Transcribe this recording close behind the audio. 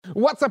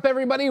What's up,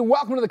 everybody?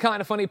 Welcome to the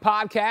Kinda Funny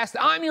podcast.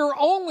 I'm your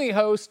only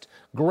host,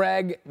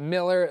 Greg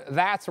Miller.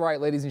 That's right,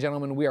 ladies and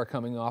gentlemen, we are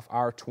coming off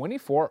our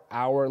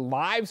 24-hour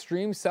live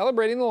stream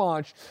celebrating the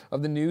launch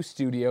of the new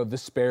studio, The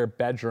Spare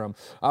Bedroom.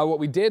 What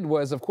we did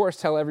was, of course,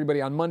 tell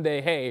everybody on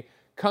Monday, hey,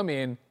 come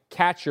in,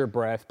 catch your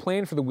breath,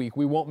 plan for the week.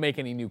 We won't make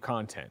any new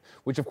content,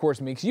 which of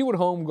course makes you at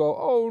home go,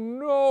 oh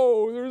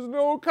no, there's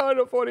no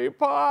Kinda Funny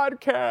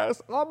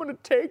podcast. I'm gonna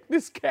take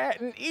this cat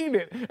and eat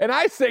it. And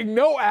I say,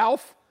 no,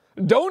 Alf.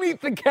 Don't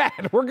eat the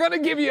cat. We're going to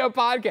give you a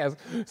podcast.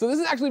 So this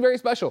is actually very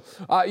special.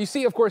 You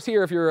see, of course,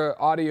 here, if you're an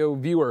audio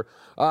viewer,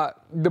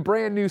 the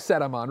brand new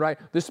set I'm on, right?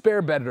 The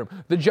spare bedroom,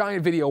 the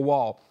giant video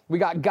wall. We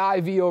got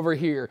Guy V over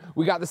here.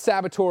 We got the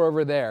Saboteur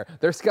over there.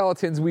 They're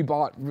skeletons we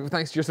bought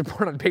thanks to your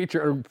support on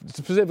Patreon,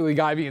 specifically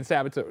Guy V and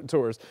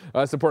Saboteur's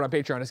support on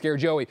Patreon to scare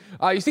Joey.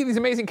 You see these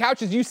amazing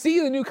couches. You see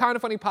the new Kinda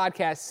Funny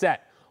podcast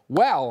set.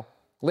 Well,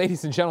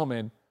 ladies and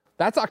gentlemen,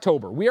 that's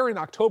October. We are in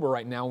October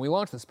right now when we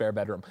launched the spare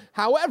bedroom.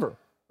 However,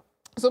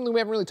 something we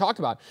haven't really talked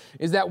about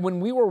is that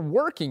when we were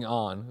working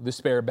on the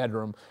spare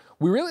bedroom,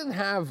 we really didn't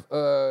have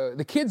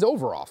the kids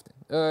over often.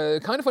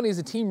 Kinda Funny as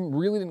a team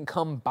really didn't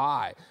come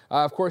by.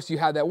 Of course, you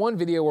had that one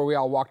video where we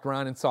all walked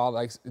around and saw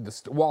like the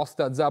wall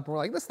studs up, and we're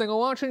like, this thing will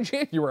launch in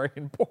January,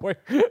 and boy,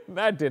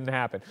 that didn't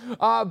happen.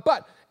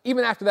 But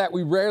even after that,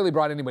 we rarely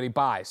brought anybody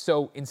by.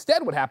 So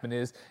instead what happened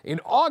is,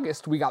 in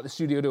August, we got the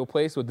studio to a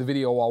place with the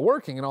video wall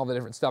working and all the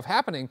different stuff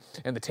happening,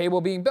 and the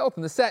table being built,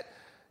 and the set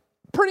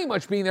pretty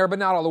much being there, but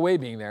not all the way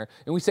being there.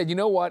 And we said, you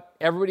know what?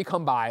 Everybody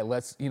come by.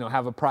 Let's,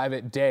 have a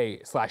private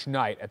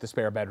day/night at the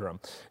spare bedroom.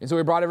 And so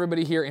we brought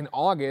everybody here in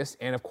August,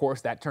 and of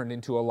course that turned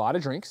into a lot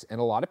of drinks and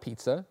a lot of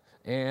pizza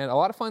and a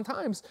lot of fun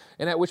times.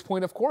 And at which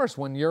point, of course,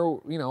 when you're,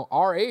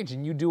 our age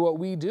and you do what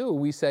we do,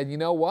 we said, you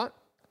know what?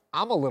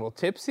 I'm a little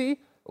tipsy.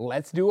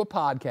 Let's do a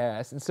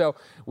podcast. And so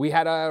we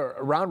had a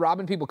round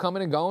robin, people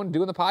coming and going,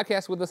 doing the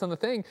podcast with us on the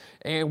thing.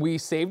 And we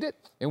saved it.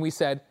 And we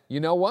said, you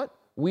know what?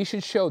 We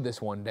should show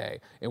this one day.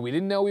 And we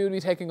didn't know we would be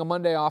taking a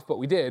Monday off, but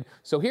we did.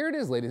 So here it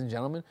is, ladies and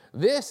gentlemen.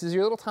 This is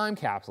your little time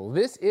capsule.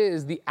 This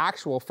is the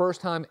actual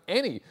first time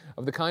any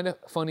of the Kinda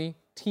Funny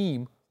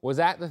team was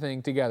at the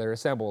thing together,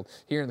 assembled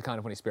here in the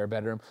Kinda Funny spare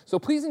bedroom. So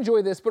please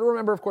enjoy this. But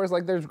remember, of course,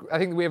 I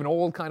think we have an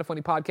old Kinda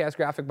Funny podcast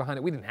graphic behind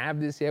it. We didn't have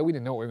this yet. We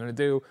didn't know what we were going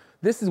to do.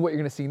 This is what you're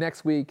going to see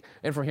next week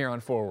and from here on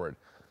forward.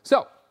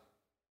 So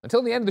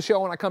until the end of the show,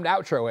 when I come to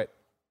outro it,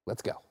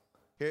 let's go.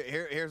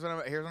 Here's what I'm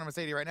going to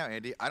say to you right now,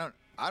 Andy. I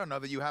don't know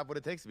that you have what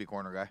it takes to be a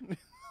corner guy.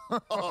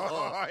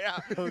 Yeah.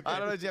 Okay. I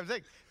don't know what you have to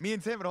take. Me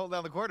and Tim would hold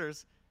down the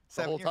quarters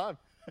the whole time.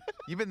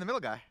 You've been the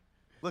middle guy.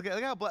 Look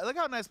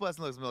how nice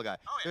Blessing looks, middle guy.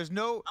 Oh, yeah. I like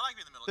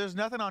being the middle guy. There's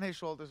nothing on his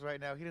shoulders right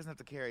now. He doesn't have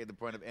to carry the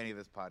brunt of any of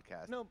this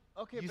podcast. No,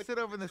 okay. You sit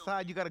over on the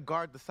side. You got to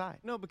guard the side.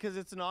 No, because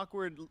it's an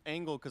awkward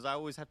angle because I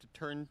always have to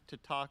turn to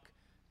talk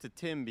to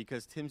Tim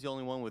because Tim's the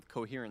only one with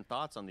coherent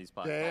thoughts on these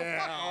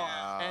podcasts.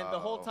 Wow. And the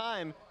whole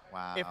time,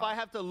 if I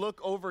have to look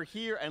over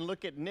here and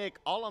look at Nick,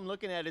 all I'm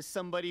looking at is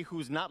somebody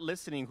who's not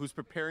listening, who's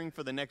preparing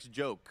for the next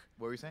joke.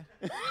 What were you saying?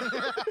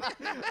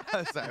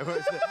 Sorry,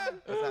 what's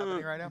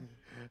happening right now?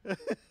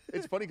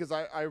 It's funny because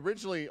I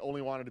originally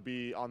only wanted to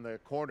be on the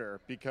corner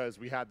because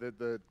we had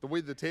the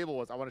way the table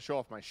was, I want to show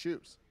off my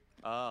shoes.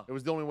 It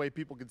was the only way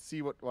people could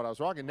see what I was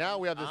rocking. Now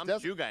we have this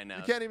desk. Shoe guy now.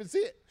 You can't even see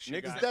it.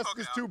 Nick's desk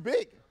is too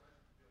big.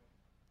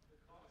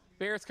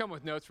 Bears come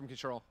with notes from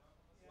Control.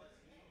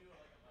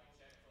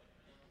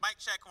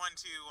 Mic check 1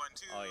 2 1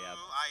 2. Oh, yeah.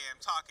 I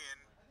am talking.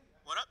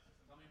 What up?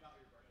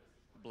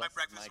 My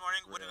breakfast this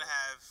morning. What did I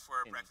have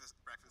for breakfast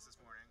this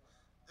morning?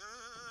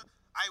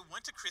 I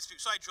went to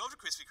Krispy. So I drove to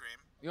Krispy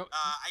Kreme.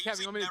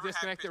 Kevin, you want me to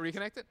disconnect it,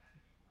 reconnect it?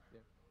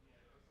 Yeah.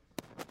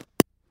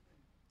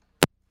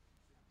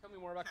 Tell me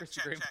more about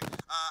Krispy Kreme.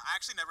 I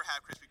actually never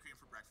had Krispy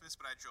Kreme for breakfast,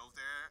 but I drove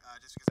there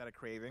just because I had a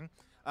craving.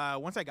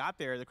 Once I got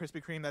there, the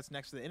Krispy Kreme that's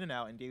next to the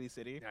In-N-Out in Daly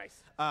City,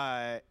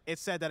 it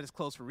said that it's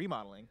closed for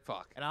remodeling.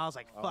 Fuck. And I was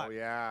like, fuck. Oh,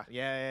 yeah.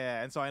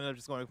 Yeah. And so I ended up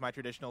just going with my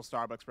traditional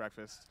Starbucks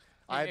breakfast.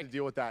 I had to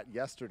deal with that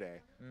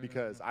yesterday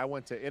because I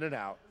went to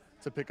In-N-Out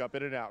to pick up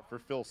In-N-Out for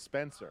Phil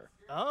Spencer.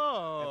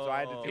 Oh. And so I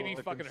had to deal with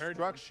the fucking heard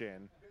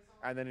construction,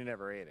 and then he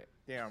never ate it.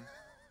 Damn.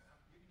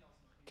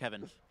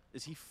 Kevin,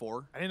 is he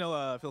 4? I didn't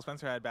know Phil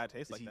Spencer had bad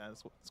taste like that.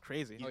 It's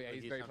crazy. Oh, yeah,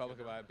 he's very public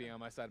about being on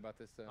my side about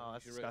this. Oh,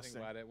 that's you should really think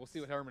disgusting. about it. We'll see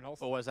what Herman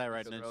Holst. Or was I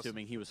right So in gross.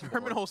 assuming he was 4?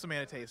 Herman Holston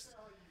man, it tastes.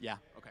 Yeah.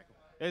 Okay, cool.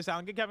 Does it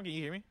sound good, Kevin? Can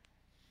you hear me?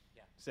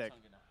 Yeah. Sick.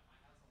 Sound good now.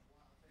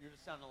 You're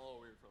just sounding a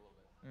little weird for a little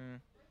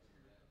bit.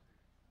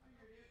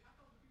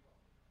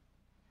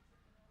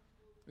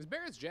 Is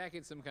Barrett's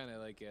jacket some kind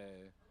of like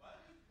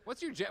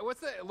what's your what's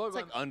the logo? It's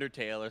like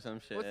Undertale or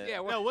some shit.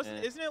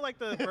 Isn't it like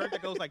the bird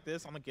that goes like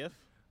this on the GIF?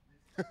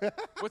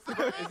 What's the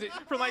bird? Is it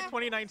From like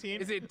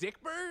 2019? Is it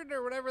Dick Bird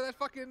or whatever that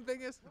fucking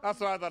thing is? That's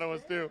what I thought it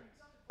was, too.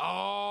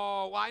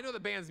 Oh, well, I know the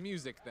band's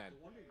music then.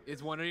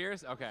 It's Wonder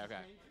Years? Okay.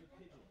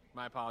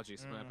 My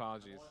apologies.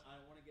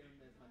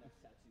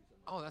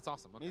 Oh, that's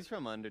awesome. Okay. He's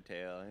from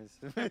Undertale.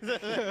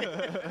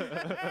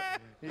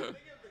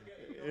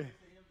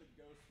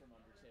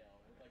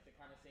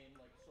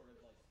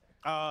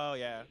 Oh,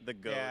 yeah. The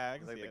goat. Yeah, I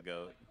can like see the it.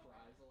 goat.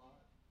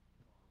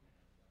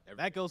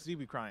 That ghost do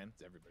be crying.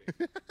 It's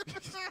everybody.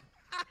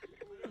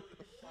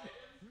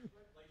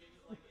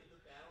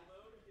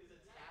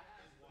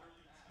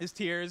 His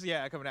tears,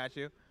 yeah, coming at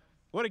you.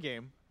 What a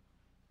game.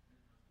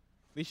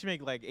 They should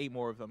make like 8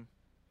 more of them.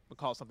 We'll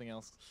call it something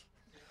else.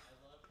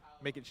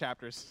 Make it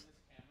chapters.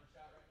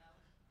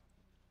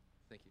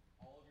 Thank you.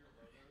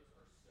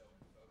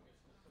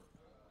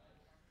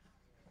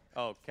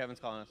 Oh, Kevin's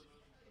calling us.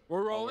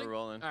 We're rolling? we're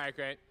rolling. All right,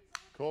 great.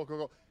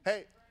 Cool.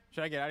 Hey,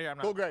 Should I get out of here?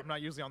 Cool, great. I'm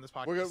not usually on this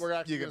podcast. we're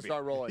actually going to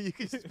start rolling. You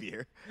can just be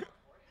here.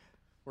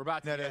 We're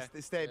about to No,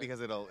 get- stay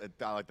because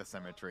I like the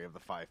symmetry of the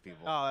 5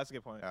 people. Oh, that's a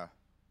good point. Yeah.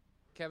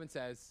 Kevin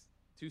says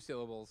 2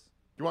 syllables.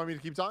 You want me to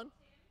keep talking?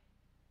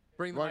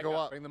 Bring the Wanna mic go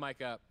up. up? Bring the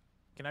mic up.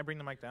 Can I bring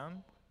the mic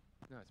down?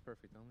 No, it's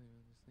perfect. Don't leave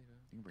it. Just leave it.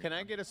 You can bring Can it I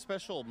on. get a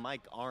special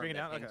mic arm Bring it that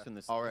down? hangs Okay. from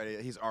the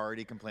Already, he's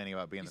already complaining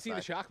about being You the see the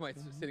side. shock mics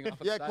sitting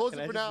off on Yeah, the side? close Can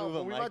it I for just now. move a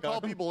But we mic might call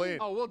arm? people in.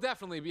 Oh, we'll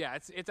definitely. Yeah,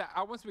 it's.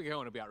 Once we get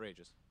going, it'll be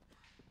outrageous.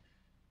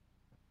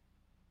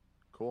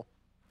 Cool.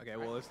 Okay,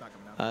 well, it's not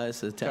coming down.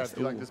 This is a Kev, test.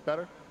 do you like this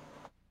better?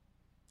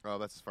 Oh,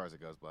 that's as far as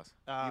it goes, Bless.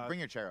 Uh, You bring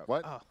your chair up.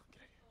 What? Oh,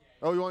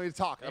 Oh, you want me to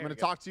talk? I'm There going we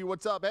to go. talk to you.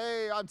 What's up?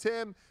 Hey, I'm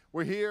Tim.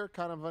 We're here.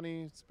 Kind of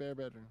funny. Spare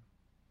bedroom.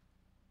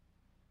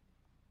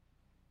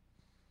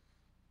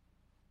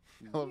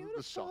 I love that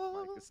the shock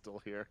mic is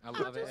still here. I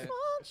love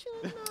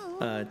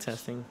it.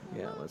 Testing.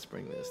 Yeah, let's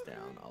bring this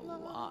down a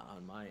lot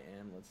on my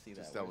end. Let's see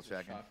Just that. double Where's the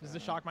checking. shock Is the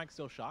at? shock mic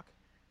still shock?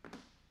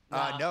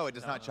 No, it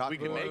does not chalk. We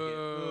can make it.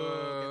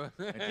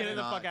 It Get does the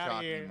not fuck outta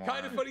chalk here. anymore.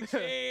 Kind of funny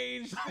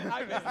change.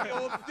 I miss the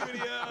old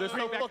studio. There's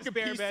no back to fucking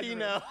spare PC bedroom.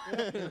 now.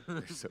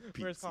 They're so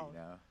Where's PC Colin?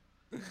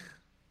 now.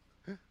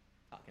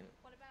 Talking.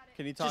 What about it?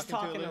 Can you talk Just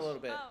talking into a this? little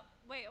bit. Oh,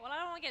 wait. Well, I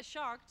don't want to get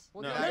shocked.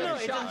 Well, No, get no, out no, of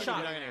it the doesn't shot. shock.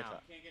 You're Not not gonna gonna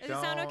shock. Does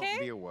it sound Don't okay?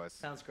 be a wuss.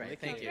 Sounds great. Sounds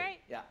Thank you. great?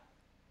 Yeah.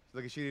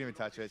 Look, she didn't even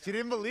touch it. She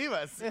didn't believe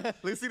us.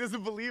 Lucy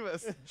doesn't believe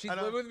us. She's I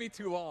don't- lived with me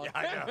too long.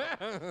 I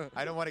know.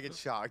 I don't want to get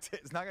shocked.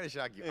 It's not going to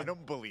shock you. I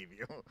don't believe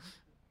you.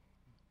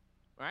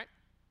 All right.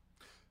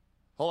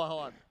 Hold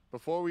on.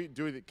 Before we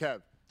do it,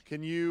 Kev,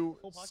 can you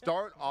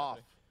start off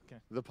Okay.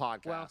 the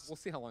podcast? Well, we'll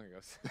see how long it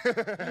goes.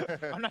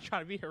 I'm not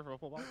trying to be here for a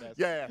full podcast.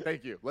 Yeah,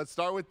 thank you. Let's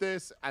start with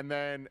this, and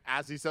then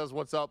as he says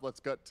what's up, let's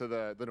get to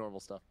the normal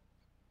stuff.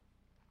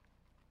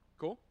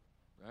 Cool.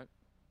 All right.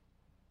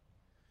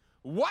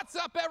 What's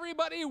up,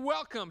 everybody?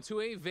 Welcome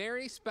to a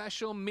very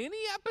special mini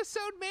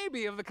episode,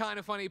 maybe, of the Kind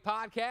of Funny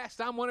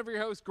podcast. I'm one of your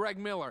hosts, Greg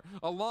Miller,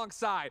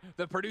 alongside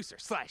the producer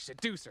 /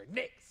 seducer,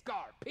 Nick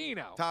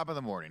Scarpino. Top of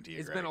the morning to you,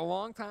 It's Greg. been a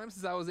long time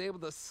since I was able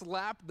to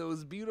slap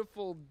those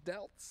beautiful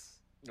delts.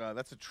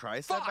 That's a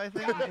tricep, Fuck, I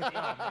think.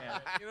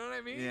 God. You know what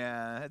I mean?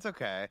 Yeah, it's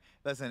okay.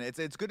 Listen,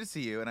 it's good to see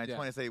you, and I just Yeah.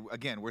 want to say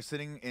again, we're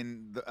sitting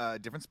in the,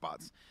 different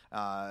spots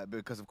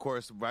because, of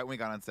course, right when we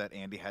got on set,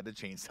 Andy had to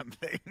change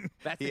something.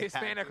 That's He the had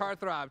Hispanic to.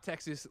 heartthrob,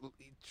 Texas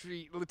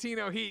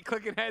Latino heat,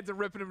 clicking heads and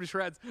ripping them to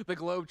shreds. The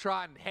globe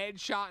trotting,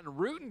 headshot and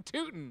rootin'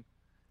 tootin'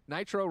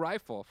 nitro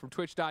rifle from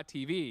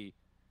Twitch.tv.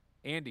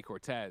 Andy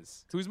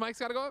Cortez. Whose mic's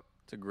got to go up?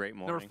 It's a great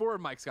morning. Number 4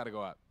 mic's got to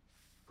go up.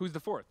 Who's the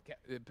 4th?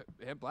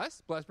 Bless?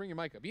 Bless, bring your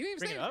mic up. You didn't even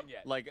Bring say it anything up?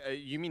 yet. Like,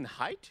 you mean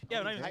height? Yeah,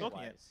 we're not even Height-wise.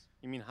 smoking yet.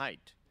 You mean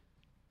height?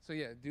 So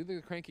yeah, do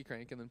the cranky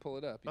crank and then pull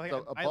it up. Like,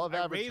 So above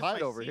average raised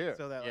height my over seat here.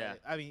 So that, Yeah.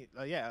 I mean,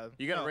 yeah.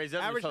 You gotta raise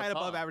up average yourself height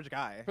above tall. average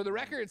guy. For the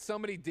record,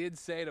 somebody did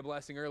say to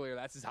Blessing earlier,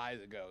 that's as high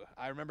as it goes.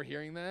 I remember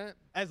hearing that.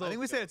 As low I think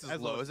we as it said goes. it's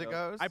as low as it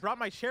goes. I brought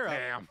my chair up.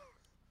 Damn.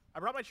 I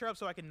brought my chair up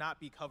so I could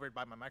not be covered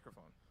by my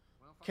microphone.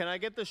 Can I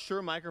get the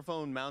Shure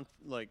microphone mounted?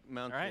 All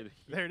right,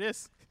 there it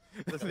is.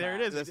 there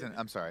it is. Listen,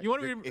 I'm sorry. You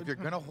want if, me to- if you're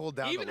gonna hold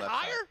down Even the left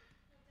higher?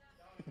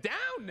 side,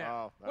 Down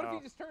now. Oh, What if no.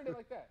 you just turned it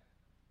like that?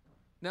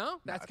 No?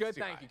 That's it's good.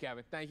 too Thank high. you,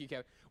 Kevin. Thank you,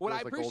 Kevin. What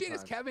Feels I like old appreciate is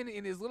times. Kevin,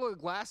 in his little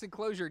glass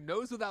enclosure,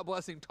 knows without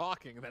Blessing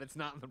talking that it's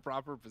not in the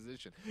proper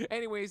position.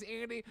 Anyways,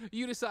 Andy,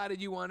 you decided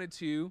you wanted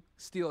to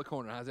steal a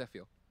corner. How's that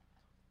feel?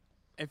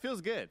 It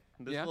feels good.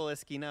 This Yeah? little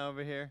esquina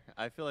over here.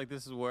 I feel like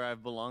this is where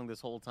I've belonged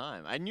this whole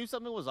time. I knew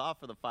something was off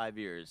for the 5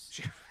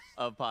 years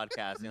of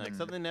podcasting. Like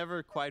something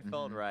never quite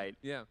felt right.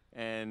 Yeah.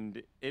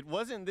 And it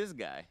wasn't this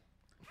guy,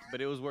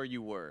 but it was where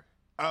you were.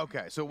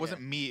 Okay, so it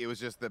wasn't me. It was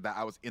just that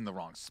I was in the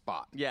wrong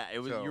spot. Yeah, it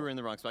was. So- You were in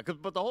the wrong spot.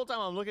 But the whole time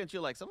I'm looking at you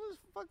like something's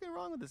fucking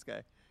wrong with this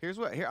guy. Here,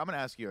 I'm gonna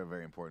ask you a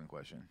very important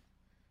question.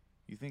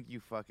 You think you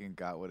fucking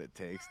got what it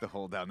takes to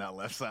hold down that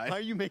left side? Why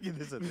are you making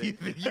this a You thing?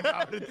 think you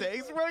got what it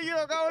takes, bro? You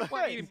don't got what it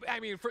Well, takes. I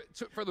mean,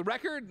 for the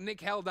record,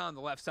 Nick held down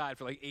the left side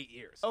for like 8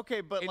 years.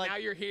 Okay, but and like now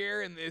you're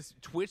here in this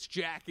Twitch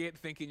jacket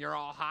thinking you're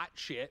all hot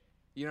shit.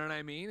 You know what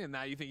I mean? And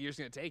now you think you're just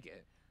going to take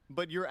it.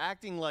 but you're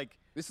acting like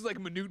This is like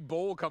Manute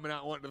Bowl coming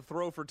out wanting to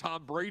throw for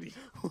Tom Brady.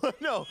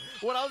 no.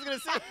 What I was gonna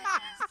say.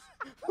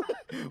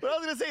 What I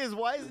was gonna say is,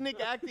 why is Nick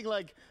acting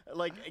like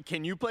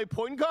can you play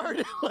point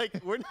guard? Like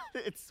we're not.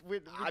 We're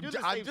doing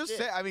the I'm same just shit.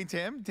 saying. I mean,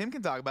 Tim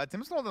can talk about it.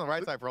 Tim's holding on the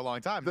right side for a long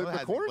time. The, No one the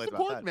has corner's any the place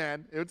about point,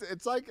 that. man.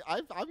 It's like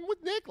I'm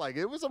with Nick. Like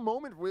it was a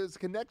moment where there's a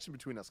connection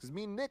between us because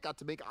me and Nick got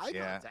to make eye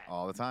Yeah, contact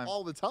all the time.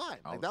 all the time.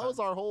 All Like the that was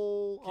time. our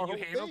whole Can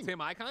you handle thing.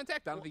 Tim eye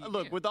contact? I don't think you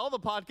Look, can. with all the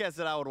podcasts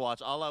that I would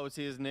watch, all I would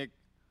see is Nick.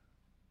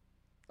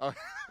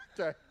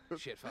 Okay.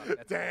 Shit, fuck.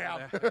 That's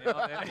Damn.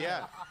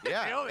 Yeah,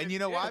 yeah. And you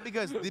know why?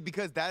 Because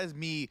that is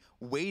me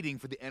waiting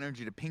for the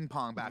energy to ping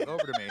pong back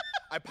over to me.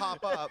 I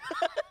pop up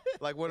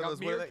like one of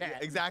those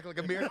exactly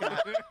like a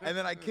meerkat, and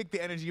then I kick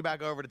the energy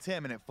back over to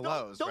Tim, and it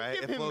flows. Don't right?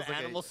 give It him flows like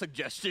animal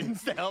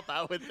suggestions to help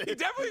out with He this.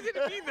 definitely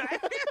didn't mean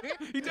that.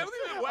 He definitely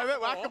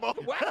meant whack-a-mole.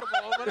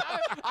 Whack-a-mole, but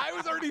I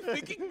was already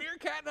thinking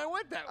meerkat, and I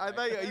went that way. I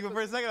thought even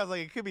for a second I was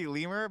like, it could be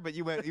lemur, but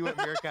you went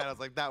meerkat. I was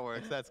like, that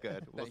works. That's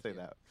good. We'll say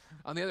that.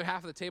 On the other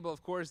half of the table,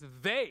 of course,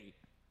 they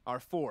are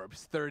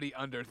Forbes 30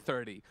 under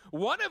 30.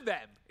 One of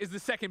them is the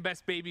second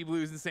best baby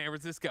blues in San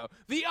Francisco.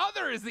 The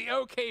other is the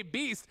OK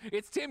Beast.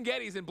 It's Tim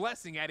Geddes and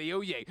Blessing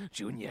Adeoye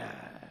Jr.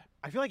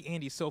 I feel like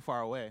Andy's so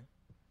far away.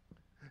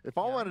 If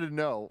I wanted to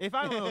know, If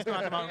I was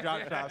going to Mount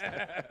Josh Shops,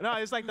 no,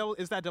 it's like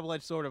it's that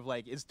double-edged sword of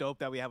like it's dope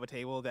that we have a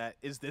table that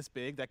is this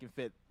big that can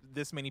fit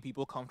this many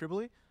people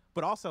comfortably,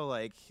 but also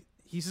like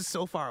he's just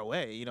so far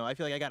away. You know, I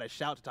feel like I got to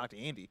shout to talk to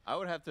Andy. I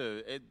would have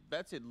to.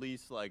 That's at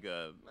least like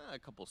a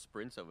couple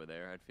sprints over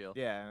there. I'd feel.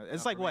 Yeah,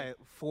 it's like what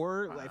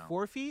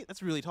 4 feet?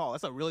 That's really tall.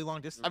 That's a really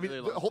long distance. I mean,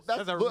 really long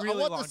that's a I really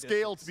want long the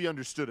scale distance. to be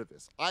understood of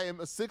this. I am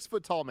a 6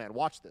 foot tall man.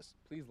 Watch this.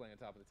 Please lay on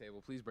top of the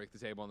table. Please break the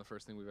table on the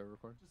first thing we've ever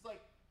recorded. Just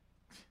like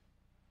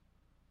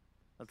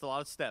That's a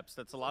lot of steps.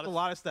 That's a lot That's of a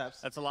lot of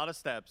steps. That's a lot of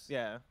steps.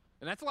 Yeah.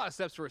 And that's a lot of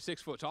steps for a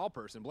 6 foot tall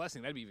person.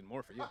 Blessing, that'd be even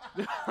more for you.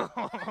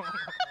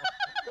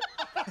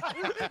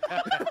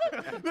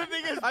 The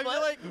thing is, I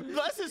feel like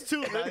Bless is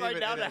too lit right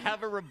now to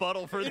have a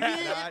rebuttal for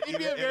that. It'd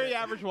be a very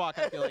average walk,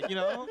 I feel like, you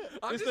know?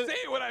 I'm Just just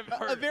saying what I've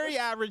heard. a very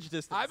average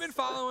distance. I've been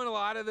following a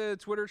lot of the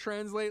Twitter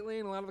trends lately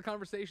and a lot of the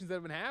conversations that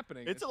have been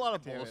happening. It's a lot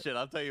of Damn it. bullshit.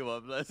 I'll tell you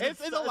what, Bless.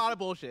 It's a lot of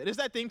bullshit. It's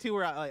that thing too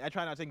where I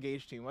try not to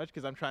engage too much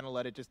because I'm trying to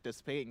let it just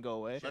dissipate and go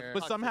away. Sure.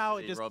 But somehow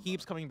it Toxicity just rub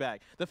keeps off. coming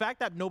back. The fact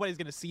that nobody's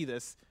gonna see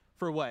this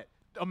for what?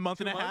 A month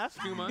and a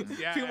half? 2 months?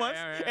 Yeah, 2 yeah, months?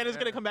 yeah, yeah, And it's yeah.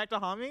 going to come back to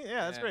haunt me?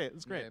 Yeah, that's Yeah, great.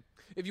 That's great. yeah.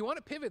 If you want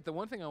to pivot, the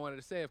one thing I wanted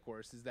to say, of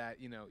course, is that,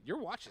 your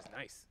watch is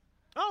nice.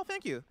 Oh,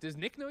 thank you. Does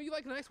Nick know you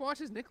like nice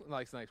watches? Nick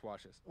likes nice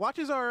watches.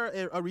 Watches are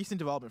a recent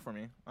development for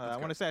me. I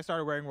want to say I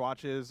started wearing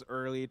watches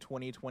early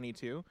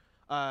 2022.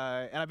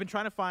 And I've been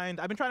trying to find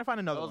another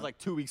That was one. like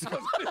 2 weeks ago.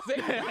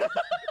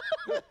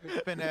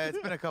 It's been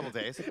a couple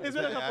days. It's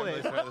been a couple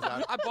days.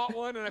 I bought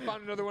one and I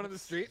found another one on the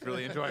street.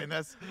 Really enjoying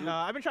this.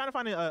 I've been trying to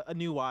find a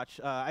new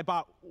watch. I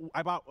bought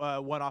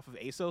one off of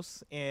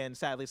ASOS, and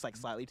sadly, it's like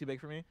slightly too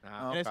big for me.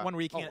 And it's okay. one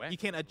where Oh, you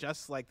can't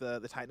adjust like the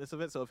tightness of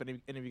it. So if any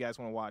of you guys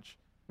want to watch,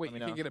 Wait, let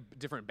you me can know. get a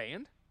different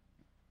band?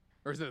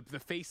 Or is the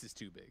face is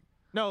too big?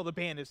 No, the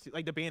band is too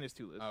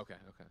loose. Okay.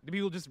 Do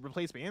people just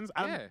replace bands?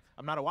 Yeah.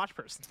 I'm not a watch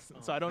person,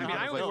 so I don't I know. mean,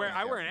 how I to only do wear it.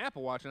 I wear an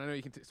Apple Watch, and I know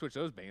you can switch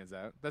those bands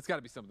out. That's got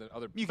to be something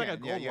other. You like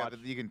can, a yeah, gold yeah, watch.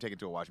 you can take it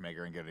to a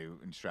watchmaker and get a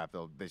and strap.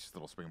 There's just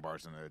little spring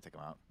bars in there to take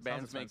them out.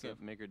 Bands make expensive.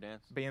 her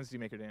dance. Bands do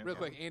make her dance. Real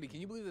quick, Andy,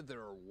 can you believe that there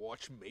are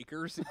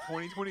watchmakers in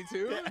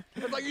 2022?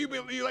 It's like you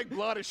like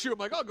blow out a shoe. I'm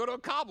like, oh, go to a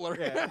cobbler.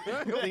 Yeah.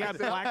 They got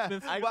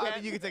blacksmiths. Well, I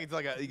mean, you can take it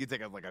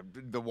to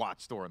the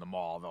watch store in the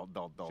mall. They'll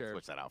Sure.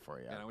 switch that out for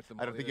you. Yeah, I went to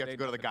the I mall don't think the you have to other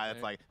go to day, the guy that's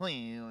nothing, like,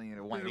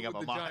 winding up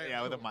With a the mile. giant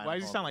Yeah, with a phone. mile. Why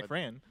does you sound like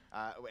Fran?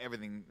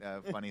 Everything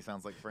funny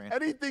sounds like Fran.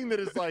 anything that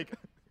is like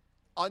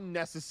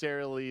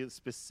unnecessarily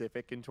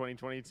specific in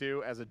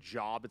 2022 as a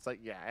job, it's like,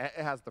 yeah, it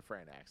has the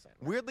Fran accent.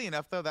 Weirdly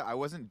enough, though, that I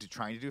wasn't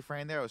trying to do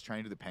Fran there. I was trying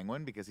to do the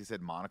penguin because he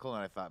said monocle,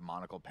 and I thought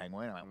monocle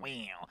penguin. I went,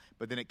 wow.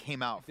 But then it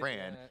came out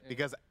Fran yeah.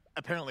 because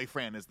apparently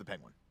Fran is the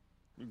penguin.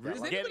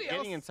 Does anybody else?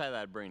 Getting inside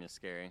that brain is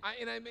scary.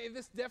 I mean,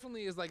 this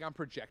definitely is like I'm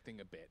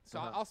projecting a bit. So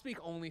I'll speak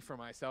only for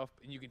myself,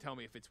 and you can tell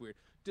me if it's weird.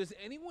 Does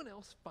anyone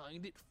else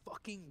find it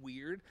fucking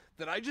weird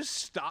that I just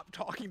stopped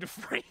talking to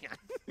Fran?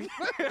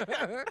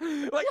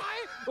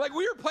 like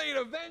we were playing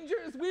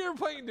Avengers, we were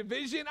playing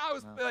Division. I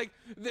was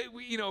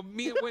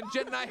me when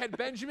Jen and I had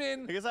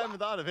Benjamin. I guess I haven't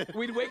thought of it.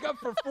 We'd wake up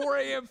for 4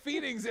 a.m.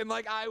 feedings, and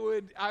like I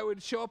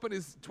would show up in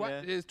his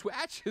Yeah. his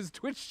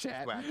Twitch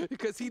chat Twatch.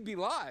 because he'd be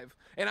live,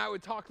 and I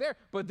would talk there.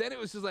 But then it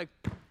was just like,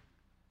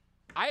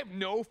 I have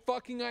no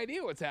fucking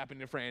idea what's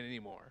happening to Fran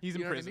anymore. He's in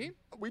you know prison. What I mean?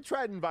 We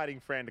tried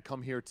inviting Fran to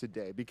come here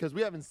today because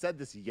we haven't said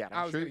this yet.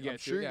 I was gonna get I'm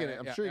sure to it. you're Yeah,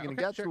 gonna, yeah, I'm sure yeah. you're Okay,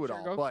 gonna get sure, to it sure,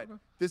 all. go. But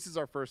this is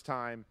our first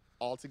time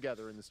all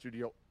together in the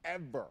studio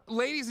ever.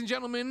 Ladies and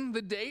gentlemen,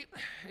 the date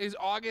is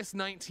August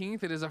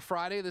 19th. It is a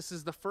Friday. This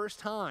is the first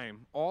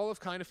time all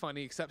of Kind of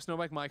Funny, except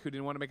Snowbike Mike, who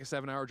didn't want to make a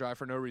 7-hour drive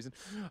for no reason,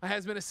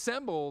 has been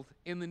assembled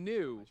in the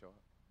new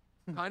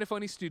Kind of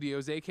Funny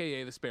Studios,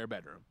 a.k.a. the spare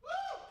bedroom.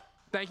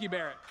 Thank you,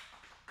 Barrett.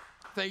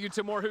 Thank you,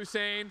 Timur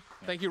Hussein.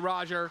 Thank you,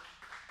 Roger.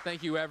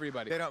 Thank you,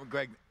 everybody. They don't,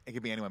 Greg. It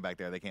could be anyone back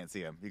there. They can't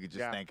see him. You could just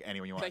Yeah. thank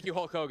anyone you want. Thank you,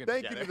 Hulk Hogan.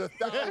 Thank you to the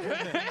thousands.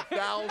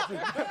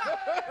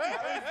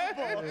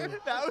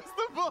 That was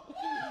the bull.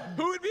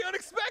 Who would be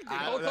unexpected?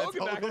 Hulk that's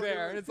Hogan Hulk back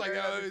there. And it's like,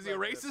 is he a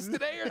racist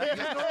today or is he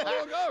just normal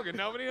Hulk Hogan?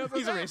 Nobody knows.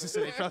 He's a racist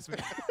today, trust me.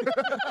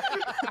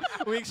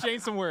 We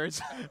exchanged some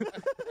words.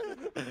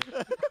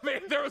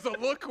 Man, there was a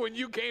look when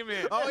you came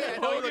in. Oh, yeah,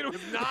 no, Hogan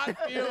was not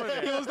feeling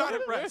it. He was not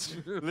impressed.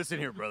 Listen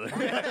here, brother.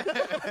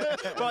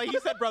 Well, he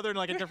said brother in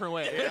like a different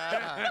way.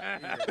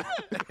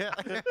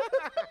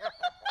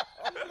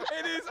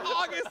 It is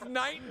August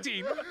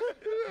 19th.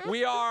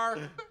 We are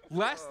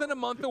less than a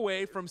month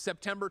away from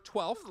September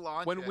 12th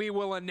Launch when it. we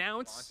will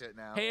announce, Launch it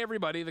now. hey,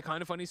 everybody, the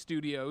Kind of Funny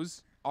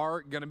Studios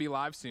are going to be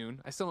live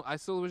soon. I still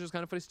wish it was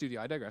Kind of Funny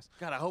Studio. I digress.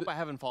 God, I hope I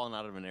haven't fallen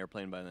out of an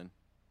airplane by then.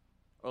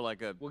 Or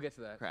like a We'll get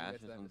to that. crash We'll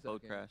get to that in or a some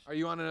boat second. crash. Are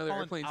you on another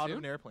Falling airplane out soon? of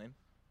an airplane.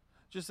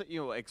 Just,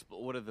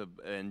 what if the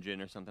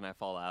engine or something, I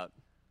fall out,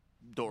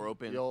 door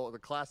open. The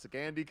classic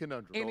Andy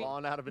conundrum. Andy,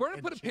 Falling out of an we're going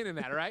to put a engine. pin in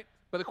that, all right?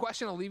 But the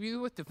question I'll leave you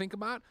with to think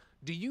about,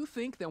 do you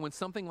think that when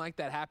something like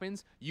that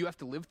happens, you have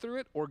to live through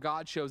it, or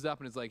God shows up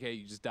and is like, hey,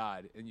 you just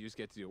died, and you just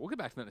get to do it? We'll get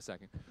back to that in a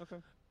second. Okay.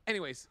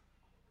 Anyways,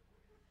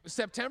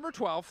 September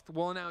 12th,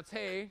 we'll announce,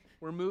 hey,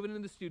 we're moving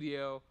into the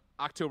studio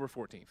October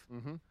 14th.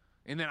 Mm-hmm.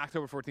 And then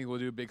October 14th, we'll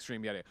do a big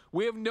stream. Yada.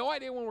 We have no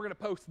idea when we're going to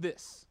post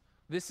this.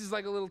 This is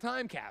like a little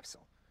time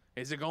capsule.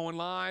 Is it going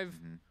live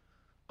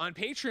on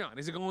Patreon?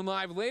 Is it going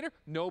live later?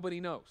 Nobody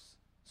knows.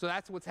 So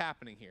that's what's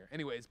happening here.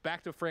 Anyways,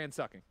 back to Fran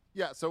sucking.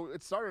 Yeah, so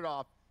it started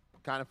off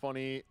Kind of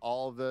Funny.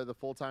 All of the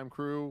full-time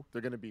crew,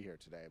 they're going to be here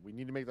today. We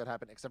need to make that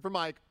happen, except for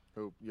Mike,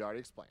 who you already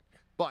explained.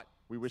 But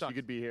we wish Sucks. he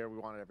could be here. We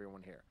wanted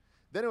everyone here.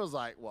 Then it was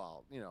like,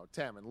 well,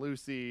 Tam and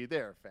Lucy,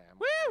 they're family.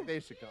 Woo! They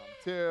should come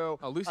too.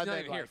 Oh, Lucy's I not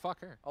think, even here.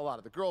 Fuck her. A lot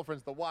of the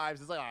girlfriends, the wives,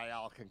 it's like, all right,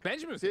 y'all can come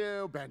Benjamin was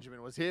too.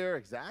 Benjamin was here.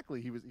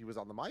 Exactly. He was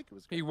on the mic. It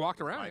was He great.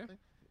 walked around, Mike. yeah.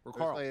 Or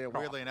Carl.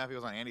 Weirdly enough, he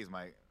was on Andy's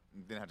mic.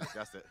 Didn't have to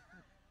discuss it.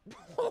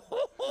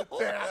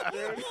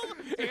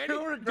 Andy,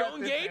 regret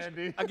don't this, engage.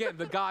 Andy. Again,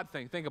 the God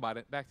thing. Think about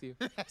it. Back to you.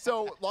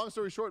 So, long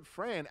story short,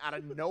 Fran, out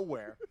of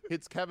nowhere,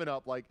 hits Kevin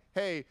up like,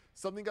 hey,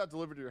 something got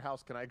delivered to your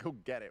house. Can I go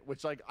get it?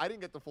 Which, like, I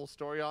didn't get the full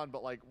story on,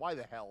 but, like, why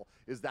the hell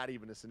is that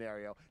even a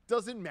scenario?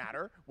 Doesn't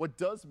matter. What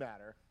does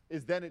matter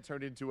is then it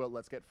turned into a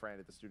let's get Fran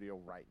at the studio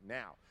right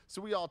now.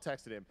 So we all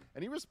texted him,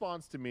 and he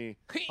responds to me,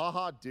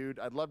 haha, dude,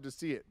 I'd love to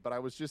see it, but I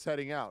was just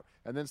heading out,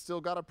 and then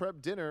still got to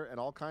prep dinner and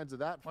all kinds of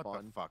that What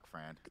fun. the fuck,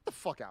 Fran? Get the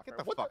fuck out, Get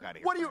Fran. the fuck outta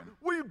here, What are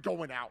Fran. you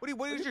going out? What Are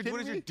does you your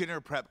kidding me?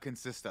 dinner prep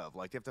consist of?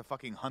 Like, do you have to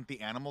fucking hunt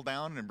the animal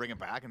down and bring it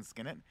back and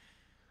skin it?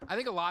 I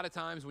think a lot of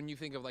times when you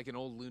think of like an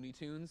old Looney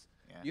Tunes,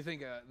 Yeah. you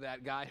think of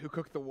that guy who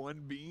cooked the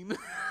one bean.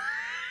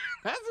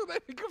 That's what I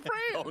think of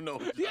Fran. Oh,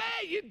 no. Yeah,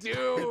 you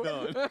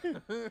do.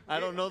 I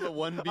don't know the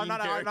one being I've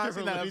not character seen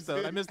from that Looney episode.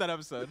 Tunes. I missed that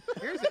episode.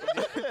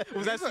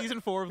 Was that season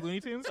 4 of Looney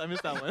Tunes? I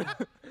missed that one.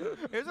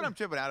 Here's what I'm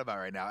tripping out about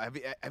right now.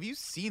 Have you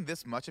seen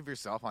this much of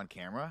yourself on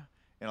camera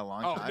in a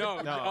long Oh time?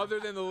 no, No. other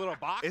than the little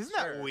box. Isn't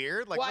that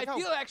weird? Like, Well, I look how-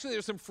 feel actually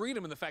there's some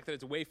freedom in the fact that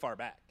it's way far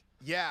back.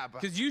 yeah,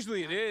 but Because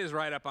usually it is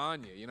right up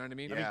on you. You know what I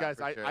mean? Yeah, I mean, guys,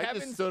 for I sure. just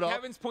Kevin's, stood up.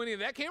 Kevin's pointing at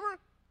that camera?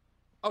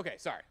 Okay,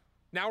 sorry.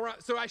 Now we're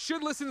on. So I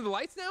should listen to the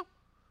lights now?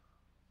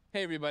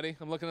 Hey, everybody.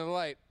 I'm looking at the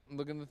light. I'm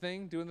looking at the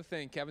thing, doing the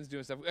thing. Kevin's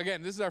doing stuff.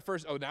 Again, this is our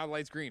first. Oh, now the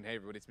light's green. Hey,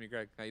 everybody. It's me,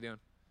 Greg. How you doing?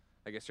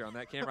 I guess you're on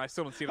that camera. I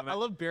still don't see it on that. I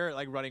love Barrett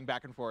like running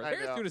back and forth. I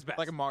Barrett's know. doing his best.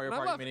 Like a Mario And I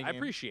Party love it. I minigame.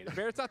 appreciate it.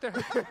 Barrett's out there.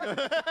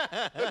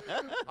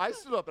 I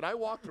stood up and I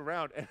walked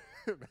around, and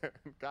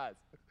guys,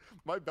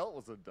 my belt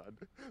was undone.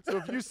 So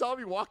if you saw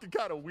me walking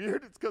kind of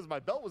weird, it's because my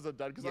belt was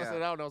undone. Because I Yeah. sat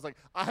down and I was like,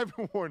 I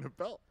haven't worn a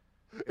belt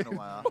in a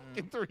while.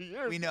 in 3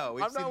 years. We know.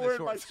 We've I'm seen not the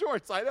wearing my shorts.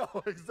 shorts. I know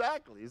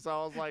exactly. So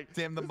I was like,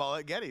 Tim the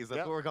Mullet Gettys. That's Yeah.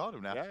 what we're calling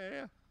him now.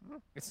 yeah.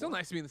 It's still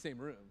nice to be in the same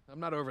room. I'm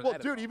not over Well, that.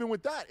 at dude, all. even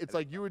with that, it's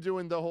like you were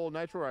doing the whole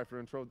Nitro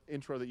Rifle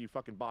intro that you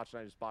fucking botched,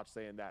 and I just botched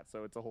saying that.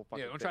 So it's a whole fucking.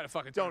 Yeah, don't thing. try to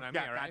fucking turn Don't. on me,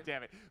 Yeah, all right? God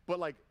damn it. But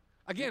like,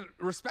 Again,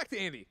 respect to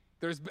Andy.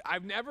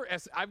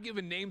 I've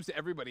given names to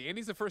everybody.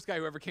 Andy's the first guy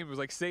who ever came and was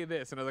like, say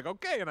this. And I was like,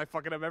 okay. And I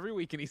fuck it up every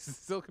week, and he's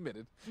still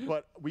committed.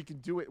 but we can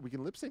do it. We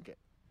can lip sync it.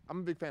 I'm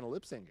a big fan of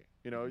lip syncing.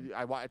 You know,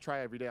 I try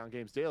every day on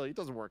Games Daily. It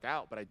doesn't work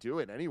out, but I do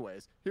it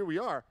anyways. Here we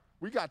are.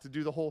 We got to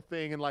do the whole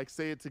thing and like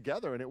say it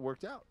together, and it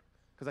worked out.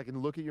 Because I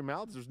can look at your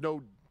mouths. There's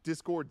no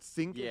Discord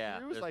sync Yeah,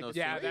 issues. there's Like, no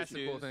Yeah, Some that's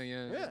the cool issues. thing.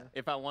 Yeah. yeah.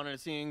 If I wanted to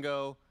see and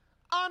go,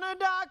 on a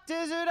dark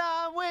desert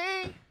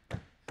highway,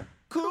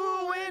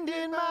 cool wind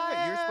in my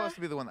Hey, you're hair." supposed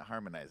to be the one that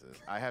harmonizes.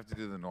 I have to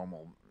do the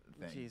normal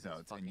thing, Jesus notes,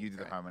 and fucking you do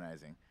the Christ.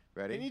 harmonizing.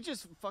 Ready? Can you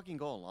just fucking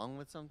go along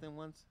with something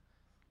once?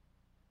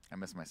 I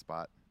missed my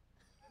spot.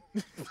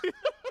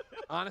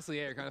 Honestly,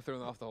 yeah, you're kind of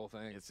throwing off the whole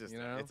thing. It's just, you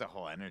know? it's a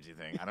whole energy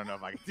thing. I don't know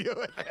if I can deal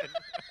with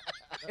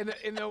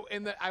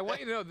it. I want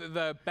you to know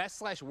the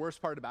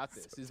best/worst part about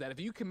this is that if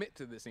you commit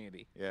to this,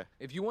 Andy, Yeah.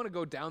 if you want to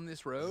go down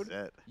this road, This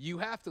is it. you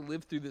have to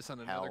live through this on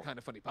another Hell. Kind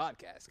of Funny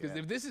podcast. Because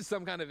Yeah. if this is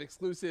some kind of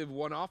exclusive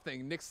one-off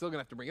thing, Nick's still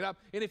gonna have to bring it up.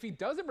 And if he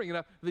doesn't bring it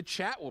up, the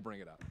chat will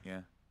bring it up.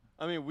 Yeah.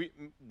 I mean,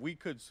 we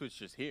could switch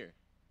just here.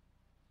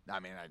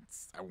 I mean,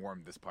 I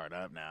warmed this part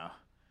up now.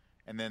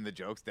 And then the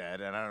joke's dead,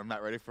 and I'm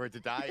not ready for it to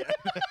die yet.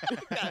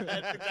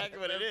 That's exactly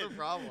what it That's is. the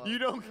problem. You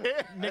don't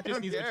care. Nick I just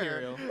don't needs care.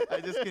 material.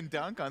 I just can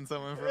dunk on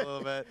someone for a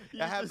little bit.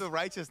 I have the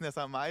righteousness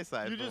on my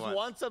side. You for just once.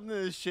 want something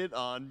to shit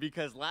on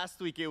because last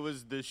week it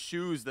was the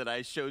shoes that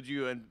I showed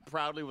you and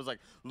proudly was like,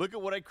 look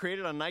at what I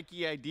created on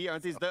Nike ID.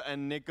 Aren't these the?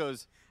 And Nick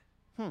goes,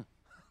 I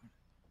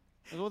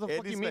go, what the fuck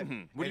Andy's you mean?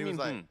 like- What do you Andy mean? was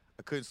like,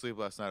 I couldn't sleep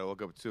last night. I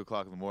woke up at 2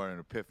 o'clock in the morning, an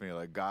epiphany,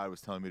 like God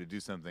was telling me to do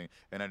something,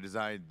 and I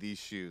designed these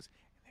shoes,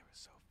 and they were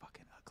so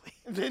fucking ugly.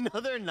 No,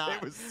 they're not.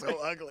 It was so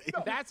ugly.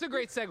 That's a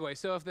great segue.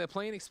 So if the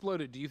plane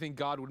exploded, do you think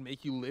God would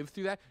make you live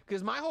through that?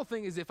 Because my whole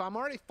thing is if I'm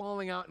already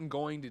falling out and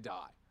going to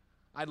die,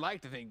 I'd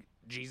like to think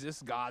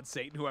Jesus, God,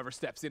 Satan, whoever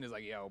steps in is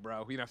like, yo, bro,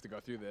 you don't have to go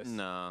through this.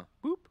 No.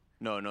 Boop.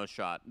 No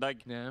shot. Like,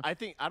 Yeah.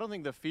 I don't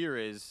think the fear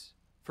is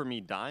for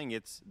me dying.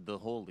 It's the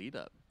whole lead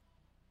up.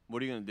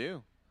 What are you gonna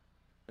do?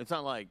 It's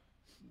not like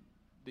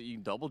that you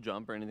double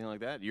jump or anything like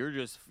that. You're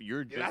just.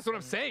 That's what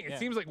I'm saying. It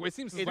seems like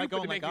stupid like,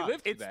 oh to my make you God.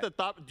 live through It's that. the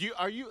thought. Do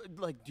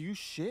you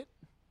shit?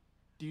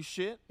 Do you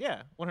shit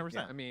Yeah,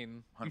 100%. I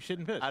mean, you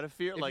shouldn't piss. out of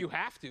fear? if Like, you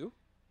have to.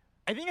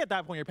 I think at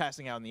that point you're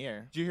passing out in the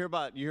air. do you hear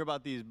about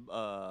these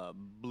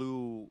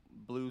blue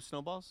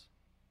snowballs?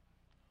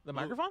 The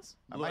microphones?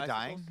 Am I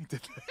dying?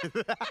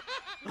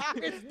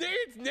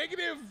 It's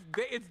negative.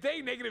 It's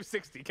day negative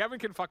 60. Kevin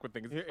can fuck with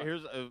things.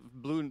 Here's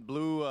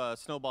blue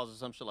snowballs or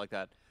some shit like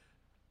that.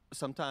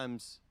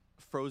 Sometimes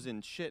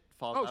frozen shit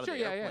falls Oh, out sure, of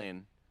the yeah, yeah.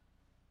 airplane,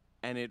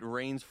 and it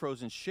rains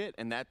frozen shit,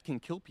 and that can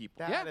kill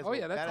people. Yeah, oh,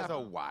 yeah, that's that is a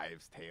happened.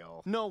 wives'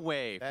 tale. No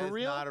way, That for is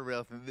real. not a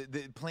real thing.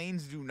 The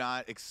planes do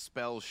not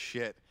expel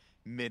shit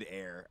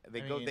mid-air.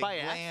 They mean, they By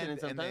land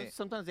accident, and they.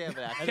 sometimes they have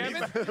an accident.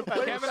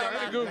 Kevin, I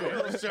need to Google.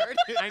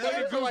 I need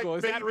to Google.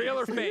 Is that real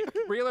or fake?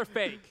 Real or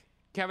fake?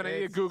 Kevin, I need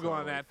to It's Google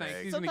on totally that. Thanks.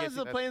 fake. He's gonna Sometimes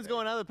get the plane's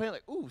going out of the plane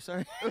like, ooh,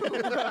 sorry. Like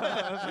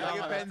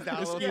it bends down a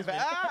little bit.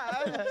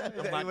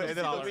 And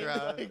then looks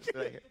around.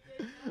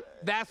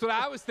 That's what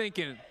I was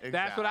thinking.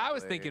 That's what I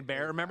was Exactly. thinking,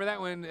 Bear. Remember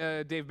that when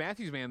Dave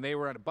Matthews Band, they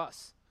were on a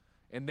bus,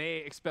 and they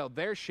expelled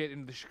their shit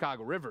into the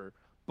Chicago River,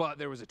 but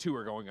there was a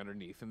tour going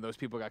underneath, and those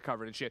people got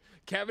covered in shit.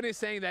 Kevin is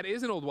saying that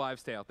is an old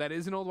wives' tale. That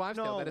is an old wives'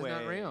 tale. No That is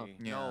not real. way.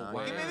 Yeah. No I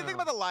way. mean, think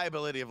about the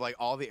liability of like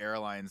all the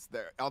airlines,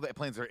 all the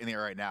planes that are in the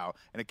air right now.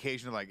 And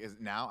occasionally, like, is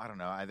now I don't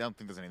know. I don't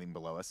think there's anything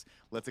below us.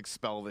 Let's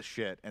expel this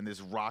shit, and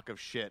this rock of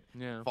shit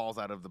Yeah. falls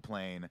out of the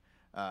plane.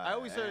 I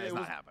always heard it's it not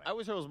was. happening. I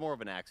always heard it was more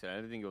of an accident. I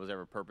didn't think it was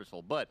ever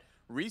purposeful. But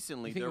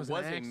recently, You think it there was an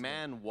was a accident?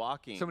 man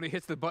walking. Somebody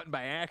hits the button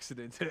by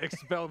accident to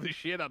expel the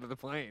shit out of the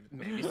plane.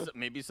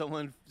 Maybe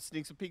someone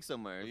sneaks a peek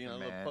somewhere. You know,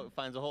 Man.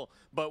 finds a hole.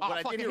 But Oh, what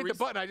I fuck, did I hear hit the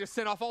button. I just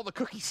sent off all the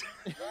cookies.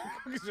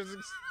 Cookies just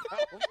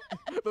expelled.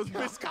 Those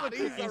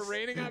biscottis are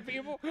raining on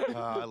people.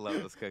 I love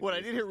those cookies. What I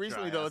did hear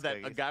recently, though, Dry-ass that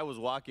a cookies. guy was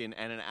walking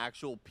and an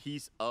actual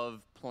piece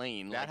of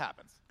plane, That like,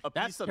 happens. a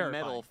That's piece of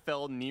terrifying. metal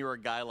fell near a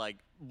guy like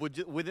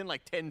within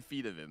like 10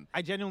 feet of him,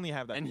 I genuinely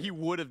have that. and fear. he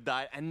would have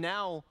died. And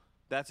now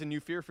that's a new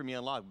fear for me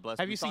unlocked. Bless.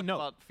 Have we you seen talked Nope?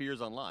 about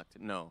fears unlocked?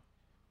 No.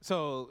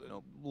 So,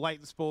 Nope.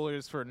 light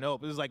spoilers for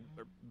Nope. This is like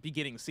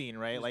beginning scene,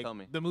 right? Just like tell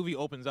me. the movie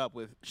opens up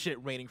with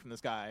shit raining from the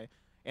sky,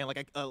 and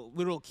like a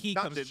literal key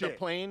Not comes. the The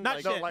plane, Not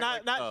like, shit,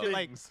 like- not oh. shit,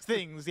 like Things.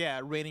 things, yeah,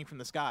 raining from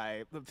the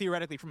sky,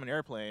 theoretically from an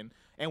airplane,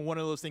 and one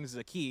of those things is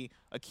a key.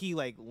 A key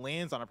like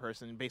lands on a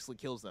person and basically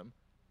kills them.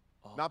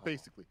 Not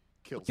basically.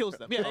 Kills. Kills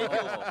them. Yeah, it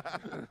kills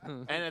them. Oh.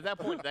 And at that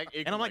point, it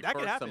And can, I'm like, that could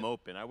burst happen. them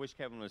open. I wish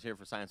Kevin was here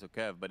for Science of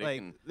Kev, but it Like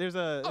can. there's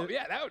a Oh,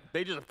 yeah, that would.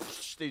 They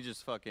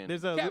just fucking.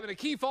 there's a Kevin, a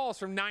key falls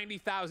from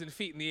 90,000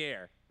 feet in the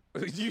air.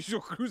 The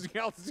usual cruising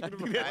altitude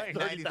of a plane.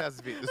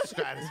 90,000 feet, the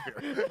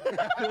stratosphere.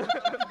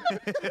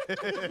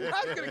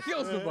 That's gonna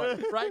kill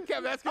somebody, right,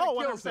 Kevin? That's gonna Oh,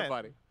 kill 100%.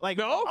 somebody. Like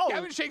No, oh,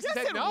 Kevin shakes his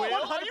yes, head. it No, will.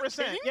 Are you 100%.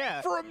 kidding me?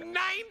 Yeah. From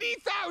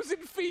 90,000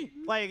 feet.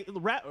 like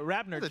rap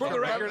nerd. For the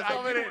shit.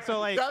 record, So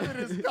like Devin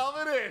is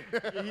coming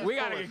in. we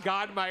gotta get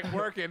God Mike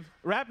working.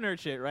 rap nerd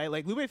shit, right?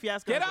 Like Lupe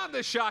Fiasco. Get on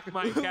the shock,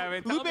 Mike,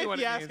 Kevin. Tell me Lupe what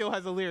it Fiasco means.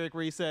 has a lyric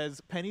where he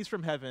says, "Pennies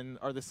from heaven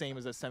are the same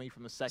as a semi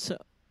from the second." So-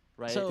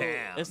 right? so-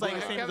 Damn. It's like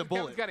Well, the same as a Kevin's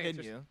bullet got hitting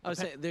answers. you. I was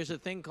saying there's a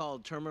thing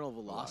called terminal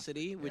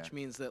velocity, which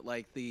means that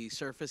like the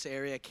surface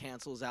area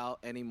cancels out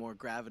any more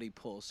gravity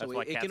pull, so That's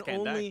why it cats can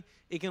can't die.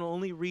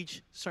 only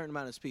reach certain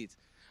amount of speeds.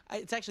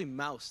 It's actually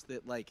mouse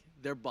that like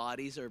their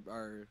bodies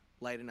are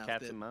light enough.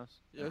 Cats that, and mouse.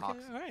 Okay,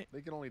 hawks. all right.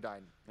 They can only die.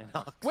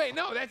 Wait,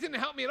 no, that didn't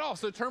help me at all.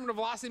 So terminal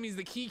velocity means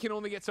the key can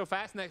only get so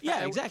fast, and Yeah,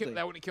 that exactly.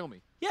 that wouldn't kill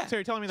me. Yeah. So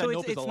you're telling me that so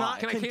Nope is a lie.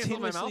 Can I cancel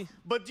my continuously- mouth?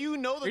 But do you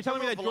know the You're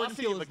telling me terminal that Jordan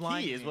velocity Peele of is a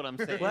lying key to is me. what I'm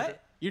saying.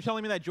 What? You're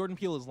telling me that Jordan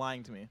Peele is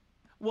lying to me.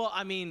 Well,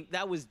 I mean,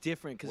 that was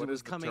different because What it is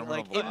was the coming terminal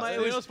like it might.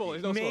 velocity? It No was,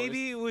 spoilers, no spoilers.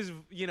 maybe it was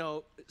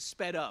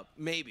sped up.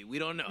 Maybe we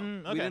don't know.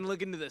 okay. We didn't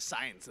look into the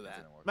science of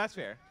that. That's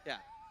fair. Yeah.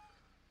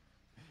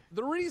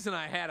 The reason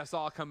I had us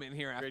all come in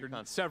here after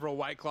concept. several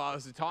White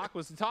Claws to talk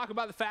was to talk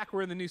about the fact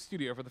we're in the new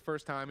studio for the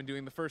first time and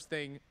doing the first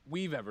thing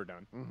we've ever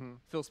done.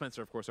 Phil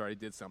Spencer, of course, already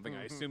did something.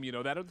 I assume you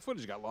know that, or the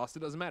footage got lost.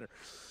 It doesn't matter.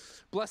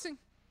 Blessing,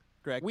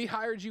 Greg, we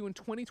hired you in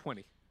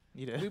 2020.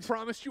 you did. We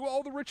promised you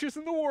all the riches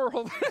in the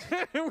world.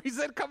 We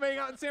said, come hang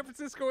out in San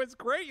Francisco. It's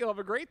great. You'll have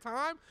a great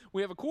time.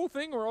 We have a cool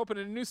thing. We're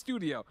opening a new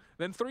studio.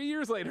 Then 3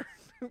 years later,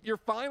 you're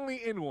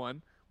finally in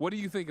one. What do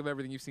you think of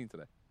everything you've seen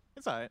today?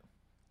 It's all right.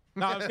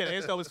 No, I'm just kidding.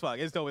 It's dope as fuck.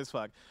 It's dope as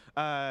fuck.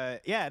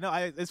 Yeah, no,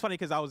 it's funny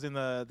because I was in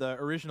the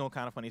original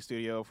Kind of Funny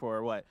studio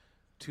for what,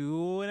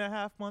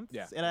 2.5 months.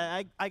 Yeah. And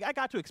I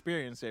got to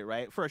experience it,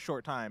 right, for a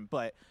short time.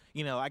 But,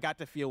 you know, I got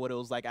to feel what it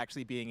was like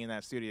actually being in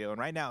that studio. And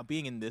right now,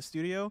 being in this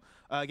studio,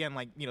 again,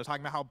 like, you know,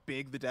 talking about how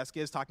big the desk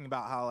is, talking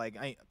about how, like,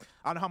 I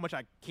don't know how much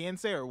I can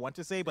say or want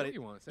to say, but,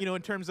 you wanna say. you know,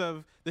 in terms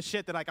of the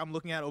shit that, like, I'm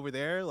looking at over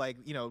there, like,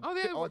 you know.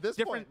 Oh, at this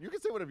point, you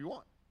can say whatever you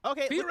want.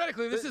 Okay.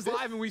 Theoretically, this is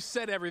live, and we've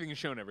said everything and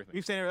shown everything.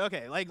 We've said it.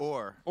 Okay, like.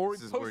 Or Or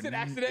this is post it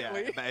where-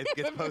 accidentally. Yeah, it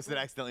gets posted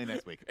accidentally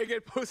next week. It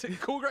get posted.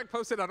 Cool Greg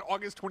posted on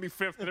August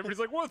 25th, and everybody's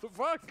like, "What the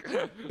fuck?"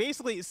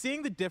 Basically,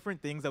 seeing the different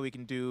things that we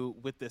can do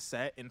with this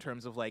set in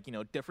terms of, like, you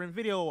know, different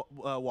video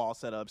wall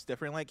setups,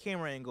 different, like,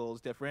 camera angles,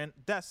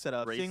 different desk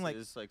setups, Races, seeing,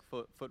 like,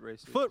 foot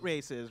races. foot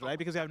races, right?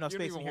 Because we have enough You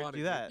don't space in even here want to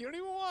do to. that. You don't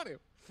even want to.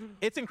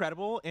 It's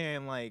incredible,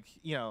 and, like,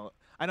 you know,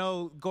 I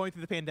know going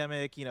through the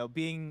pandemic, you know,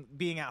 being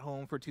at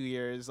home for 2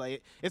 years,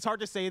 like, it's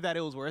hard to say that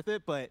it was worth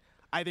it, but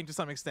I think to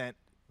some extent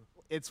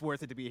it's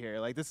worth it to be here.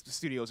 Like, this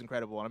studio is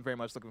incredible, and I'm very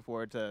much looking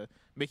forward to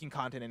making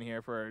content in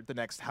here for the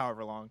next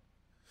however long.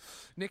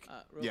 Nick.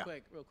 Real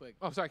quick.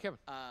 Oh, sorry, Kevin.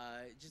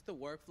 Just the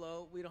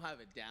workflow, we don't have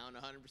it down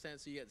 100%,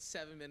 so you get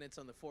 7 minutes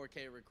on the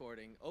 4K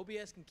recording.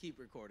 OBS can keep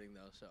recording,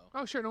 though, so.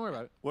 Oh, sure, don't worry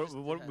about it. What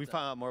we heads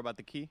found out more about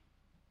the key?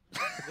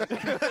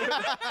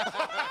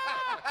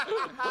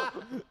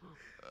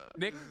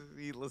 Nick,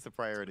 List of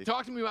priorities.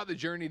 talk to me about the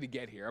journey to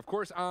get here. Of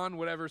course, on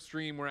whatever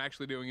stream we're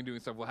actually doing and doing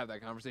stuff, we'll have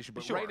that conversation.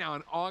 But right now,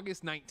 on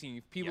August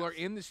 19th, people are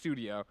in the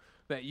studio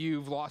that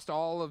you've lost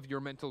all of your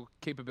mental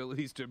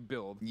capabilities to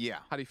build. Yeah.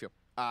 How do you feel?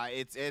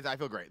 It's I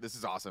feel great. This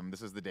is awesome.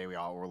 This is the day we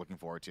all were looking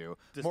forward to.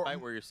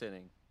 Despite where you're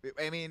sitting.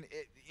 I mean,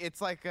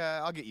 it's like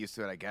I'll get used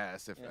to it, I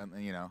guess. If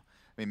you know,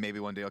 I mean, maybe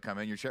one day you'll come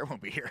in, your chair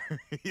won't be here.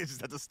 You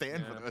just have to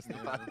stand for the rest of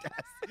the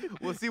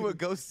podcast. We'll see what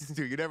ghosts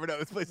do. You never know.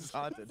 This place is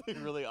haunted.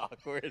 Really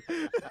awkward.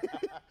 It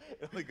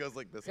only goes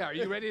like this. Yeah, are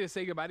you ready to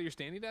say goodbye to your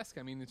standing desk?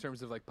 I mean, in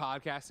terms of like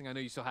podcasting, I know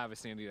you still have a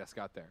standing desk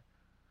out there.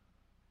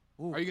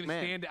 Are you gonna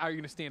stand? Are you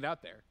gonna stand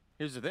out there?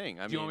 Here's the thing.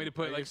 Do you want me to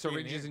put like you're standing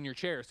syringes here. in your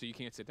chair so you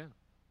can't sit down?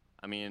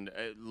 I mean,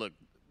 look,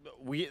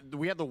 we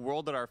have the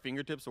world at our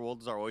fingertips. The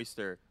world is our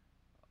oyster.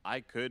 I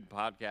could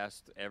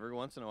podcast every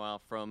once in a while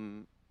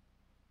from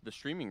the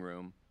streaming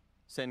room,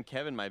 send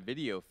Kevin my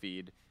video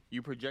feed.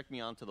 You project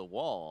me onto the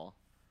wall,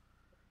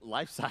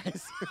 life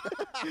size.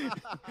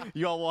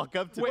 You all walk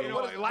up to Wait, me. no,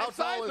 like how life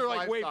size tall is or like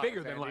life way size,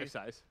 bigger than Andy? life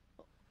size?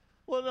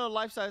 Well, no,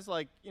 life size,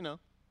 like, you know,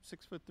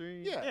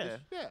 6'3". Yeah.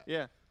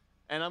 Yeah.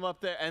 And I'm up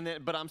there,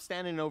 but I'm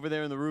standing over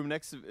there in the room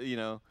next to, you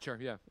know. Sure,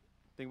 yeah.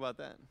 Think about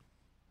that.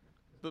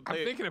 But I'm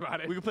thinking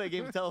about it. We could play a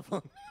game of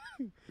telephone.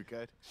 We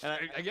could. And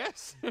I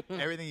guess.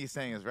 Everything he's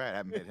saying is right. I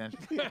haven't paid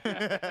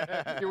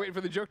attention. You're waiting for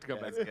the joke to come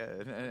back. That's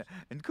good.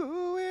 And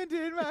cool wind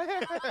in my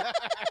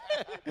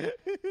hair.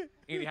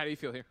 Andy, how do you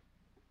feel here?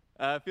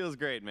 It feels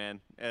great, man.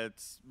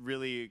 It's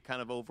really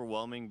kind of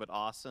overwhelming, but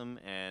awesome.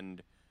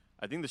 And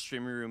I think the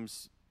streaming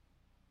rooms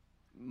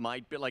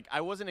might be like,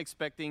 I wasn't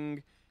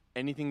expecting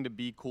anything to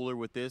be cooler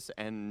with this,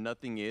 and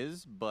nothing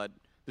is, but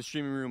the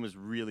streaming room is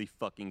really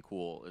fucking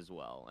cool as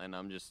well. And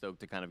I'm just stoked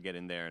to kind of get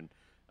in there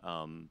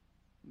and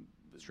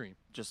Stream.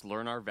 just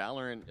learn our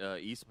Valorant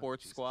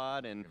esports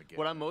squad. And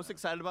what I'm most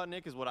excited about,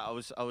 Nick, is what I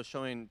was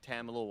showing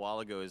Tam a little while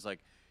ago is like,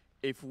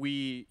 if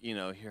we, you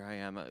know, here I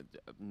am,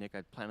 Nick,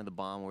 I planted the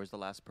bomb. Where's the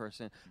last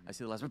person? I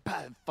see the last one,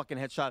 fucking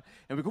headshot.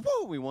 And we go,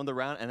 whoa, we won the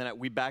round. And then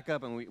we back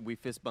up and we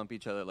fist bump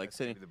each other, like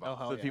sitting the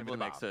bomb. with Yeah. people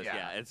The next to us. bomb.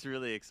 Yeah, it's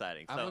really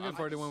exciting. I'm So looking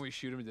forward to when we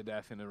shoot him to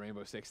death in the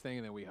Rainbow Six thing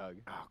and then we hug.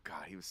 Oh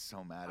God, he was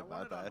so mad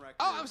about that.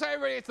 Oh, I'm sorry,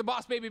 everybody. It's the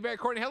boss baby, Barrett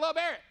Courtney. Hello,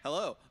 Barrett.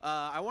 Hello.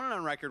 I want it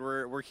on record.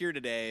 We're here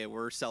today.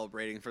 We're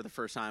celebrating for the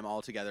first time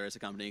all together as a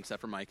company, except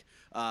for Mike.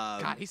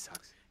 God, he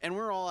sucks. And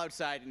we're all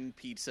outside eating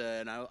pizza,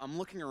 and I'm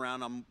looking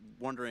around. I'm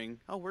wondering,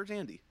 oh, where's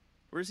Andy?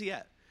 Where's he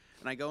at?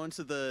 And I go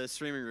into the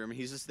streaming room, and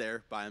he's just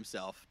there by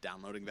himself,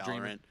 downloading Valorant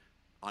Dreaming.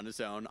 on his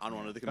own on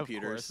one of the Of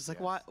computers. course, It's like,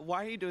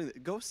 why are you doing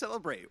that? Go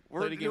celebrate. We're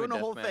Play the game doing of a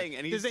whole deathmatch. thing,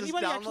 and he's Does just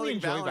anybody actually downloading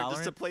enjoy Valorant, Valorant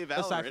just to play Valorant.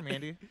 aside from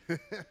Andy?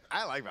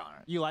 I like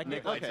Valorant. You like Nick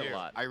it? likes Okay. it a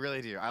lot. I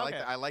really do. I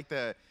Okay.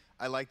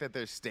 like that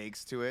there's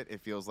stakes to it.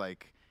 It feels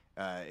like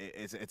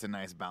it's a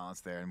nice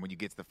balance there. And when you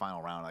get to the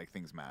final round, like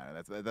things matter.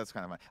 That's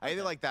kind of fun. I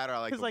either like that or I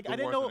like 'Cause, the, like, the I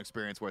didn't Warzone know-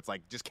 experience where it's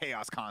like just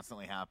chaos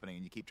constantly happening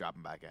and you keep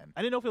dropping back in.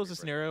 I didn't know if it was a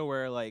scenario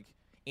where, like,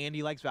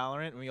 Andy likes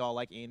Valorant and we all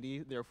like Andy,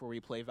 therefore we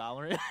play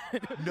Valorant.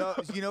 No,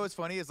 you know what's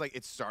funny is like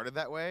it started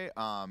that way,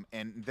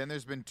 and then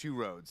there's been two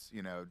roads,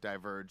 you know,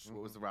 diverged.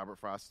 What was the Robert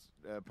Frost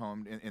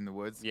poem in the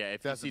woods? Yeah,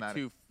 if you Doesn't see matter.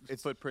 two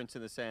It's- footprints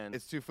in the sand.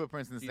 It's two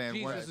footprints in the sand.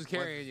 Jesus is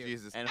carrying you.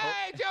 Jesus. and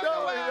Hey,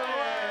 Joe!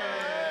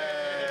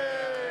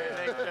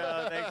 Thanks,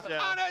 Joe. Thanks, Joe.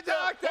 On a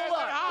doctor!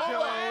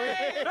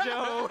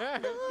 Joe.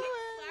 Black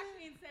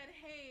Queen said,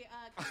 "Hey,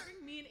 can you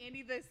bring me and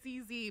Andy the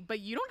CZ? But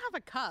you don't have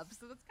a cup,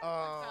 so that's kind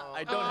of fucked up."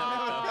 I don't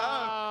have a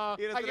cup.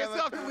 He doesn't I guess have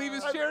he'll have to leave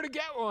his chair to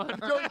get one.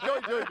 Joey,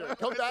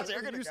 come back. They're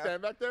Can gonna you go.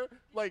 stand back there?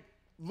 Like,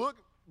 look,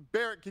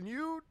 Barrett, can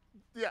you?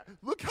 Yeah,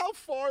 look how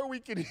far we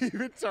can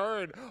even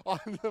turn on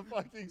the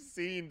fucking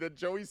scene that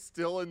Joey's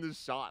still in the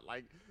shot.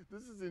 Like,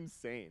 this is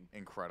insane.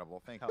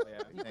 Incredible. Thank Hell you.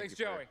 yeah. Thank Thanks,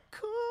 you, Barry. Joey.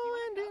 Cool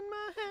wind in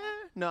my hair.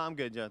 No, I'm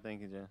good, Joe.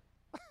 Thank you, Joe.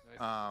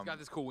 He's got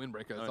this cool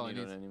windbreaker. That's all he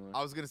needs.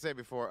 I was gonna say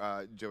before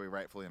Joey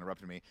rightfully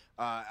interrupted me.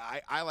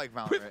 I like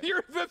Valorant.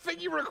 The thing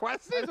you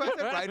requested.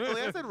 I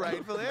said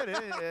rightfully. I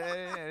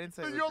didn't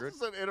say. You also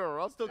said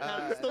interrupt. Still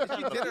kind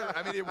of.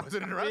 I mean, it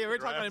wasn't interrupted. Yeah, we're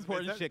talking about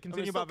important shit.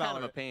 Continue about kind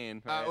of Valorant. a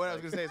pain. What I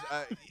was gonna say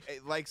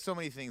is, like so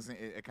many things,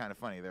 it's kind of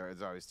funny.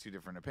 There's always two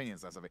different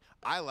opinions on something.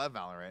 I love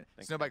Valorant.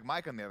 Snowbike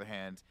Mike, on the other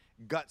hand,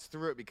 guts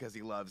through it because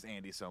he loves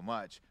Andy so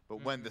much.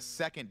 But when the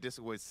second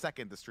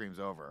the stream's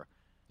over,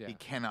 he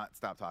cannot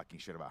stop talking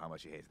shit about how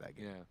much he hates that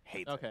game. Yeah.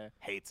 Hates it.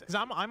 Hates it. Because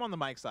I'm on the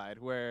Mike side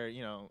where,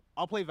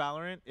 I'll play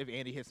Valorant if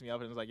Andy hits me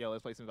up and is like, yo,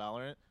 let's play some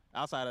Valorant.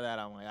 Outside of that,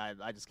 I'm like,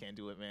 I just can't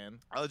do it, man.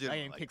 I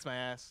legitimately game kicks my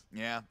ass.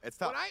 Yeah, it's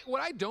tough.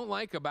 What I don't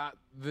like about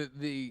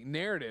the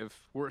narrative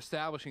we're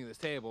establishing at this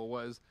table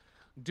was,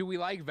 do we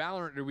like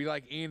Valorant or do we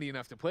like Andy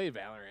enough to play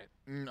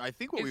Valorant? I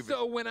think what we've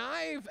so when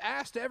I've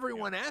asked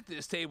everyone at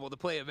this table to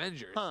play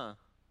Avengers, and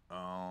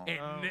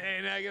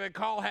the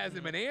call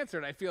hasn't been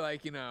answered, I feel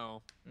like,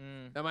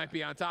 that might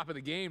be on top of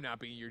the game not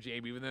being your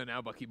JB, even though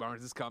now Bucky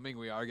Barnes is coming.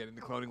 We are getting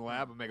the cloning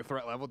lab and Mega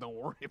Threat level. Don't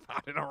worry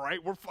about it, all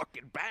right? We're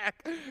fucking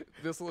back.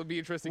 This will be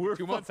interesting in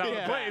 2 months how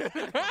it plays.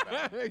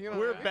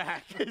 We're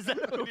back. Is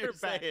that what you're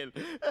saying?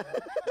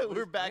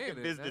 We're back in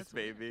business,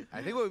 baby.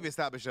 I think what we've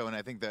established, though, and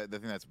I think the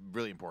thing that's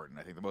really important,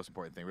 I think the most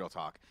important thing, real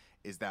talk,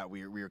 is that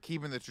we are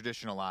keeping the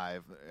tradition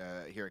alive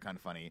here at Kind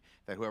of Funny,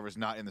 that whoever's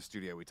not in the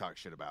studio, we talk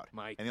shit about.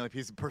 Mike. And the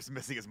only person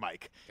missing is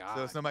Mike.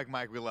 God. So Snowbike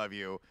Mike, we love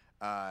you.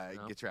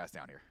 Get your ass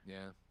down here. Yeah.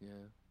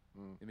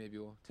 And maybe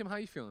we'll. Tim, how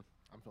you feeling?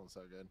 I'm feeling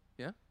so good.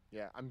 Yeah?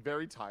 Yeah, I'm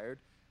very tired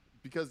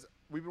because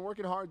we've been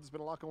working hard. There's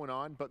been a lot going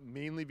on, but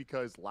mainly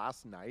because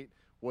last night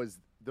was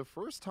the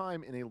first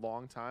time in a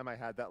long time I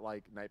had that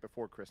night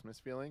before Christmas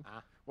feeling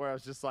where I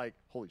was just like,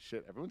 holy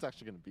shit, everyone's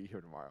actually going to be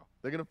here tomorrow.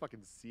 They're going to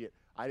fucking see it.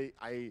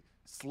 I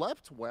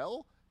slept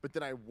well, but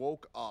then I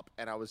woke up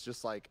and I was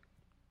just on.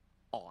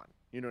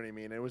 You know what I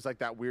mean? It was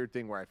that weird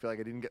thing where I feel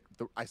like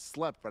I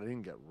slept, but I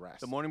didn't get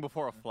rest. The morning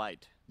before a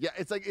flight. Yeah,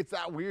 it's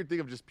that weird thing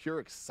of just pure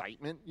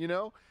excitement,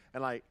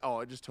 And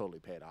it just totally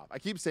paid off. I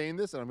keep saying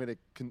this, and I'm going to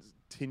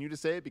continue to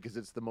say it because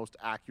it's the most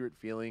accurate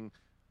feeling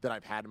that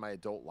I've had in my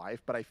adult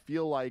life. But I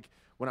feel like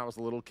when I was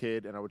a little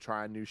kid and I would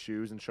try on new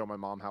shoes and show my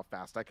mom how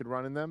fast I could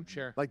run in them.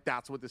 Sure.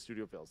 That's what the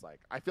studio feels like.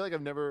 I feel like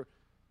I've never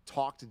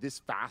talked this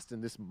fast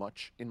and this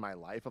much in my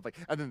life of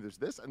and then there's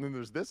this and then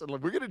there's this and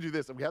we're gonna do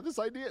this and we have this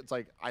idea. It's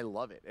I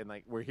love it, and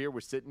we're here,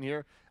 we're sitting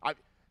here.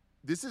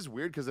 This is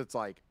weird because it's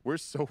we're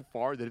so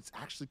far that it's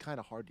actually kind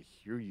of hard to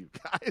hear you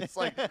guys.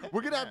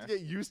 We're gonna have to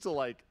get used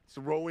to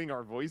throwing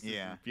our voices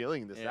and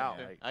feeling this out.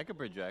 I could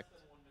project.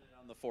 1 minute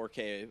on the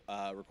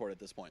 4K record at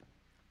this point.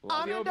 The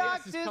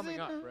OBS is coming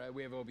up, right?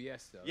 We have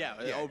OBS still. Yeah,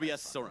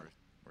 OBS still running.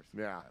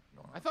 Yeah.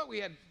 I thought we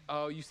had.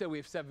 Oh, you said we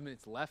have 7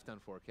 minutes left on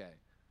 4K.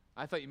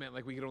 I thought you meant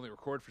we could only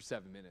record for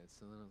 7 minutes.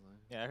 And then I was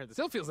Yeah, I heard this.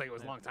 Still feels like it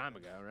was a long time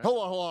ago, right?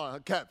 Hold on.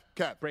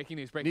 Kev. Breaking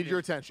news. Need your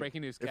attention.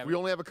 Breaking news, If Kevin. we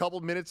only have a couple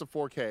minutes of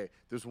 4K,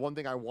 there's one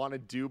thing I want to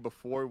do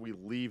before we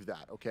leave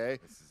that, okay?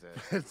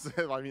 This is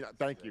it.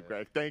 Thank you,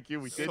 Greg. Thank you.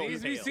 We did It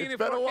needs to be seen in It's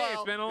been a 4K. while.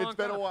 It's been a long It's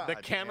been a time. while. The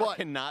camera But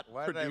cannot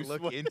Why did I produce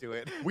look what- into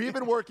it? we've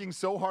been working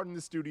so hard in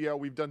the studio.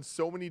 We've done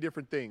so many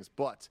different things,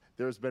 but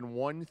there's been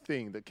one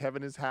thing that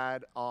Kevin has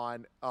had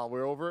on.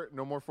 We're over.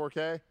 No more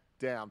 4K.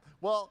 Damn.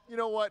 Well, you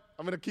know what?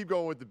 I'm gonna keep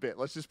going with the bit.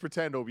 Let's just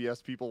pretend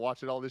OBS people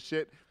watching all this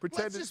shit.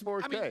 Pretend it's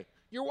 4K. I mean,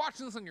 you're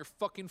watching this on your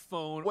fucking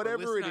phone Whatever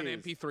or it listening is.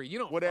 on MP3. You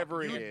don't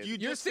Whatever fucking- it is. You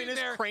You're just sitting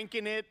finished there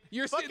cranking it.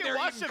 You're Fucking sitting there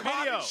watch eating the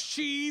video. cottage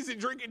cheese and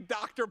drinking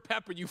Dr.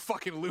 Pepper, you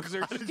fucking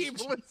loser. Just keep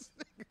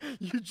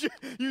listening.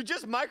 You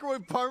just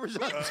microwave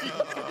Parmesan cheese.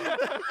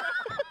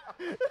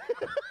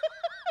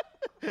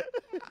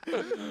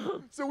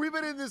 So we've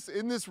been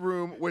in this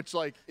room, which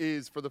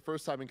is for the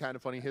first time in Kind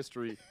of Funny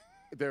history.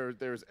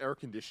 There's air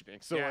conditioning,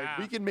 so Yeah.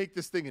 we can make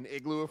this thing an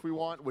igloo if we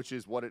want, which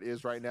is what it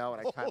is right now,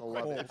 and I kind of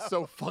love it. It's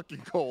so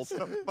fucking cold,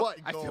 but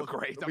I feel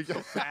great. I'm We so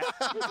got-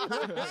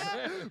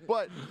 fat.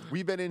 But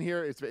we've been in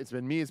here. It's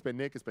been me. It's been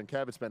Nick. It's been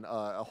Kev. It's been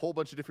a whole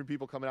bunch of different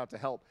people coming out to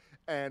help,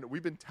 and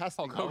we've been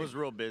testing. I was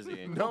real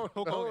busy. No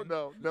Hogan.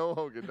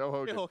 Hogan.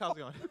 Hey, Hulk, how's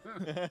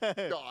it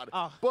going? God.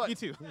 Oh, you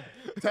too.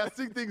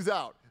 Testing things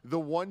out. The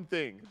one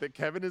thing that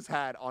Kevin has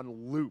had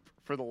on loop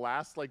for the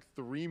last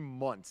 3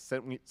 months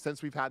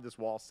since we've had this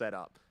wall set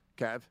up.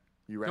 Kev,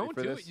 you ready Don't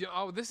for do this? it.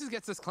 Oh, this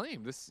gets us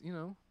claimed. This,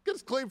 Get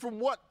us claim from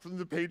what? From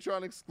the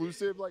Patreon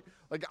exclusive? Like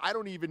I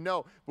don't even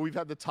know. But we've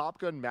had the Top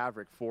Gun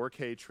Maverick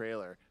 4K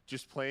trailer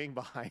just playing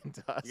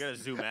behind us. You gotta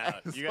zoom out.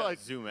 It's You gotta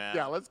zoom out.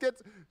 Yeah, let's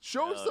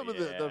show Oh, some of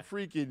the yeah.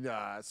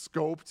 freaking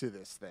scope to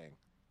this thing.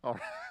 All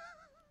right.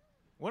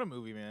 What a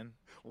movie, man.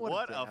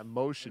 What a a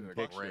motion great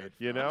picture, film.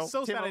 you know?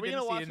 So Tim, sad are I we didn't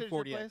gonna see watch it it in at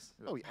your 4DX. place?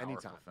 Oh, Powerful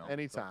anytime. film.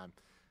 Anytime.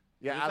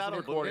 Yeah, Without as a of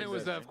look, recording And it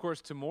was, this. of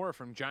course, Tamora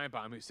from Giant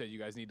Bomb who said you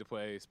guys need to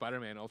play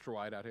Spider-Man Ultra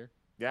Wide out here.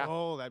 Yeah,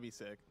 Oh, that'd be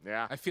sick.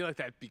 yeah, I feel like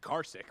that'd be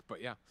car sick,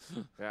 but yeah.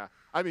 yeah.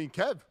 I mean,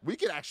 Kev, we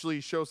could actually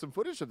show some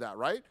footage of that,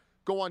 right?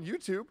 Go on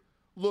YouTube,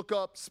 look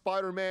up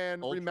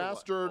Spider-Man Ultra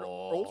Remastered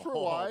wi- Ultra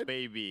Wide.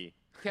 baby.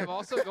 Kev,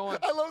 also go on.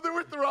 I love that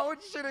we're throwing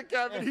shit at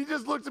Kev, and he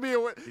just looked at me.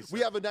 And went, we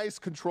have a nice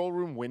control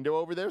room window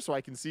over there, so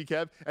I can see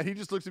Kev, and he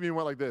just looked at me and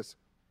went like this.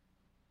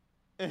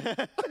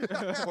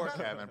 Poor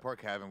Kevin. Poor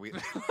Kevin.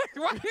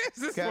 What is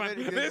this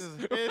Kevin, one? this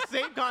It's the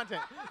same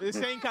content. The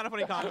same kind of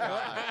funny content.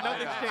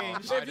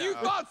 Nothing's changed. If you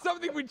thought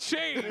something would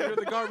change with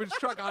the garbage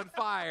truck on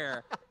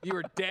fire, you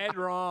were dead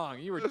wrong.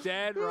 You were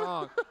dead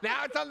wrong.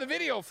 Now it's on the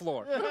video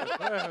floor.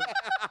 I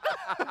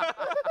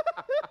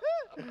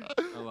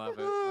love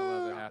it.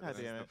 God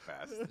damn it.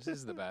 This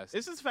is the best.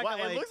 It's just the fact Wow,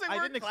 that it like, looks like I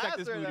we're didn't in expect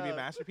this class movie to be a right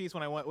now. masterpiece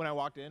when I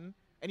walked in,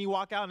 and you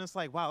walk out and it's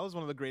like, wow, it was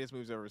one of the greatest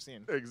movies I've ever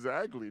seen.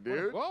 Exactly,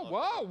 dude.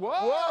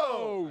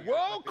 Whoa,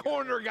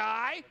 corner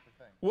guy.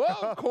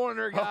 Whoa,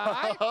 corner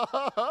guy.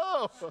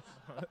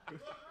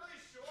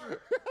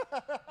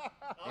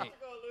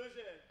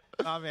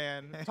 Oh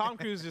man, Tom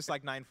Cruise is just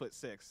like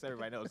 9'6".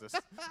 Everybody knows this.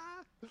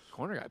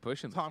 Corner guy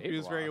pushing the Tom table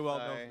Cruise very off. well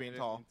known for being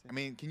tall. I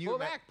mean, can you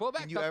Pull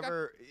back, Can you tough guy.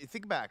 ever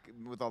think back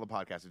with all the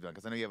podcasts we've done?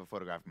 Because I know you have a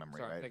photographic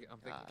memory, Sorry, right? I'm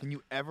thinking. Can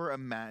you ever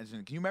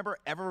imagine? Can you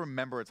ever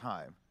remember a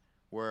time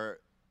where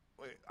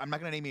I'm not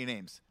gonna name any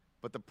names,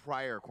 but the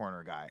prior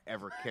corner guy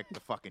ever kicked the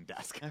fucking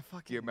desk?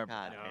 Do you remember?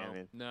 God damn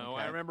it. No,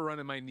 Okay. I remember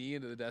running my knee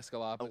into the desk a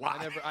lot. But lot.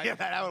 I never, Yeah,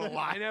 that happened a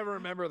lot. I never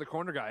remember the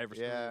corner guy ever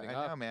screwing Yeah, anything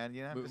I up. know, man.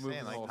 You know, I'm just Moving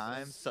saying, the whole like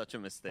thing. Such a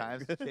mistake.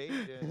 times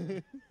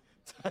changing.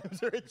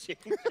 Times are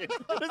changing.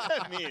 What does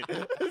that mean?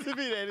 Doesn't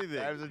mean anything.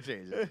 Times are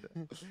changing.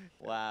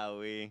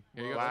 Wowee.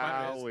 Here you go.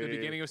 Wow. Spider-Man. It's the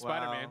beginning of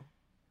Spider-Man. Wow.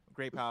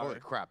 Great power. Holy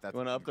crap! That's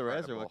Went up the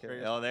incredible.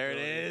 reservoir. Oh, there it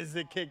is.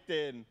 It kicked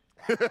in.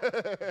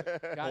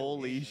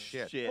 Holy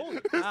shit. shit.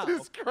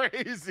 This is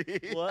crazy.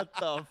 What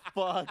the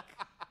fuck?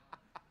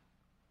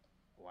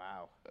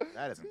 Wow,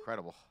 that is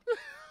incredible.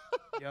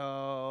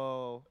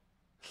 Yo.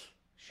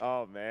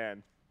 Oh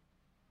man.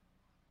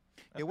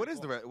 Yeah, what is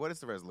the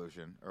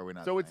resolution? Or are we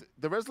not? So it's saying?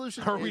 the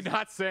resolution. Are we is-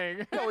 not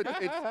saying? No,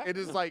 it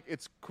is like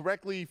it's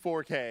correctly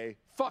 4K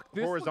Fuck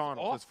this.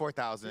 horizontal, So it's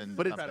 4,000.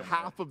 but it's something,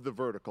 half of the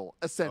vertical,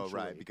 right? essentially.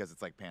 Oh, right, because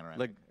it's like panoramic.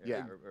 Like,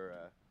 yeah.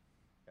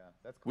 Yeah,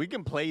 that's cool. We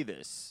can play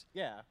this.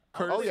 Yeah.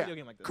 Courtesy, Oh, yeah. Video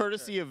game like this.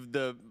 courtesy of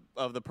the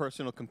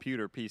personal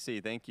computer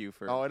PC. Thank you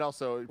for. Oh, and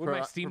also Would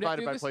my Steam Deck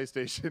provided do by this?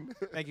 PlayStation.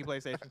 Thank you,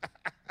 PlayStation.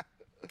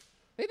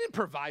 They didn't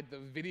provide the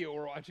video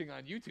we're watching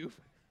on YouTube.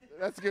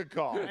 That's a good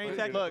call. I mean,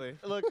 technically.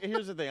 Look.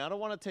 Here's the thing. I don't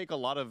want to take a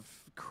lot of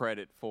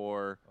credit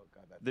for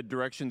the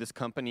direction this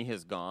company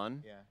has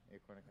gone. Yeah, yeah,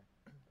 corner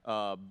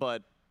guy.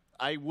 But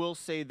I will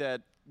say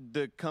that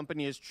the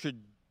company is,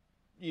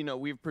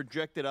 we've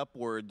projected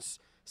upwards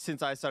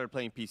since I started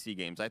playing PC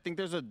games. I think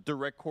there's a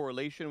direct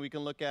correlation we can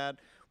look at.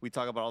 We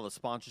talk about all the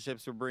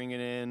sponsorships we're bringing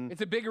in.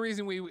 It's a big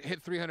reason we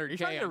hit 300K Are you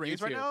trying to on raise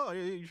YouTube. right now? Are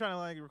you trying to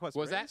like request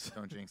Was a raise? that?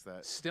 Don't jinx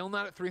that. Still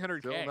not at 300K.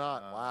 Still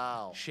not.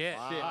 Wow. Shit.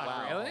 Wow. Shit.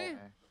 Wow. Really?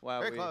 Wow,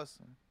 Very we- close.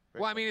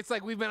 Well, I mean, it's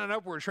like we've been on an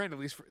upward trend at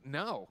least for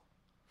no.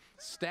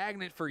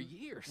 Stagnant for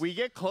years. We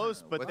get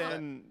close, but What's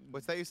then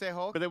What's that you say,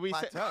 Hulk? But then we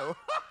say- Plateau.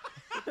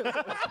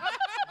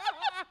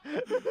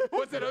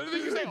 What's that other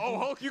thing you say? Oh,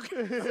 Hulk, you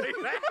can say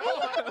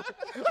that.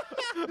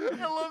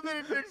 I love that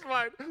he thinks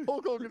mine.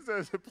 Hulk Hogan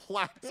says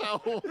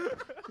plateau.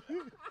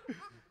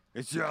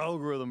 it's your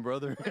algorithm,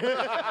 brother. You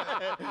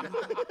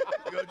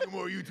gotta do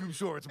more YouTube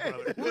shorts,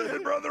 brother.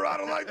 Listen, brother, I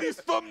don't like these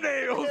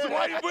thumbnails. Why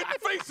are you putting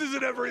faces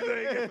and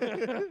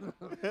everything?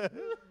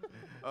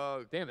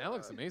 Oh, Damn, that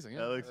looks amazing.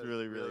 that Yeah. looks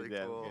really, really,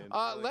 damn cool.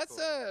 good. Let's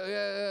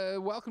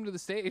welcome to the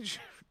stage,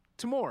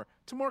 Timur.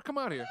 Timur, come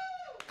out here.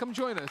 Come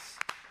join us.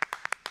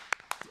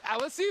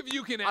 Let's see if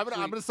you can. I'm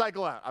Actually, gonna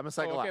cycle out. I'm gonna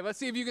cycle okay, out. let's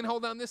see if you can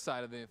hold down this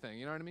side of the thing.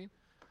 You know what I mean?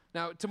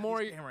 Now, Timur,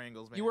 These camera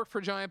angles, man. you work for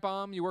Giant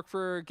Bomb. You work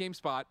for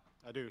GameSpot.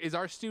 I do. Is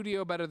our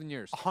studio better than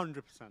yours?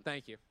 100%.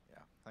 Thank you.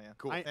 Oh, yeah.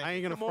 Cool. I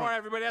ain't gonna Timur, front.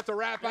 everybody has to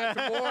wrap up.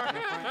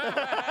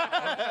 Timur.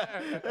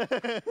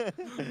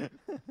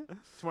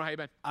 Timur, how you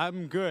been?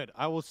 I'm good.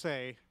 I will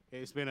say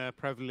it's been a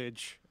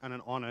privilege and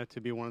an honor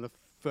to be one of the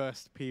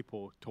first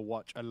people to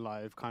watch a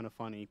live Kind of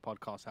Funny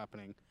podcast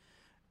happening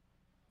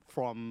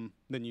from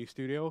the new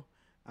studio.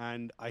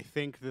 And I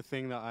think the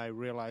thing that I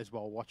realized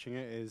while watching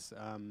it is,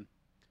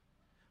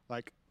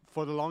 like,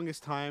 for the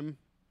longest time,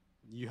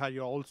 you had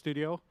your old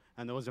studio,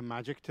 and there was a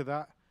magic to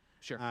that.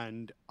 Sure.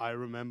 And I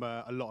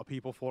remember a lot of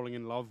people falling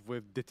in love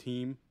with the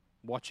team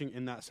watching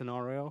in that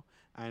scenario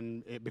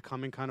and it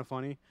becoming Kind of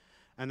Funny.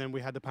 And then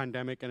we had the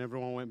pandemic and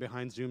everyone went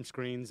behind Zoom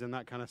screens and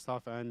that kind of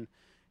stuff. And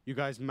you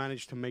guys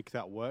managed to make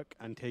that work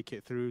and take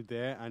it through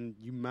there. And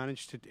you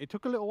managed to, it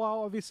took a little while,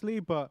 obviously,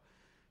 but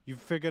you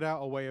figured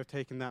out a way of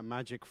taking that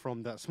magic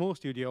from that small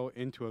studio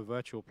into a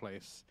virtual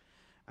place.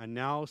 And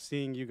now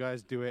seeing you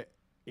guys do it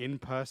in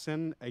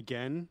person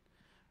again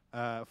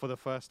for the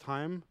first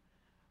time,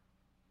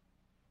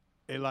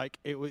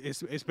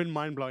 it's been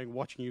mind-blowing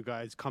watching you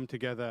guys come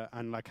together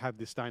and like have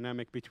this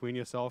dynamic between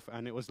yourself.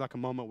 And it was like a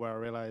moment where I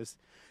realized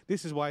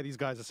this is why these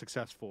guys are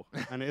successful.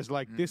 And it's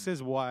like this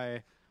is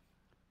why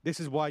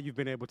you've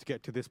been able to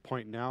get to this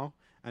point now.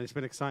 And it's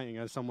been exciting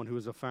as someone who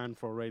was a fan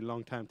for a really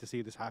long time to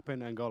see this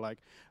happen and go like,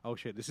 oh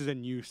shit, this is a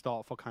new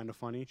start for Kind of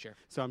Funny. Sure.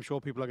 So I'm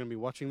sure people are going to be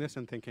watching this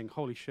and thinking,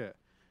 holy shit,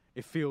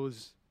 it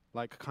feels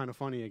like kind of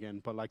funny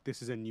again. But like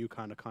this is a new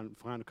kind of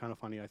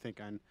funny, I think,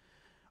 and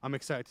I'm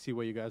excited to see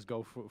where you guys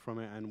go from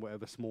it, and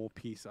whatever small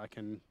piece I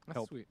can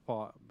help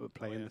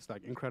play in. It's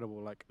like incredible.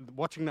 Like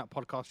watching that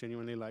podcast,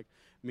 genuinely, like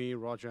me,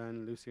 Roger,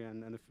 and Lucia,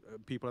 and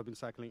people have been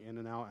cycling in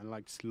and out and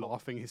like just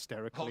laughing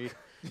hysterically.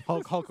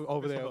 Hulk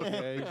over there.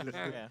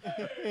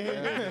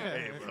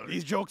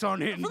 These jokes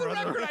aren't hitting, For the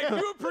brother. record, I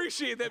do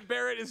appreciate that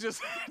Barrett is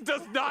just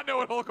does not know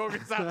what Hulk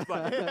Hogan sounds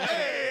like.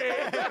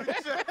 Hey!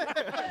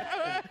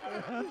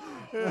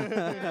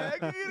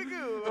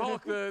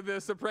 Hulk,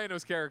 the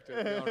Sopranos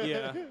character.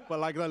 Yeah, but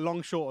like the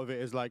long short of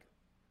it is like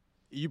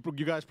you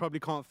guys probably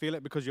can't feel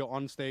it because you're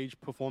on stage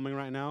performing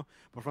right now,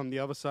 but from the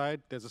other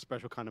side there's a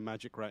special kind of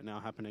magic right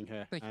now happening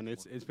here, and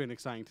it's been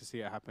exciting to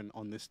see it happen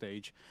on this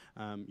stage.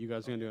 You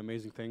guys are gonna do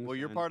amazing things. Well,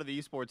 you're part of the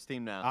esports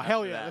team now.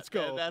 Hell yeah, let's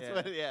go. That's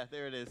what. Yeah,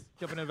 there it is.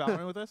 Jumping in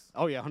Valorant with us?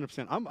 Oh yeah,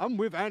 100%. I'm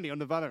with Andy on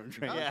the Valorant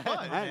train.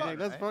 Yeah,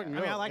 let's fucking go.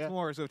 I mean, I like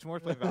Tamor, so if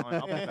Tamor's playing Valorant,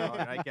 I'll play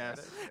Valorant, I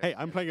guess. Hey,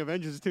 I'm playing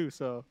Avengers too,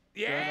 so.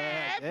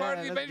 Yeah, part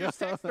of the Avengers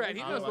text thread.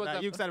 He knows what's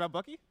up. You excited about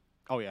Bucky?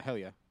 Oh yeah, hell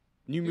yeah.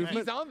 New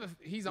movement.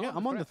 He's on. Yeah,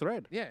 I'm on the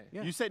thread. Yeah.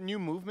 You said new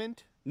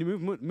movement? New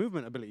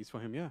movement abilities for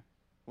him. Yeah.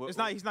 He's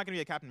not going to be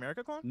a Captain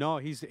America clone? No,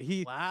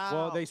 he. Wow.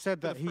 Well, they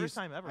said that For the first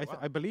time ever. Wow.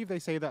 I believe they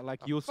say that like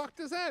you'll. Fuck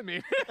does that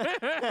mean?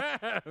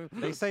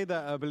 They say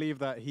that I believe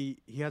that he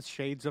has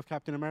shades of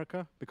Captain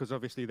America because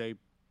obviously they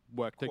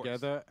work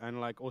together and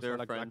like also They're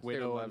like friends. Black Widow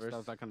They're and lovers.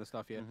 stuff, that kind of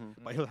stuff. Yeah,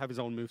 but he'll have his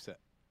own moveset.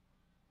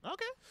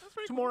 Okay, that's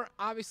pretty cool. Tamor,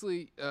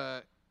 obviously,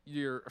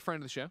 you're a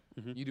friend of the show.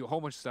 You do a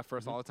whole bunch of stuff for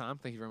us all the time.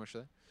 Thank you very much for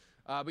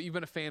that. But you've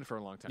been a fan for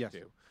a long time Yes.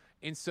 too.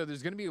 And so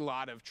there's going to be a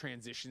lot of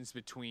transitions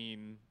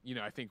between,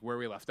 I think where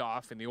we left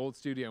off in the old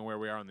studio and where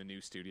we are in the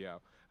new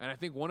studio. And I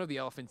think one of the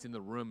elephants in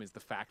the room is the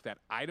fact that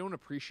I don't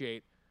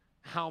appreciate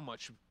how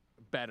much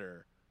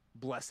better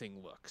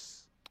Blessing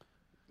looks.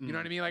 You know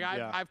what I mean? Like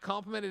I've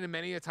complimented him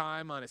many a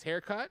time on his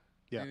haircut.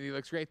 Yeah. And he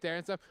looks great there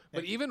and stuff.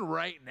 But even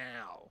right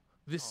now,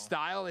 the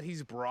style that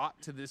he's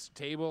brought to this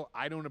table,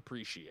 I don't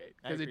appreciate.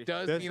 Because it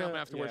does There's mean I'm going a- to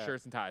have to wear yeah.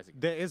 shirts and ties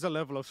again. There is a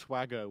level of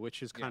swagger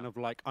which is kind of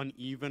like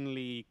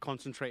unevenly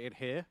concentrated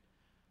here.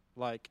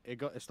 Like it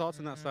starts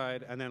on that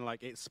side and then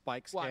like it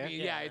spikes Well, here. I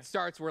mean, it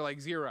starts where like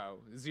zero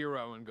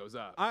and goes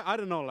up. I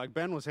don't know. Like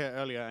Ben was here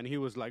earlier and he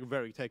was like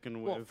very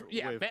taken with.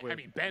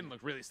 Ben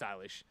looked really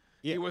stylish.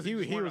 Yeah, he wasn't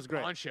just he wearing was a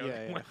great. poncho Yeah,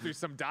 that yeah. went through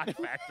some dye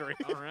factory.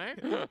 All right.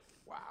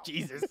 Wow.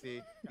 Jesus.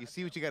 You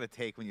see what you got to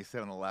take when you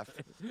sit on the left.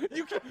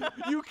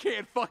 You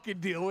can't fucking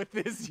deal with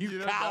this, you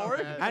coward.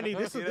 Andy,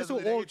 this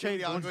will all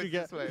change once you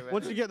get this way, man.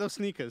 once you get those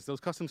sneakers, those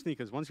custom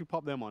sneakers. Once you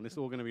pop them on, it's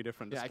all going to be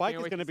different. The Yeah, I spike can't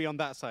is wait going to to be on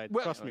that side.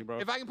 Well, Trust me, bro.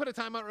 If I can put a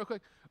timeout real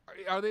quick,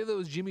 are they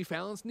those Jimmy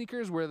Fallon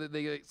sneakers where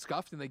they get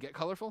scuffed and they get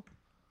colorful?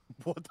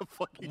 What the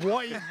fuck?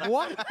 What?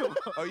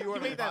 Oh, you were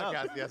on the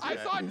podcast I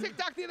yesterday. saw on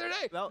TikTok the other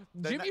day. No,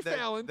 Jimmy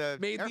Fallon the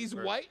made these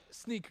Air- white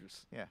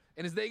sneakers. Yeah.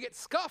 And as they get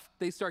scuffed,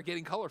 they start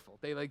getting colorful.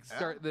 They like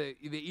start they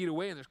eat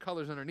away and there's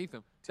colors underneath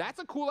them.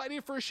 That's a cool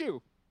idea for a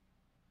shoe.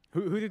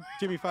 Who did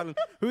Jimmy Fallon?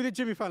 Who did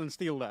Jimmy Fallon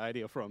steal that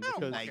idea from?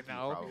 Because Nike,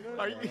 know.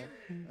 probably. okay,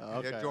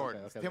 Yeah,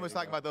 Jordans. okay, Tim was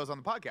talking about those on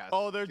the podcast.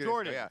 Oh, they're 2 days ago,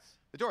 Jordans. Yeah,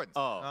 the Jordans.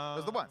 Oh.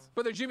 Those are the ones.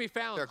 But they're Jimmy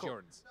Fallon They're cool.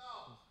 Jordans.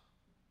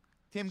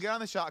 Tim, get on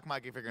the shock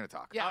mic if you're going to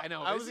talk. Yeah, I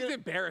know. I This was is gonna-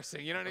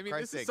 embarrassing. You know what I mean?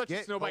 Christ's This is sake, such a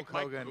get snowbike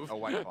Hulk Hogan move. a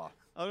White Claw.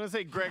 I was gonna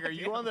say, Greg, are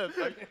you on the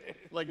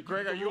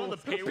Greg? Are you on the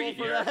payroll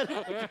for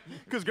that?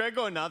 Because Greg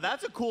going, now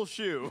that's a cool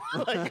shoe.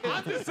 Like,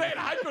 I'm just saying,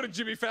 I'd go to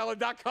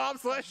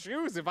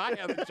jimmyfallon.com/shoes if I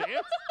had the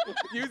chance.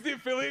 Use the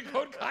affiliate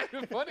code Kind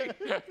of Funny.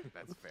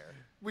 That's fair.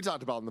 We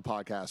talked about in the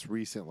podcast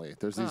recently.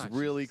 There's these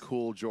really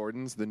cool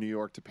Jordans, the New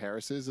York to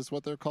Parises is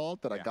what they're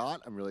called, that I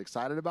got. I'm really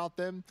excited about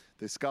them.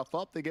 They scuff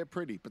up, they get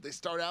pretty, but they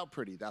start out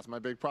pretty. That's my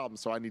big problem.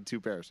 So I need 2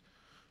 pairs.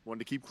 One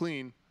to keep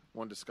clean,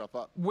 one to scuff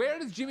up. Where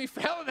does Jimmy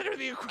Fallon enter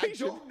the I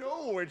equation? don't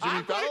know where Jimmy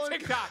I'm going to Fallon.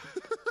 TikTok.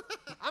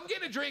 I'm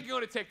getting a drink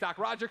going to TikTok.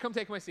 Roger, come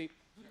take my seat.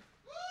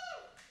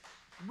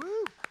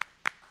 Woo.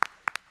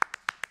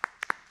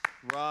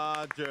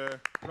 Roger,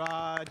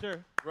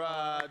 Roger.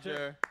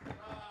 Roger,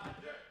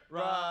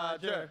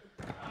 Roger,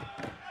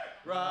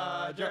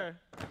 Roger.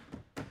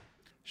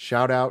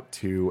 Shout out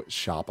to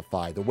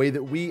Shopify, the way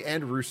that we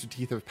and Rooster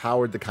Teeth have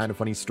powered the Kind of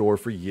Funny store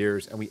for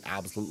years, and we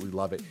absolutely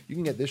love it. You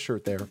can get this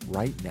shirt there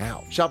right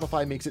now.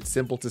 Shopify makes it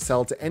simple to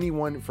sell to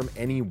anyone from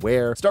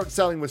anywhere. Start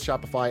selling with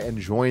Shopify and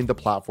join the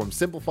platform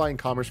simplifying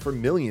commerce for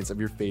millions of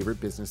your favorite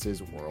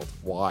businesses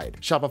worldwide.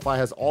 Shopify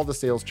has all the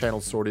sales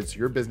channels sorted so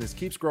your business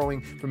keeps growing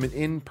from an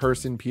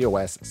in-person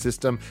POS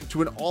system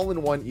to an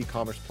all-in-one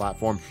e-commerce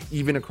platform,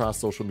 even across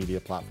social media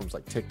platforms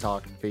like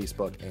TikTok,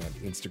 Facebook, and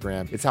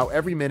Instagram. It's how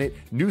every minute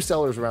new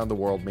sellers around the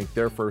world make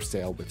their first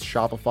sale with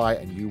Shopify,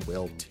 and you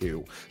will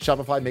too.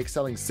 Shopify makes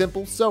selling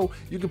simple so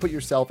you can put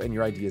yourself and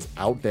your ideas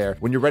out there.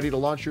 When you're ready to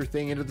launch your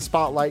thing into the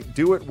spotlight,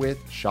 do it with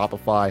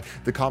Shopify,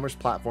 the commerce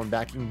platform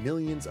backing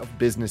millions of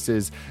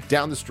businesses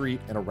down the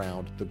street and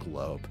around the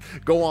globe.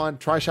 Go on,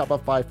 try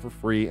Shopify for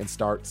free and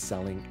start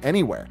selling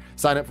anywhere.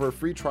 Sign up for a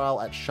free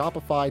trial at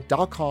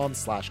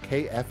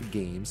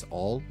shopify.com/KFgames,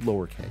 all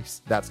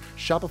lowercase. That's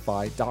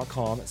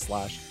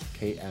shopify.com/KFgames.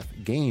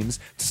 shopify.com/KF-Games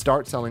to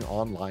start selling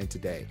online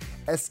today.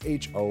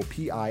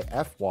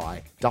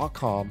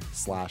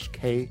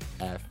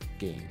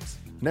 shopify.com/KF-Games.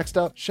 Next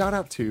up, shout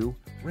out to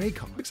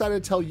Raycon. I'm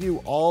excited to tell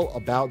you all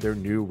about their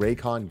new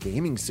Raycon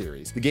gaming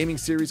series. The gaming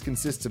series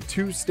consists of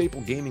 2 staple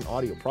gaming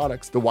audio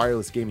products, the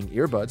wireless gaming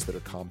earbuds that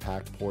are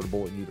compact,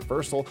 portable, and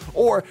universal,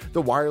 or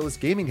the wireless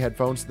gaming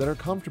headphones that are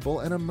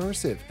comfortable and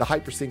immersive. The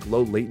HyperSync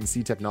low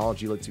latency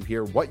technology lets you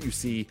hear what you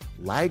see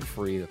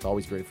lag-free. That's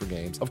always great for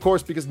games. Of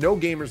course, because no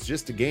gamer's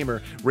just a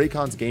gamer,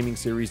 Raycon's gaming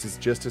series is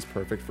just as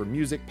perfect for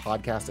music,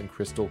 podcasts, and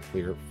crystal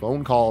clear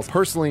phone calls.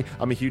 Personally,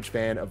 I'm a huge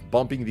fan of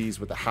bumping these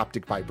with a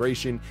haptic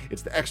vibration.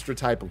 It's the extra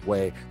type of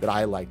way that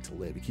I like to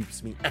live. It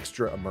keeps me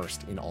extra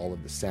immersed in all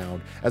of the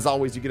sound. As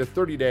always, you get a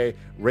 30-day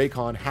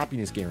Raycon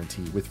happiness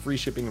guarantee with free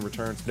shipping and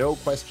returns, no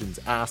questions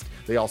asked.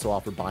 They also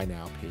offer buy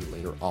now, pay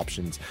later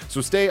options. So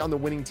stay on the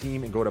winning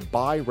team and go to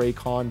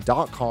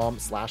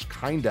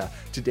buyraycon.com/kinda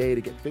today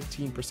to get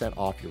 15%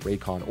 off your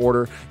Raycon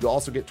order. You'll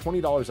also get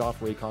 $20 off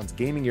Raycon's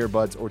gaming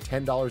earbuds or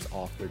 $10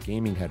 off their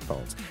gaming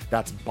headphones.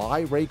 That's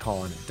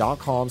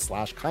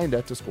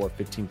buyraycon.com/kinda to score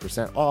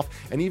 15% off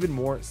and even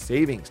more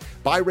savings.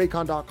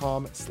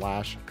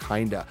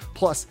 Buyraycon.com/kinda.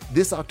 Plus,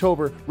 this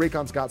October,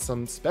 Raycon's got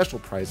some special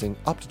pricing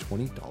up to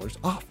 $20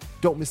 off.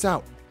 Don't miss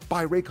out.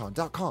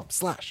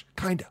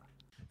 Buyraycon.com/kinda.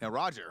 Now,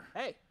 Roger.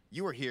 Hey.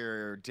 You were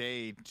here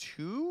day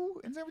 2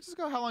 in San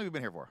Francisco? How long have you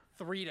been here for?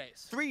 3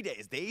 days. 3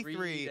 days. Day 3.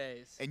 3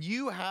 days. And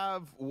you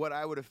have what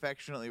I would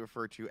affectionately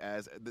refer to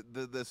as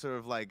the sort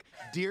of like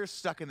deer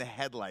stuck in the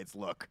headlights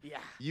look. Yeah.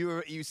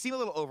 You seem a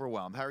little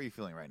overwhelmed. How are you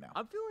feeling right now?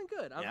 I'm feeling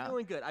good. I'm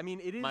feeling good. I mean,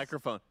 it is...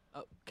 Microphone.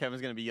 Oh.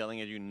 Kevin's going to be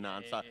yelling at you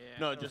nonstop. Yeah.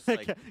 No, just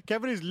like...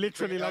 Kevin is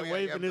literally like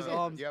waving his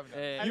arms.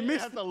 You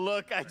missed the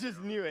look. I just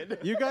knew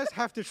it. You guys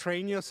have to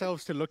train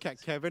yourselves to look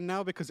at Kevin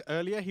now, because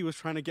earlier he was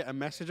trying to get a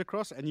message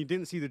across and you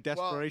didn't see the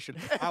desperation.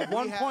 At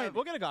one point,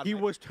 he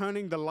was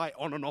turning the light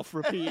on and off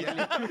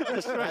repeatedly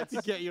just trying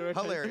to get your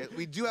attention. Hilarious.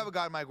 We do have a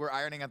God mic. We're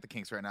ironing out the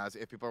kinks right now.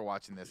 If people are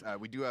watching this,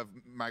 we do have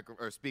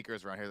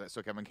speakers around here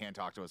so Kevin can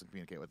talk to us and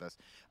communicate with us.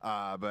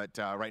 But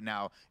right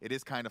now, it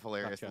is kind of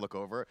hilarious to look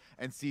over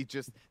and see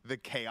just the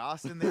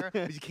chaos in there.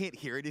 You can't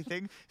hear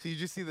anything, so you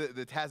just see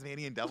the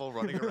Tasmanian devil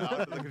running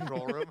around in the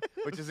control room,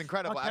 which is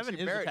incredible.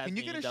 Actually, Barrett, can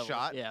you get a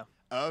shot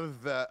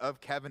of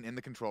Kevin in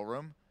the control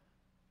room?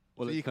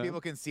 So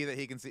people can see that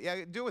he can see.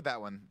 Yeah, do it with that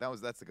one.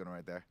 That's the good one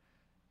right there.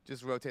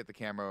 Just rotate the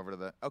camera over to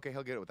the... Okay,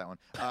 he'll get it with that one.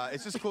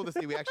 It's just cool to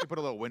see. We actually put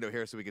a little window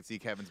here so we could see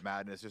Kevin's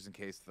madness just in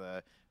case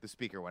the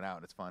speaker went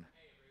out. It's fun.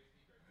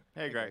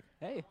 Hey, Greg.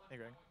 Hey. Hey,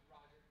 Greg.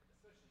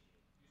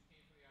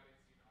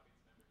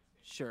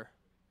 Sure.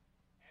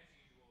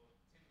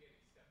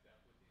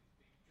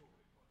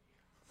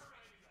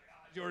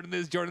 Jordan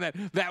this, Jordan that.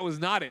 That was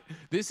not it.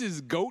 This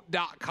is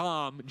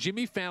GOAT.com,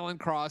 Jimmy Fallon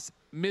cross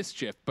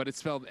mischief, but it's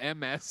spelled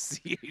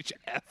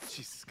MSCHF.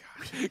 Jesus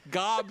God.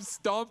 Gob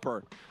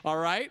Stomper. All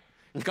right?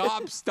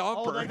 Gob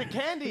Stomper. Oh, like the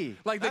candy.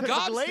 Like the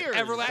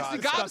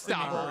everlasting Gob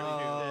Stomper.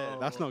 Oh.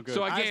 That's not good.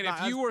 So again,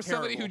 if you were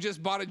somebody who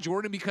just bought a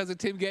Jordan because of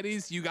Tim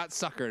Geddes, you got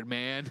suckered,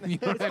 man. You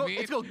know what I mean?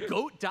 Let's go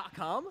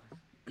GOAT.com.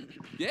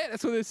 Yeah,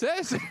 that's what it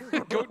says.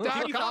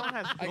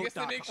 GOAT.com. I guess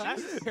they make sure. I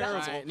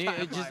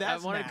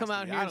want to come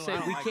out here and say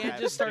we can't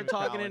just start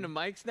talking into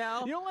mics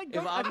now. You don't like if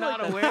goat? I'm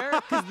not aware,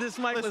 because this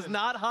mic was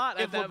not hot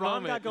at that LeBron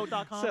moment. got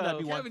GOAT.com, So, that'd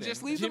be one Kevin, thing.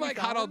 just leave Jimmy the mic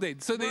hot all day.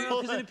 So they,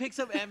 because then it picks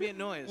up ambient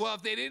noise. well,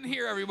 if they didn't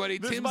hear everybody,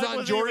 This Tim's mic on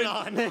wasn't Jordan.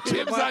 even on.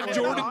 Tim's on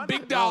Jordan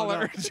Big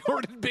Dollar.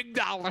 Jordan Big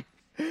Dollar.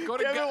 Go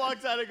to Kevin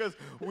walks out and goes,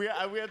 we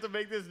have to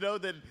make this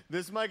note that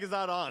this mic is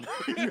not on.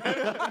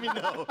 Let me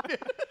know.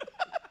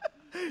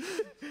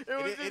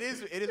 It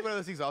is one of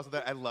those things also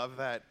that I love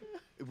that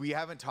we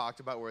haven't talked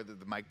about where the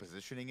mic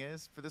positioning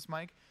is for this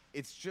mic.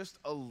 It's just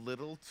a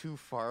little too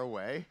far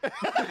away.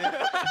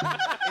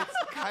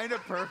 It's kind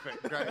of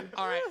perfect, right?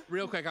 All right,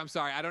 real quick. I'm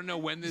sorry. I don't know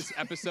when this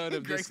episode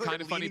of this Greg's, like,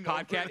 Kind of Funny leaning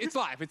over. podcast. It's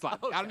live. It's live.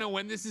 I don't know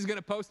when this is going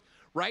to post.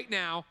 Right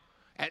now,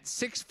 at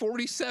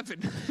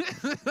 6:47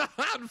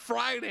 on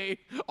Friday,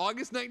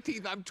 August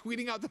 19th, I'm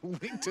tweeting out the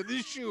link to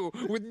this shoe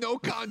with no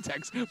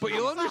context. But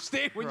you'll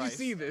understand when you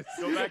see this.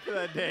 Go back to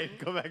that date.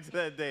 Go back to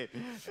that date.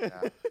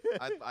 Yeah.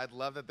 I'd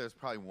love that there's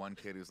probably one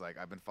kid who's like,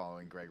 I've been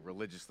following Greg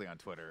religiously on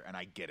Twitter, and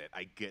I get it.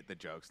 I get the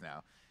jokes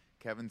now.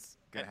 Kevin's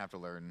going to have to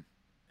learn.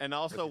 And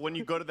also, when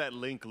you go to that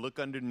link, look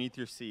underneath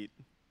your seat.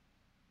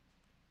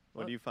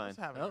 What do you find? What's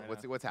happening?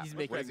 What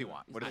does he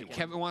want? What does he want?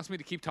 Kevin wants me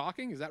to keep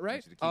talking. Is that right?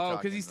 wants you to keep Oh, talking.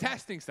 because he's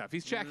testing stuff.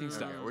 He's checking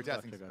stuff. We're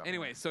testing stuff.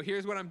 Anyway, so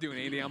here's what I'm doing,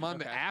 Andy. I'm on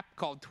the app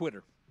called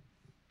Twitter.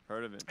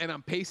 Heard of it. And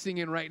I'm pasting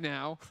in right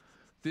now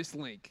this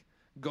link.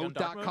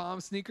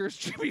 Goat.com sneakers,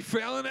 Jimmy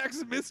Fallon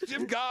X,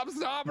 Mischief,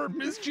 Gobstopper,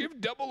 Mischief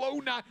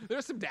 009.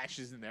 There's some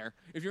dashes in there.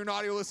 If you're an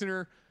audio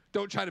listener,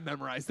 don't try to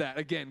memorize that.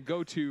 Again,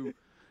 go to Be a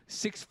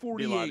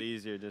lot 6:48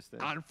 easier just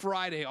then. on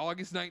Friday,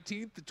 August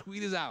 19th. The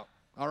tweet is out.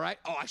 All right?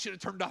 Oh, I should have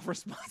turned off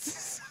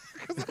responses.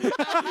 I'm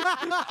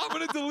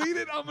going to delete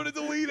it. I'm going to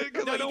delete it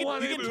because I don't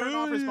want you him can turn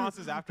off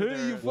responses after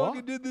Hey, you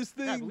fucking did this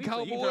thing, believe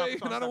so. You can turn off cowboy.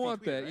 responses And I don't after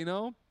want you tweet, that, right? you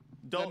know?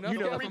 Don't enough you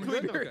know? to get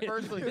them clear.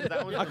 Firstly,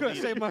 that was I could have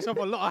saved myself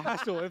a lot of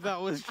hassle if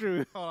that was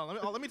true. Hold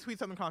on, let me tweet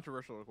something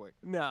controversial real quick.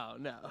 No.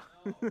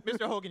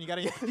 Mr. Hogan, you got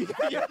any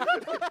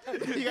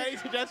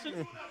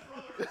suggestions?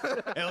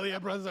 Hell yeah,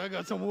 brother, I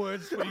got some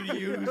words for you to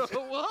use.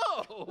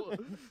 Whoa.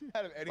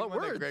 Out of anyone that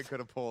words? Greg could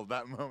have pulled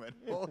that moment.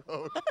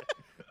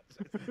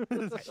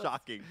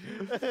 Shocking.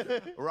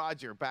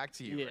 Roger, back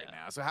to you right Yeah.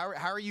 now. So how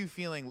are you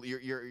feeling?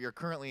 You're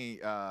currently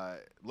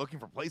looking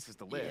for places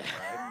to live,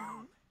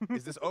 right?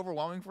 Is this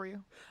overwhelming for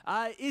you?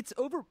 It's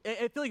over.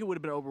 I feel like it would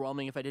have been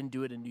overwhelming if I didn't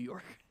do it in New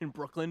York, in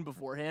Brooklyn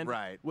beforehand.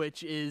 Right.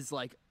 Which is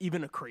like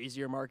even a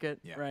crazier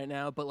market Yeah. right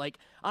now. But like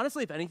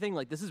honestly, if anything,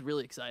 like this is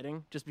really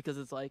exciting just because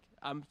it's like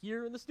I'm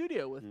here in the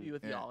studio with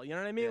y'all. You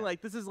know what I mean? Yeah.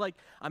 Like this is like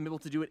I'm able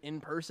to do it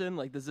in person.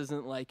 Like this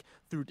isn't like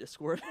through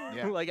Discord.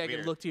 Yeah, like I weird.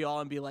 can look to y'all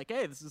and be like,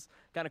 hey, this is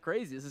kind of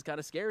crazy. This is kind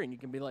of scary. And you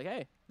can be like,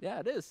 hey, yeah,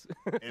 it is.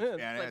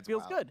 It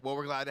feels good. Well,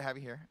 we're glad to have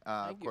you here.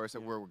 Of Thank you. course,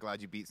 we're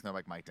glad you beat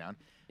Snowbike Mike down.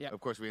 Yeah. Of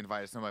course, we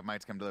invited Snowbike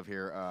Mike to come to live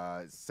here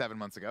 7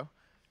 months ago,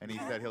 and he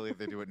said he'll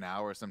either do it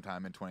now or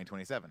sometime in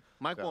 2027.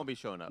 Mike So- won't be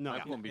showing up. No.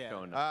 Mike won't be Yeah.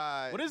 showing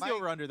up. What is Mike- the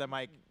over-under that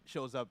Mike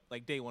shows up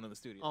like day one in the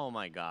studio? Oh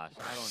my gosh,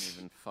 I don't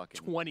even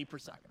fucking.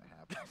 20%.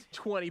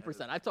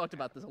 20%. I've talked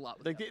about this a lot.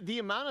 With Like the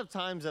amount of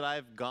times that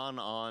I've gone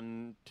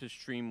on to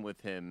stream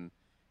with him,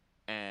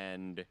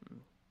 and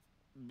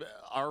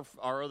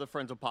our other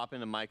friends will pop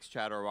into Mike's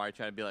chat or our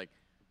chat and be like,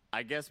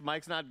 I guess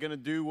Mike's not gonna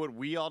do what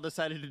we all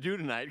decided to do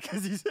tonight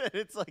because he said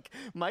it's like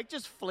Mike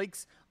just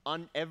flakes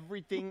on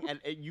everything and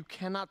you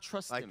cannot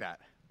trust like him. that.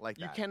 Like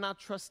You that. cannot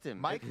trust him.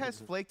 Mike has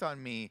flaked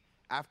on me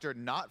after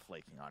not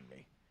flaking on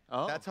me.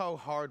 Oh. That's how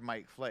hard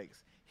Mike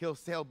flakes. He'll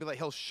be like,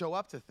 he'll show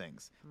up to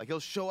things. Like he'll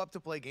show up to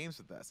play games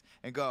with us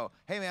and go,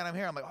 hey man, I'm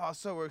here. I'm like, oh,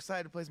 so we're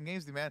excited to play some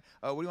games with you, man.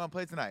 What do you want to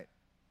play tonight?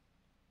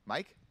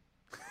 Mike?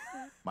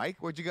 Mike,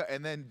 where'd you go?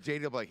 And then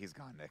JD will be like, he's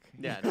gone, Nick.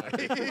 Yeah, no,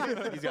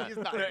 he's gone.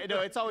 No,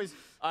 it's always,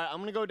 I'm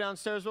going to go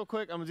downstairs real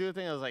quick. I'm going to do the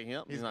thing. I was like,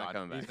 yep, he's not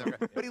gone. coming back. He's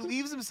never- but he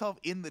leaves himself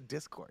in the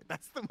Discord.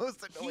 That's the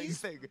most annoying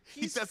thing.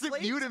 He he's doesn't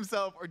flaked. mute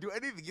himself or do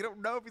anything. You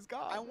don't know if he's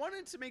gone. I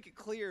wanted to make it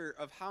clear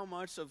of how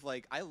much of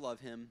like I love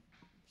him.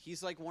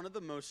 He's like one of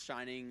the most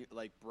shining,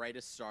 like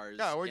brightest stars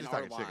No, we're in just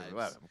our talking chicken. We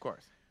lives. love him, of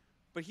course.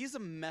 But he's a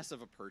mess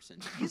of a person.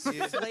 He's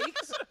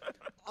flaked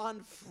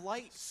on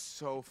flights.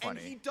 So funny.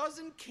 And he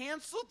doesn't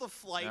cancel the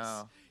flights.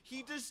 No.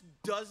 He just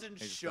doesn't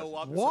just show doesn't.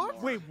 up. What?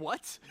 tomorrow. Wait,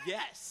 what?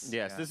 Yes.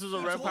 Yes, this is a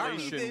He told me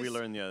revelation we this.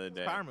 learned the other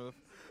day. Power move.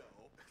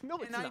 No,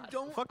 it's And I not.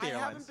 don't. Fuck the I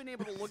haven't airlines. been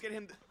able to look at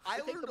him. I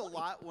learned a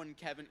lot when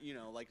Kevin. You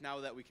know, like now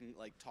that we can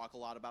like talk a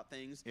lot about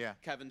things. Yeah.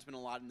 Kevin's been a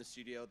lot in the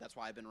studio. That's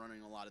why I've been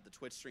running a lot of the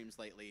Twitch streams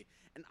lately.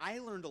 And I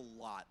learned a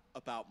lot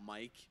about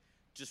Mike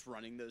just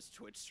running those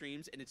Twitch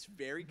streams, and it's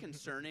very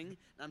concerning. And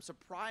I'm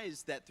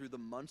surprised that through the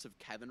months of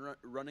Kevin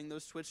running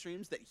those Twitch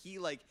streams, that he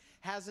like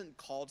hasn't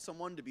called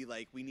someone to be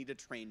like, we need to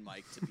train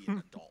Mike to be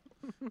an adult,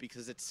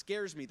 because it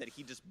scares me that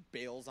he just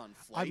bails on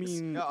I flights.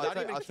 mean, No, without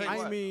even I'll tell you canceling.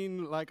 what. I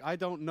mean, like, I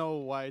don't know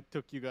why it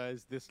took you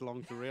guys this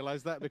long to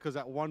realize that, because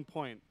at one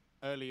point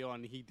early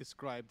on, he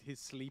described his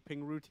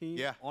sleeping routine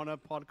Yeah. on a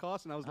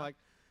podcast, and I was like,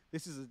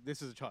 this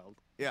is a child.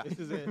 Yeah. This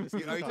is it. This is Are a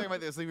you talking child. about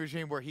the sleeping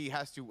regime where he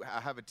has to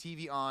have a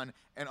TV on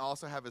and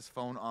also have his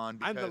phone on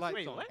And the because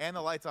lights on. and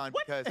the lights on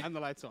because And the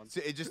lights on.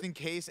 just in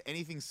case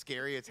anything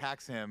scary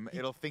attacks him,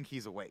 it'll think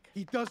he's awake.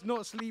 He does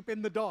not sleep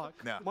in the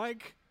dark. No.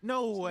 Mike.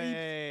 No sleeps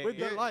way. With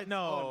the Here- lights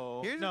No.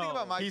 on. Here's no. the thing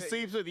about Mike. He that-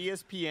 sleeps with I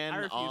ESPN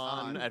refuse.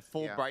 on at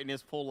full Yeah.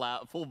 brightness, full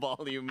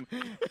volume.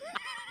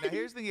 Now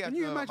here's the thing you have Can to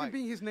you know about imagine Mike.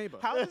 being his neighbor?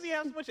 How does he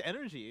have so much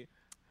energy?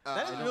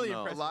 That is I really don't know.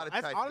 impressive. A lot of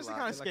That's chai tea honestly lattes.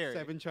 kind of Like scary.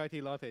 7 chai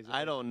tea lattes.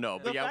 I don't know,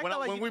 The but yeah, fact when, that,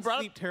 like, when you we can brought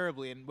sleep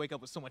terribly and wake up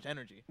with so much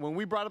energy. when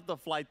we brought up the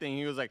flight thing,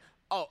 he was like,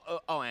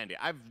 "Oh, Andy,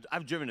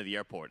 I've driven to the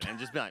airport," and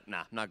just be like, "Nah,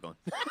 I'm not going."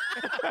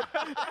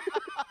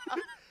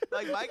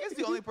 Like Mike is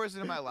the only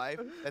person in my life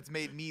that's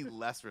made me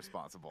less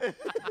responsible.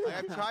 Like,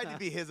 I've tried to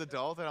be his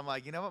adult, and I'm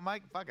like, you know what,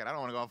 Mike? Fuck it, I don't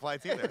want to go on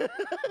flights either. I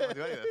don't want to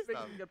do any of this Making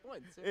stuff. good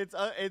points.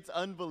 It's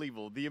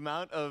unbelievable the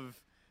amount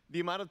of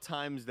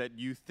times that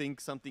you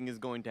think something is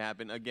going to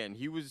happen. Again,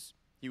 he was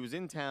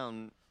in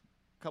town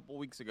a couple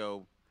weeks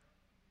ago,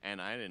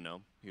 and I didn't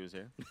know he was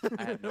here.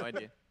 I had no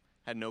idea,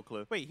 had no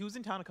clue. Wait, he was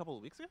in town a couple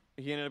of weeks ago?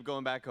 He ended up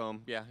going back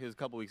home. Yeah, he was a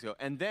couple weeks ago,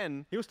 and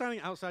then He was standing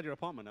outside your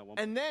apartment at one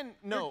point. and then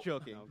no, You're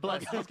joking.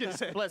 Bless,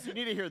 Bless, you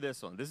need to hear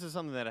this one. This is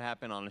something that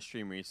happened on a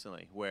stream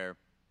recently where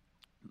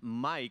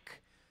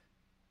Mike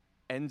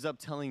ends up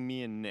telling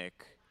me and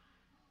Nick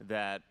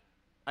that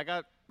I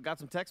got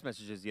some text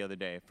messages the other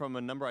day from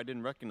a number I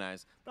didn't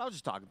recognize, but I was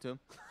just talking to him.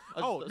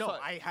 Oh, no,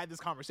 I had this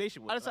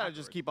conversation with I him decided to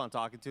just afterwards. keep on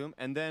talking to him,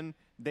 and then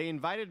they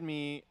invited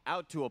me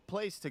out to a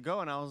place to go,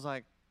 and I was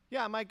like,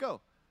 yeah, I might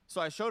go. So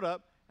I showed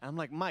up, and I'm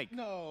like, Mike,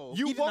 No.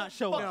 you He did won't not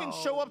show up. fucking No.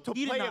 show up to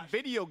He did play a not.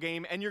 video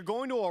game, and you're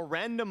going to a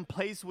random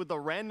place with a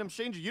random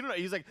stranger. You don't know.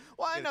 He's like,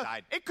 well, I Could've know.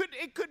 died.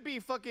 It could be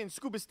fucking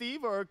Scuba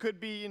Steve, or it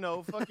could be,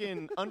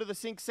 fucking Under the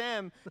Sink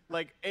Sam.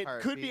 Like, it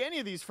could be Heartbeat. any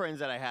of these friends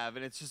that I have,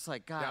 and it's just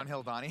like, God.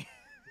 Downhill Donnie.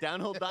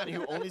 Downhill Donnie,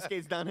 who only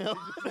skates downhill.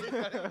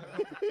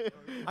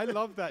 I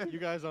love that you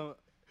guys are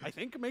I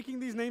think making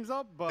these names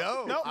up, but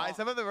No,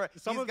 some of them are.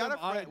 Some He's of got them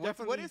a friend. I What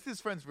definitely- is his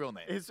friend's real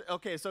name?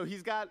 Okay, so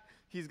he's got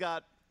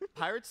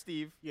Pirate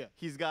Steve. Yeah.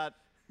 He's got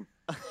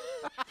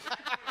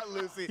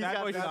Lucy. He's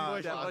got Boy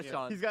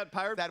Sean. He's got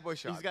Pirate. Sad Boy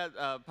Sean. He's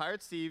got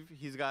Pirate Steve.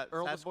 He's got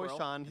Earl the Sad Boy Squirrel.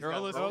 Sean. He's Earl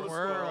got the Earl the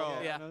Squirrel.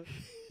 Squirrel. Yeah.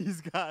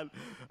 He's got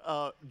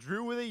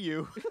Drew with a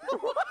U.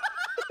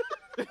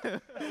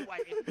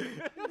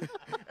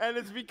 And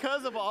it's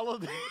because of all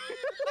of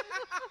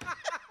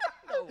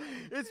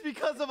It's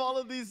because of all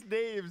of these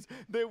names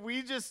that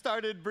we just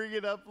started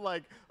bringing up,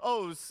 like,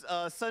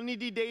 Sunny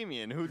D.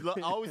 Damien, who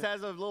always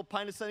has a little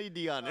pint of Sunny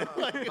D on it.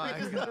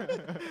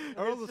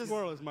 Earl the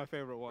Squirrel is my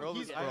favorite one. Earl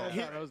the Squirrel.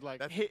 I was like,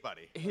 That's his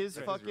buddy. His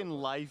fucking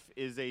life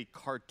is a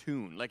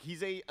cartoon. Like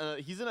he's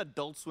an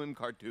Adult Swim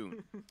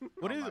cartoon.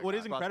 What is God. what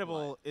is Across the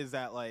incredible is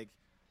that like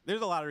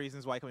there's a lot of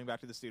reasons why coming back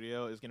to the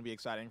studio is going to be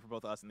exciting for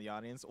both us and the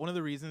audience. One of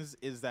the reasons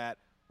is that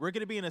we're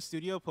going to be in a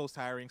studio post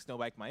hiring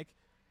Snowbike Mike,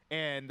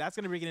 and that's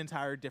going to bring an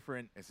entire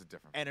different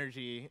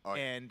energy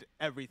and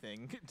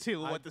everything to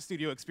what the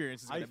studio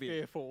experience is going I to be.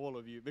 fear for all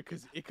of you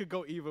because it could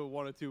go either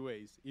one or two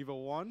ways. Either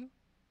one,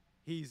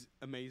 he's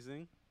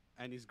amazing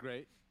and he's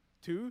great.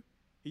 Two,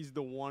 he's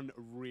the one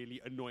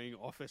really annoying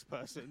office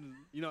person.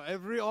 You know,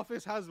 every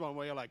office has one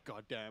where you're like,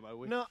 God damn, I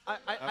wish. No, I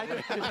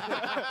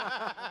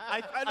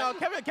know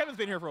Kevin's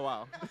been here for a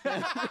while.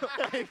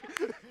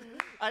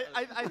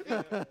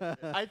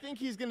 I think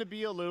he's going to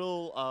be a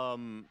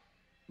little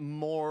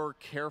more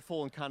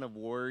careful and kind of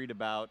worried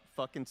about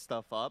fucking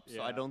stuff up.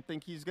 So I don't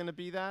think he's going to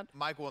be that.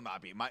 Mike will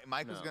not be. Mike's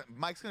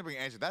going to bring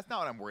energy. That's not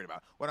what I'm worried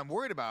about. What I'm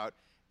worried about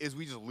is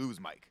we just lose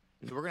Mike.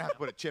 So we're going to have to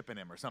put a chip in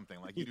him or something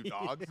like you do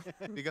dogs.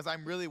 Because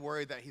I'm really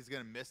worried that he's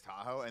going to miss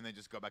Tahoe and then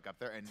just go back up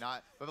there and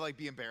not, but like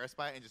be embarrassed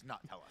by it and just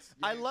not tell us.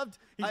 I loved.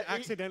 He's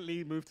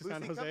accidentally moved to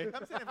San Jose.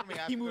 Come sit in for me.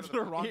 He moved to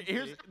the wrong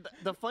Here's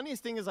the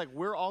funniest thing is like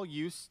we're all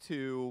used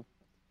to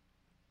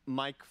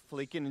Mike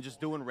flaking and just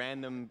doing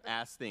random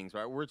ass things,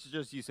 right? We're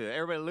just used to it.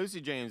 Everybody,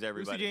 Lucy James,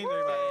 everybody. Lucy James,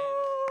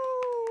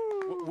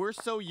 everybody. We're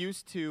so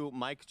used to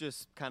Mike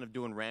just kind of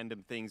doing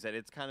random things that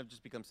it's kind of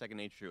just become second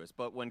nature to us.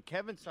 But when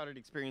Kevin started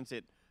experiencing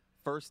it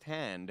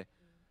firsthand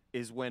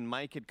is when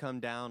Mike had come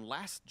down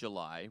last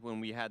July when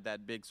we had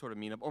that big sort of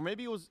meetup, or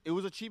maybe it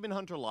was Achievement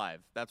Hunter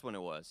Live. That's when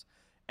it was.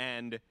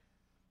 And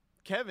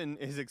Kevin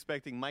is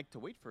expecting Mike to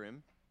wait for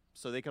him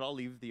so they could all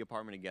leave the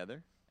apartment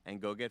together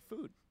and go get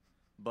food.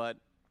 But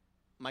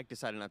Mike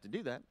decided not to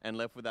do that and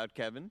left without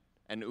Kevin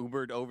and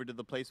Ubered over to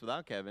the place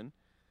without Kevin.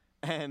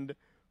 And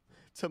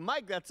to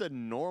Mike, that's a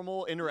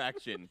normal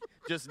interaction,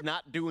 just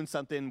not doing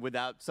something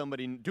without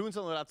somebody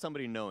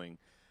knowing.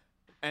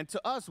 And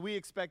to us, we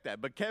expect that.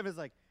 But Kevin's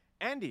like,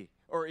 Andy,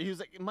 or he was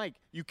like, Mike,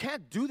 you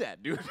can't do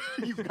that, dude.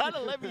 You've got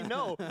to let me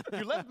know.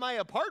 You left my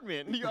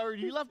apartment, or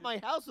you left my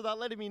house without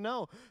letting me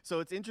know. So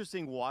it's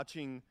interesting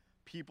watching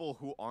people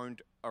who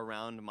aren't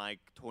around Mike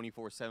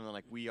 24/7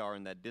 like we are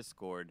in that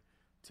Discord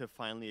to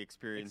finally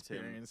experience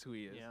him who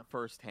he is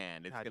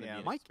firsthand. It's going to be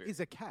an Mike experience. is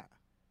a cat.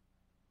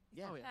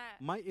 Yeah. Cat.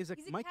 Mike is a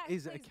He's Mike cat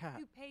is who a pays- cat.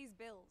 who pays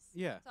bills.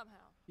 Yeah. Somehow.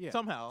 Yeah.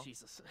 Somehow.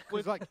 Jesus.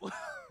 Because like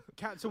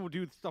cats will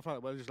do stuff like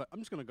that. Where they're just like, I'm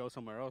just gonna go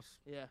somewhere else.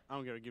 Yeah. I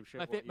don't give a shit.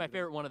 My, what my you do.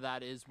 favorite one of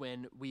that is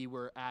when we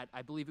were at,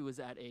 I believe it was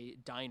at a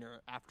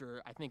diner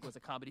after, I think it was a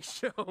comedy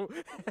show.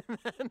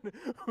 And then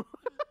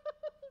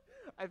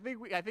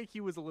I think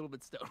he was a little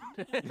bit stoned.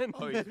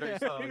 Oh, he's very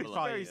stoned. He was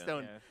very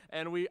stoned.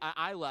 And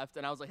I left,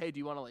 and I was like, hey, do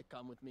you want to like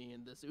come with me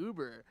in this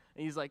Uber?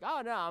 And he's like,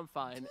 oh no, I'm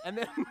fine. And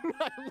then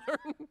I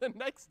learned the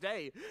next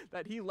day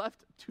that he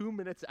left 2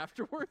 minutes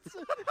afterwards.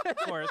 Of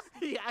course.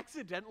 He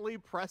accidentally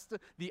pressed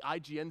the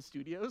IGN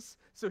studios.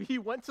 So he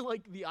went to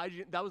like the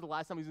IGN. That was the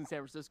last time he was in San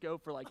Francisco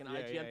for like an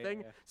IGN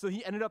thing. So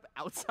he ended up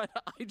outside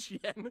of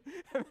IGN,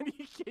 and then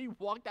he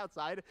walked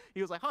outside.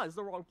 He was like, huh, this is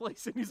the wrong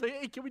place. And he's like,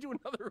 hey, can we do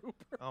another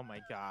Uber? Oh my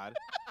God.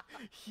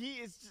 He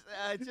is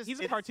just,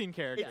 He's a cartoon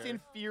character. It's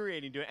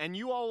infuriating to it. And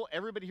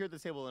everybody here at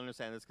this table will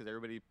understand this because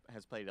everybody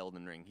has played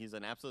Elden Ring. He's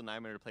an absolute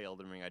nightmare to play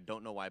Elden Ring. I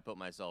don't know why I put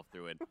myself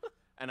through it.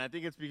 And I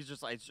think it's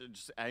because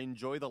I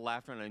enjoy the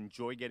laughter and I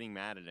enjoy getting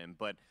mad at him.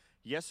 But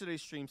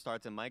yesterday's stream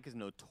starts and Mike is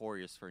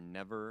notorious for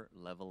never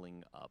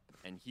leveling up.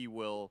 And he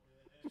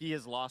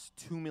has lost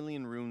 2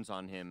 million runes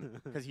on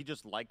him because he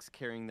just likes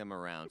carrying them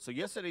around. So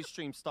yesterday's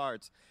stream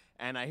starts,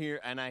 and I hear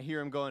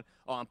him going,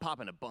 "Oh, I'm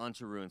popping a bunch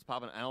of runes,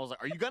 popping." And I was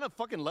like, "Are you gonna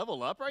fucking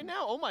level up right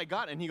now? Oh my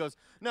God!" And he goes,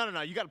 "No,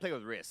 you got to play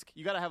with Risk.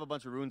 You got to have a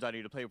bunch of runes on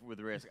you to play with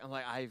Risk." I'm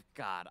like, I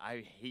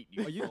hate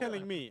you." Are you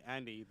telling me,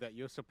 Andy, that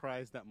you're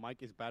surprised that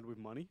Mike is bad with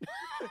money?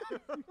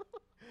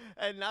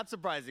 And not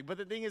surprising, but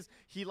the thing is,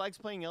 he likes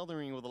playing Elden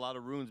Ring with a lot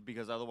of runes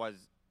because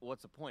otherwise,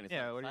 what's the point? It's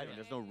not exciting.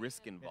 There's no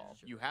risk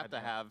involved. You have to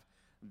have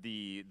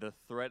the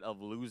threat of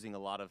losing a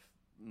lot of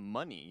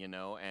money, you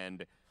know,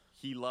 and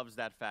he loves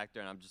that factor,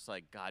 and I'm just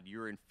like, God,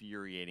 you're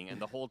infuriating. And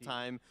the whole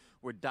time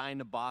we're dying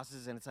to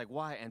bosses, and it's like,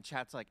 why? And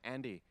chat's like,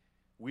 Andy,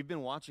 we've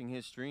been watching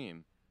his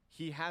stream.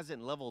 He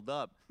hasn't leveled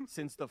up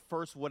since the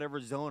first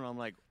whatever zone. I'm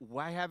like,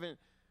 why haven't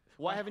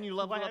you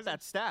leveled up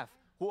that staff?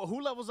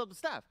 Who levels up the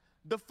staff?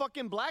 the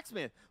fucking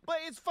blacksmith. But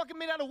it's fucking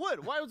made out of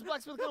wood. Why was the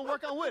blacksmith gonna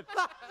work on wood?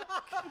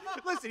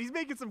 Listen, he's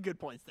making some good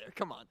points there.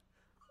 Come on.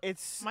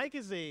 Mike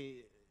is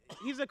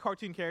he's a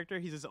cartoon character.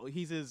 He's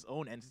his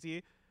own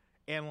entity,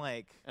 and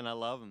and I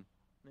love him.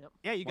 Yep.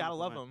 Yeah, you gotta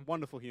love man. him.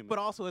 Wonderful human. But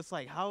also, it's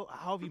like, how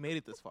have you made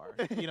it this far?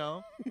 You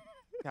know?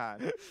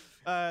 God.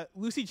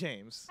 Lucy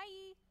James.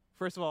 Hi.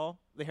 First of all,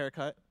 the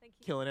haircut. Thank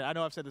you. Killing it. I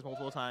know I've said this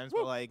multiple times,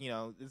 but like, you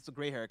know, it's a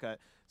great haircut.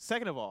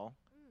 Second of all,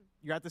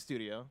 you're at the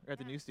studio. You're at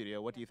the new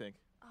studio. What do you think?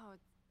 Oh,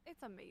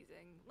 it's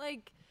amazing.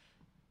 Like,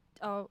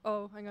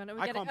 oh, hang on. Are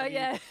we I getting? can't Oh,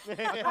 yeah.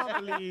 I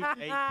can't believe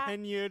a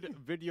tenured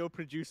video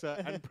producer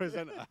and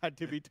presenter had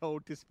to be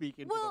told to speak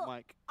into Well, the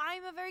mic.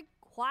 I'm a very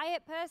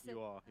quiet person.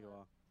 You are.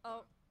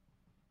 Oh,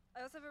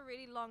 I also have a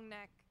really long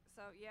neck,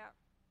 so yeah.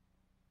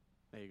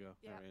 There you go.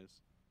 Yeah. There it is.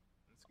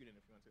 Scoot in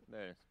if you want to.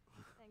 There it is.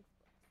 Thanks.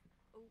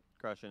 Oh.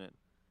 Crushing it.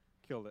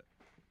 Killed it.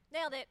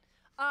 Nailed it.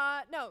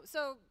 No,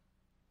 so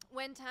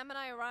when Tam and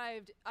I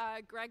arrived,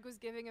 Greg was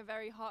giving a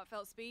very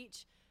heartfelt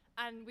speech,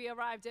 and we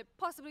arrived at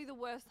possibly the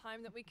worst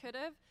time that we could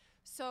have.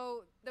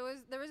 So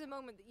there is a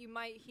moment that you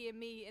might hear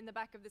me in the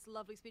back of this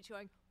lovely speech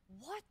going,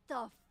 "What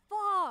the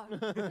fuck?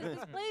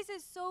 This place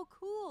is so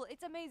cool.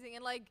 It's amazing."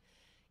 And like,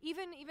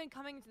 even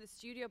coming to the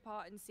studio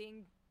part and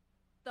seeing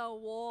the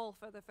wall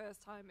for the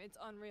first time, it's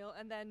unreal.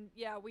 And then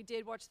yeah, we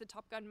did watch the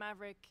Top Gun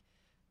Maverick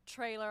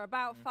trailer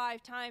about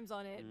 5 times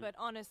on it, but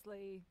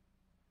honestly,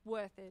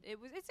 worth it.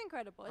 It's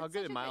incredible. How It's good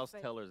such did a great Miles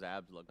space. Teller's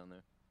abs look on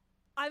there?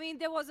 I mean,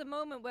 there was a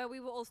moment where we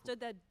were all stood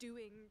there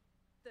doing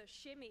the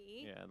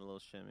shimmy. Yeah, the little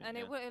shimmy. And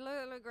yeah. it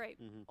looked great.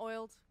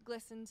 Oiled,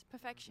 glistened,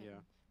 perfection. Yeah.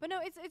 But no,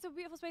 it's a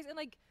beautiful space. And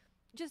like,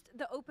 just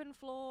the open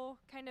floor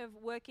kind of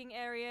working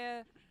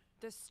area,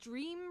 the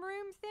stream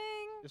room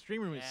thing. The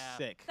stream room is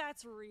sick.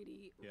 That's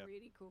really, Yeah.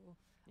 really cool.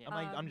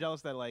 I'm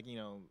jealous that like, you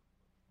know,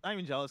 not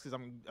even jealous because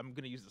I'm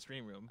gonna use the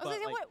stream room. I was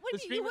but, like, like, what the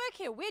do you streamer- work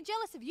here? We're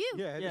jealous of you.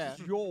 Yeah, Yeah.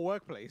 this is your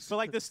workplace. But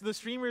like the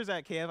streamers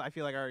at KF, I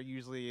feel like are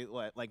usually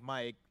like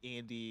Mike,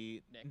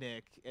 Andy,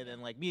 Nick, and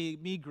then like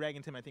me, Greg,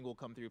 and Tim. I think will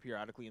come through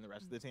periodically, and the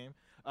rest of the team.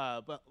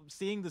 But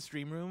seeing the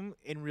stream room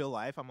in real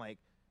life, I'm like,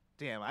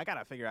 damn, I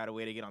gotta figure out a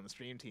way to get on the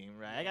stream team,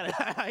 right?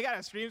 I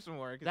gotta stream some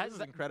more because this is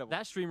incredible.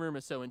 That stream room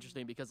is so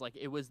interesting because like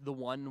it was the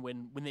one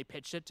when they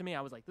pitched it to me,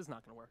 I was like, this is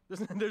not gonna work.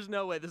 There's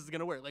no way this is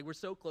gonna work. Like we're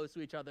so close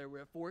to each other.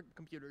 We're at 4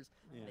 computers.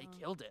 Yeah. They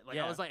killed it. Like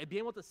Yeah. I was like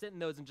being able to sit in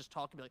those and just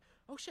talk and be like,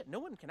 oh shit, no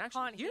one can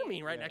actually Can't hear me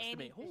hear right you. next to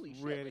me. Anything. Holy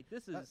shit! Really, Like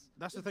this is.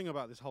 that's the thing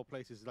about this whole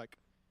place is like,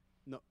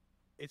 no,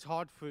 it's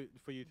hard for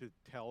you to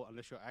tell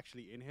unless you're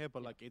actually in here.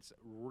 But like, it's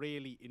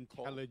really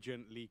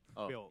intelligently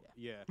built.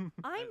 Yeah,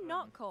 I'm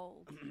not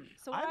cold.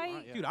 So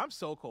I'm, dude, I'm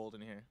so cold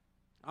in here.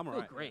 I'm feel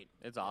alright. great.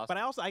 It's awesome.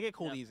 But I get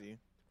cold easy.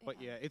 But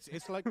yeah,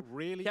 it's like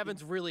really.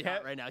 Kevin's really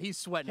hot right now. He's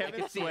sweating. I can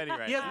Kevin's see it. sweaty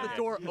right He has now. the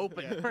door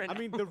open. Right I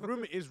mean, the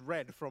room is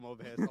red from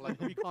over here, so like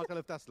we can't tell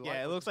if that's light.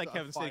 Yeah, it or looks just like a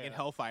Kevin's sitting in fire.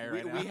 hellfire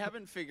right now. We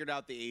haven't figured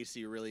out the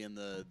AC really in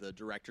the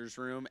director's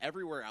room.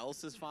 Everywhere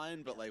else is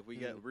fine, but like we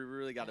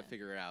really got to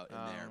figure it out in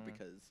there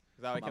because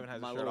that way Kevin has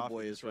his my shirt little off boy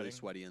and is he's really sweating.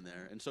 sweaty in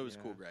there, and so is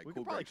Yeah. Cool Greg. We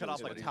Cool could probably Greg's cut really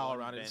off like a sweaty. towel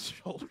around his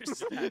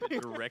shoulders.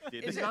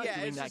 Directed. He's not yeah,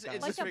 doing it's that, just, guys.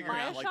 it's Like just a figuring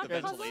out like the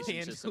Bioshock puzzle?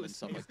 ventilation system and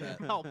stuff like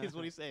that. Help is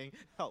what he's saying.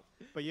 Help.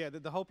 But yeah,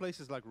 the whole place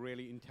is like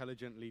really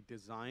intelligently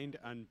designed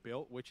and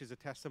built, which is a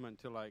testament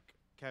to like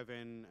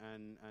Kevin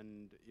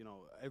and you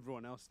know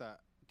everyone else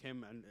that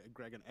Tim and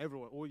Greg and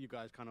everyone, all you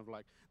guys kind of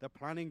like the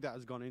planning that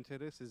has gone into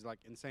this is like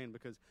insane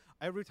because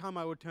every time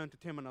I would turn to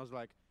Tim and I was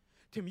like,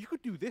 Tim, you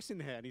could do this in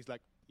here, and he's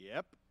like,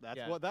 yep, that's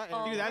Yeah. what that is.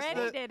 Already Dude, that's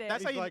the- did it.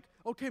 that's He's how you like,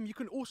 oh, Tim, you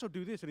can also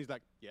do this. And he's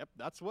like, yep,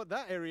 that's what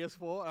that area's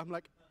for. I'm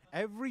like,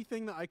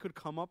 everything that I could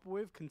come up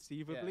with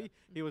conceivably,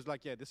 he was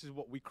like, yeah, this is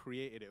what we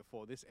created it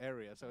for, this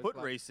area. So it's Foot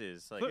like,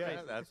 races. Like, Foot yeah,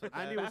 races. that's what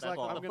and that- he was that's like,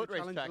 called. I'm The going foot to race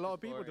challenge a lot of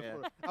practice people floor, to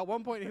yeah. foot. At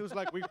one point, he was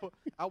like,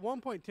 at one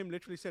point, Tim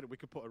literally said we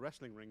could put a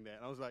wrestling ring there.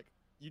 And I was like,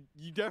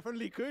 you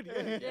definitely could. Yeah,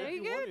 There if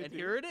you go. wanted And to."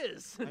 here it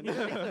is. And,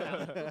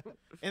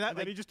 And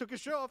then he just took his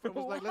shirt off and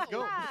was like, let's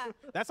go. Yeah.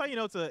 That's how you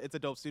know it's a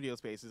dope studio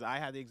space. Is I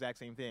had the exact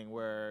same thing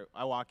where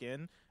I walk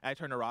in, I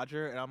turn to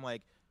Roger, and I'm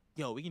like,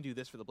 yo, we can do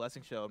this for the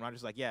Blessing show. And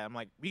Roger's like, yeah. I'm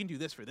like, we can do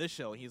this for this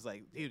show. And he's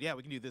like, dude, yeah,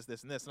 we can do this,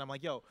 this, and this. And I'm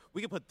like, yo,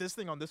 we can put this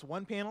thing on this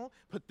one panel,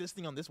 put this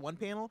thing on this one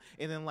panel,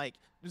 and then like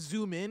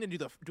zoom in and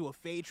do a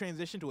fade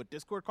transition to a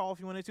Discord call if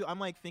you wanted to. I'm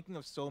like thinking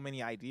of so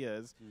many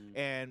ideas.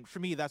 And for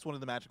me, that's one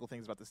of the magical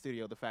things about the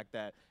studio, the fact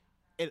that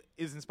it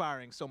is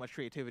inspiring so much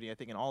creativity, I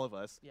think, in all of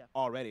us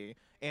already.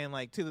 And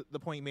like to the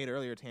point you made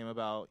earlier, Tam,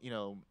 about, you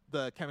know,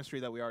 the chemistry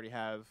that we already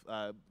have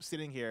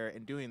sitting here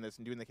and doing this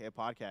and doing the KF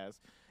podcast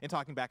and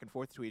talking back and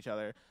forth to each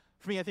other.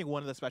 For me, I think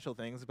one of the special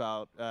things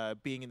about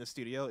being in the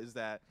studio is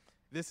that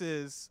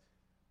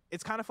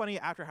it's kind of funny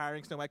after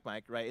hiring Snow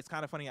Mike, right? It's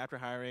kind of funny after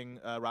hiring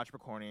Roger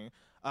Picorni.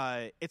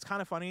 It's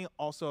kind of funny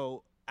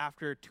also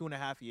after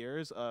 2.5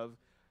 years of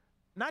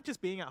not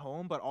just being at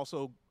home, but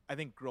also I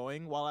think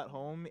growing while at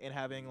home and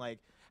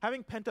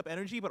having pent up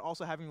energy, but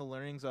also having the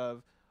learnings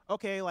of,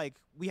 okay, like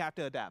we have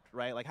to adapt,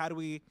 right? Like how do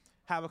we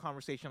have a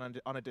conversation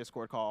on a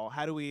Discord call?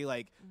 How do we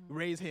like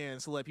raise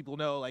hands to let people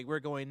know like we're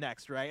going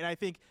next, right? And I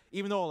think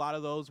even though a lot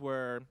of those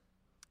were,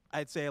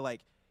 I'd say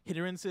like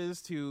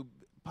hindrances to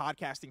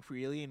podcasting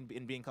freely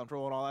and being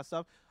comfortable and all that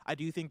stuff, I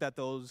do think that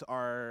those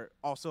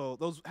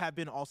have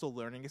been also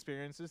learning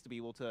experiences to be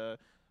able to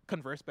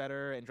converse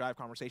better and drive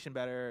conversation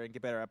better and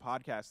get better at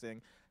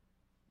podcasting.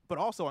 But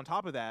also on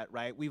top of that,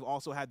 right, we've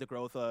also had the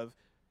growth of,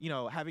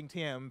 having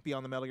Tam be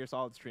on the Metal Gear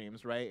Solid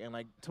streams, right? And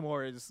like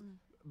Timur is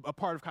a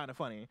part of Kinda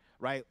Funny,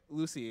 right?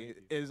 Lucy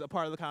is a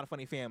part of the Kinda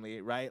Funny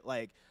family, right?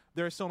 Like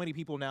there are so many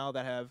people now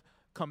that have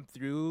come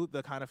through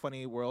the Kinda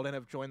Funny world and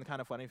have joined the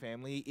Kinda Funny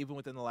family even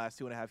within the last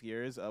 2.5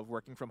 years of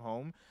working from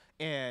home.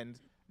 And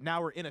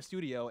now we're in a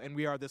studio and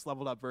we are this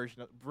leveled up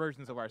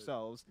versions of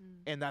ourselves,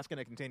 and that's going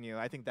to continue.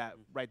 I think that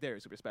right there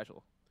is super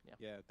special.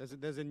 Yeah,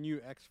 there's a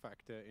new X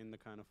factor in the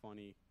Kinda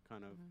Funny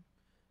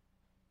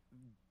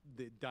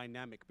the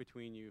dynamic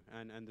between you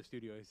and the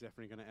studio is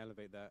definitely going to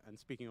elevate that. And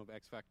speaking of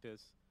X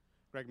factors,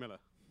 Greg Miller.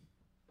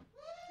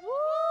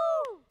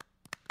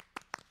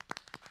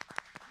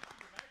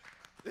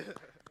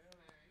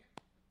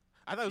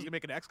 I thought he was gonna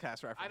make an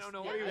X-Cast reference. I don't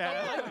know what he was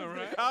doing,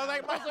 right? I was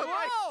like,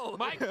 whoa!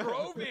 Mike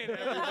drove in,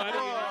 everybody.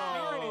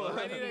 Whoa.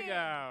 Ready to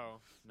go.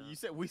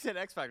 We said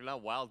X Factor,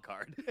 not Wild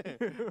Card.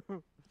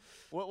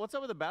 What's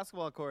up with the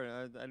basketball court?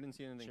 I didn't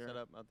see anything set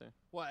up out there.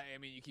 Well, I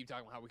mean, you keep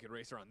talking about how we could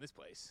race around this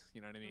place.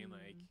 You know what I mean?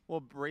 Like,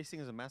 well,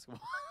 racing is a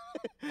basketball.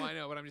 well, I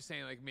know, but I'm just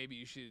saying, like, maybe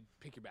you should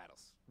pick your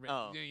battles.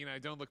 Oh.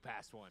 Don't look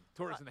past one.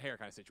 Tortoise in the hair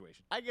kind of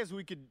situation. I guess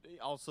we could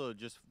also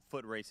just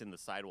foot race in the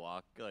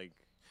sidewalk, like.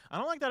 I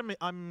don't like that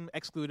I'm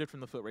excluded from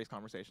the foot race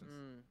conversations.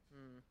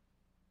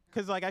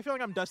 Because like I feel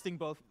like I'm dusting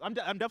both. I'm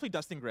definitely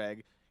dusting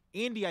Greg.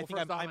 Andy, I think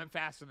I'm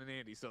faster than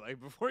Andy. So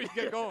like before you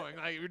get going,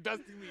 like you're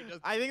dusting me.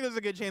 I think there's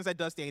a good chance I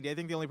dust Andy. I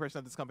think the only person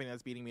at this company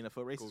that's beating me in a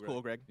foot race is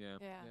Cool Greg. Yeah.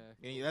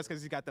 Yeah. That's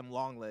because he's got them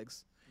long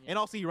legs, and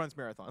also he runs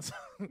marathons.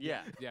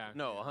 Yeah.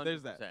 No, 100%.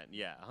 There's that.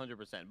 Yeah,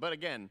 100%. But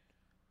again.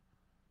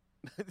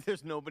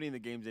 There's nobody in the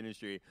games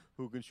industry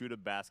who can shoot a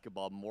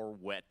basketball more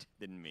wet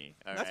than me.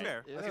 That's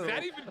fair. Is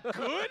that even good?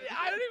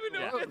 I don't even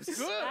know if it's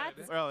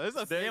good. Bro, this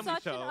is a family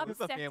Such show. an This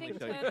is a family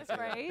upsetting show. turn of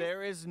phrase.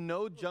 There is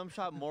no jump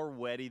shot more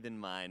wetty than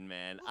mine,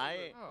 man.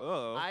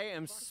 I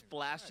am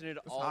splashing it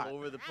all hot.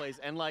 over the place,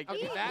 and like He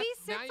sits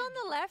on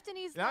the left and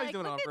he's Now he's like,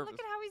 doing it on look purpose.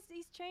 at how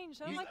he's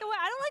changed. I don't like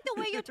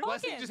the way you're talking.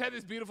 Wesley just had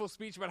this beautiful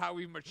speech about how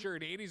we've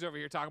matured. Andy's over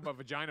here talking about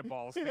vagina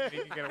balls, thinking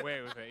he can get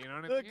away with it. You know what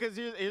I mean? Look, because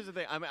here's the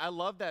thing. I mean, I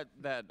love that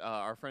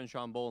our friend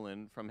Sean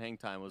Bolin from Hang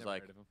Time was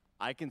like,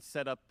 I can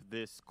set up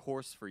this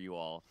course for you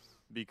all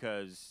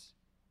because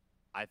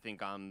I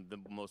think I'm the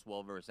most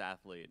well-versed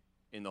athlete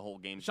in the whole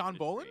game. Sean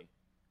Bolin?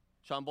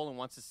 Sean Bolin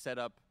wants to set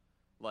up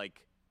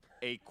like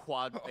a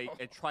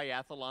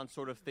triathlon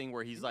sort of thing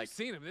where he's like,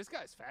 seen him. This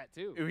guy's fat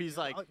too. He's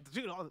like,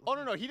 dude,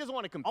 no, he doesn't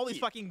want to compete. All these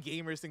fucking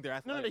gamers think they're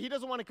athletic. No, he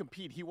doesn't want to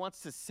compete. He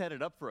wants to set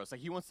it up for us.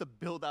 Like he wants to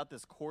build out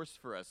this course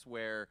for us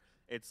where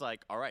it's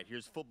like, all right,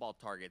 here's football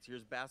targets,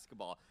 here's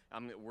basketball.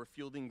 We're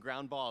fielding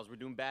ground balls, we're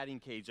doing batting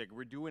cage, like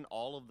we're doing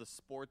all of the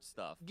sports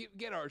stuff.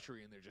 Get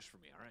archery in there just for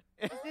me,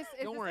 all right?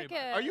 Don't worry about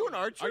it. Are you an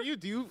archer? Are you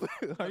good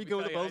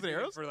with the bows and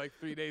arrows? For like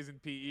 3 days in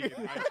PE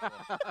in high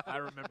school. I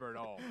remember it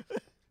all.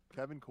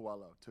 Kevin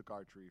Coelho took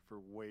archery for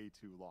way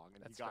too long,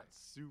 and he got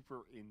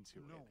super into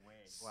it. No way.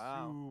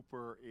 Wow.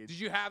 Super into it. Did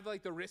you have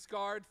like the wrist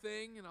guard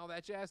thing and all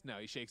that jazz? No,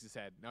 he shakes his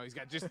head. No, he's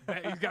got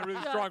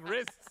really strong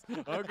wrists.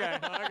 Okay.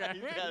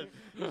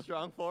 He's got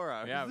strong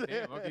forearms. Yeah,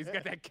 damn, okay. He's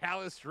got that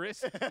calloused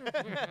wrist. All right,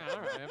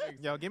 that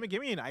makes Yo,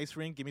 give me an ice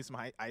rink, give me some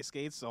ice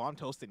skates, so I'm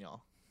toasting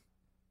y'all.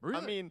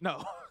 Really? I mean,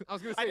 no. I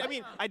was gonna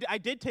say. I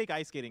did take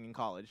ice skating in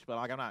college, but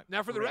like I'm not.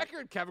 Now, for the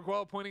record, Kevin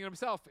Coelho pointing at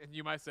himself, and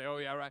you might say, "Oh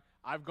yeah, right."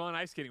 I've gone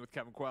ice skating with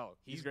Kevin Coelho.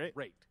 He's great.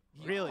 Great.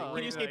 Really?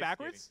 Can you skate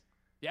backwards?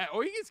 Yeah. Oh,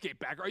 he can skate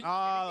backwards.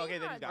 Oh, okay.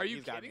 Then he's got Are you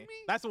he's got kidding me. me?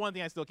 That's the one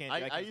thing I still can't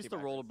do. I used to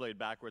rollerblade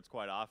backwards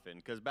quite often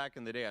because back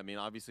in the day, I mean,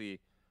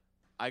 obviously,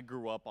 I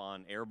grew up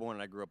on Airborne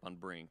and I grew up on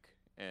Brink,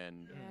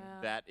 and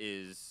that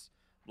is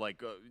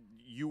like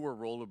you were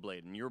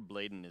rollerblading, you were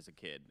blading as a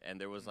kid,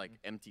 and there was like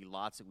empty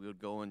lots that we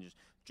would go and just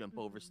jump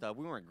over stuff.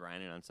 We weren't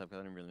grinding on stuff because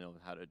I didn't really know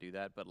how to do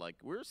that, but like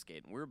we were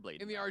skating, we were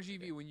blading. In the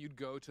RGV, when you'd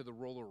go to the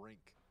roller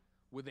rink,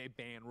 would they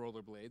ban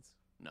rollerblades?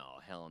 No,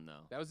 hell no.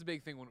 That was a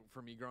big thing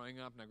for me growing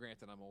up. Now,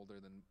 granted, I'm older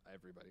than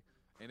everybody.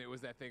 And it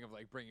was that thing of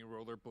like bringing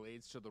roller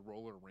blades to the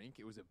roller rink.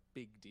 It was a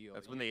big deal.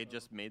 That's when they had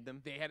just made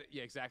them? They had it,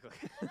 yeah, exactly.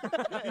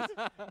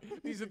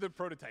 These are the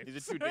prototypes.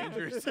 These are too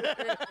dangerous.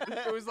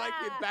 It was like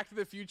in Back to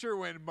the Future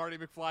when Marty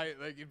McFly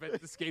like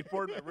invented the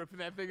skateboard by ripping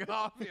that thing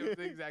off. It was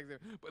the exact same.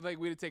 But like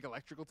we had to take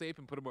electrical tape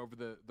and put them over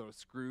those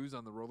screws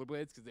on the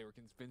rollerblades because they were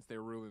convinced they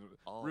were ruining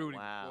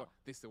wow. the floor.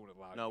 They still wouldn't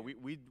allow it. No,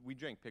 we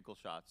drank pickle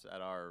shots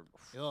at our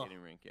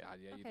skating rink. Yeah, God,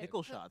 yeah, you Okay,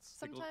 pickle so shots.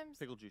 Sometimes.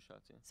 Pickle juice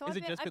shots. Yeah. So Is I've it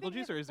been- just I've pickle been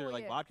juice here or for is there 4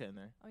 like years. vodka in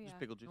there? Oh yeah. Just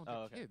pickle juice. No,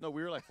 Oh, okay. kids. No,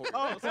 we were like 4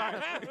 Oh,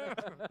 sorry.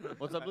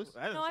 What's up, Luce?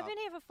 No, I've been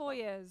here for 4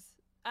 years,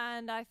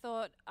 and I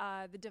thought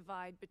the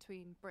divide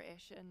between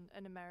British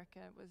and America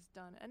was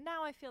done, and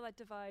now I feel that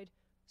divide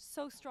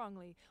so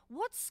strongly.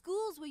 What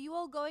schools were you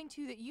all going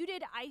to that you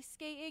did ice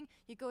skating?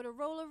 You go to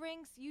roller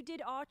rinks. You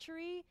did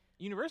archery.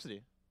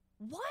 University.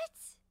 What?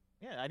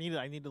 Yeah, I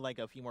needed like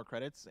a few more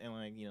credits, and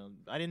like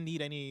I didn't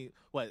need any.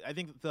 I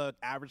think the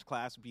average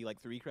class would be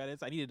like 3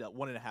 credits. I needed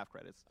 1.5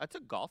 credits. I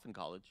took golf in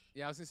college.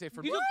 Yeah, I was gonna say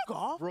for You me, took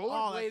golf? Oh,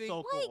 rollerblading, that's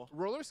so cool.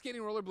 roller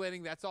skating,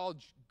 rollerblading. That's all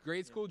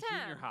grade school,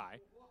 junior high.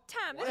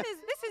 Tam, this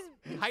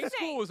is High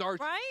school was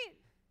archery. right?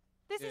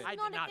 This is I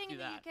not did a not thing do in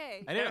the that.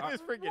 UK. I didn't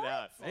just freak it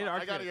out.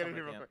 I gotta get in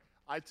here real quick.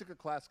 I took a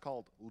class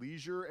called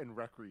Leisure and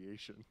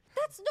Recreation.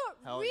 That's not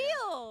Hell yeah.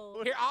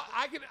 real. Here,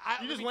 I can. You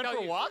let just me went tell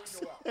for you.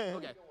 walks?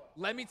 Okay,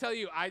 let me tell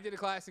you. I did a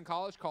class in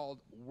college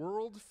called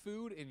World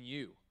Food and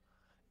You,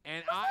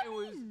 and I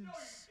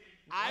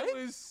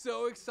was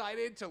so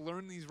excited to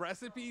learn these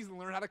recipes and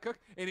learn how to cook,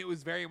 and it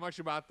was very much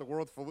about the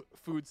world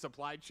food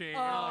supply chain. Get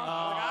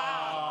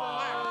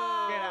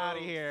out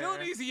of here. Still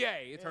an easy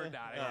A, it turned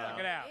out. I stuck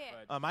it out.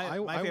 but- My I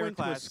favorite went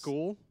class. to a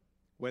school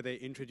where they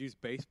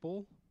introduced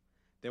baseball.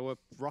 There were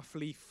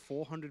roughly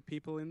 400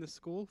 people in the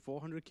school,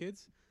 400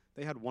 kids.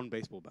 They had 1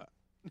 baseball bat.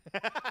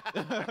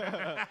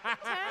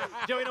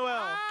 Joey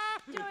Noel.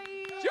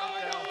 Joey!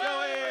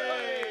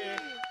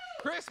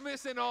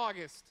 Christmas in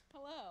August.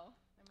 Hello.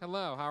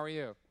 Hello, how are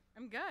you?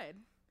 I'm good.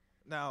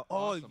 Now,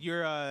 Awesome.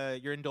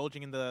 you're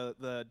indulging in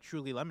the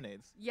Truly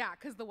lemonades, Yeah,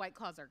 because the White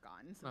Claws are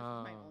gone, so this is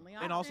my only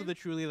option. and also the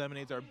Truly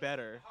lemonades are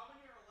better.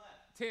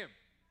 Tim,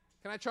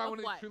 can I try Of one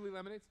of what? these Truly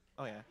lemonades?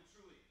 Oh yeah.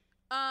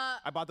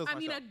 I bought those I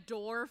mean, myself. a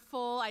door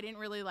full. I didn't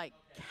really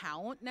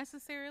count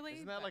necessarily.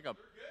 Isn't that like a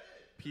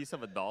piece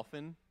of a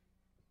dolphin?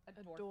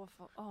 A door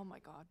full. Oh my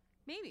god.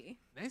 Maybe.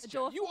 Nice A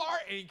job. door You are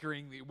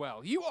anchoring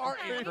well. You are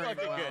anchoring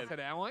fucking well good.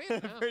 today, aren't you?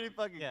 Pretty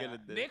fucking Yeah. good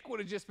at this. Nick would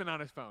have just been on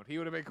his phone. He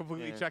would have been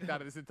completely Yeah. checked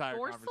out of this entire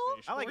Forceful?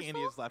 conversation. I like Forceful?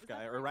 Andy as left Is that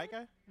guy the or right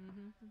right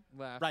guy.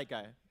 Left. Right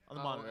guy on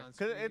the Oh, monitor. on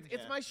Because screen.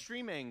 it's Yeah. my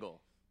stream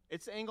angle.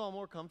 It's the angle I'm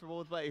more comfortable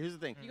with. But here's the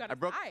thing: You got I a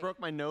broke side.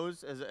 my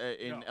nose as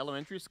in No.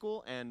 elementary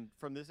school, and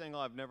from this angle,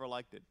 I've never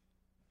liked it.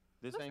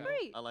 This That's angle,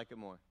 great. I like it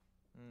more.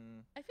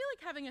 I feel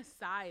like having a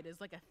side is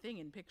like a thing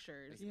in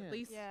pictures, Yeah. at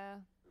least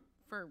Yeah.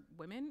 for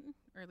women,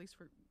 or at least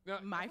for No,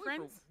 my definitely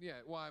friends. yeah,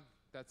 well,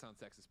 that sounds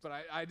sexist, but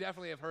I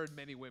definitely have heard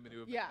many women who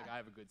have Yeah. been like, I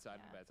have a good side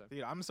and a bad side.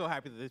 Dude, I'm so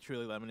happy that the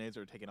Truly lemonades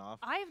are taking off.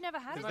 I've never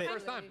had This it. is my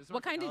first actually. time. This is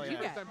What my kind first did you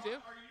first get? time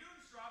too?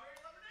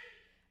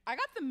 I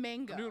got the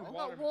mango. Dude, I've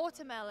got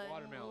watermelon.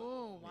 Watermelon.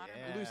 Ooh,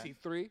 watermelon. Yeah. Lucy,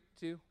 3,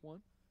 2,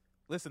 1.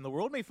 Listen, the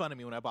world made fun of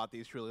me when I bought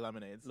these Truly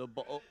lemonades.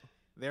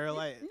 They're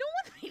like No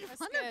one made That's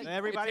fun good. of you.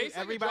 everybody. tastes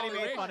like a Everybody Jolly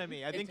made Rancher. fun of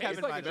me. I It think tastes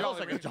Kevin like might a Jolly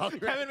have. Rancher.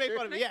 Kevin made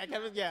fun of me. Yeah,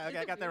 Kevin. Yeah, okay,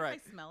 I Is got it that weird right.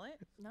 if I smell it.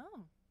 No.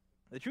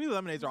 The Truly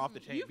lemonades are off the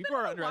chain. You've People been are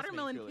on a underestimating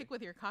watermelon Truly. kick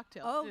with your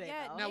cocktails Oh today,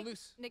 yeah. though. Now, Nick,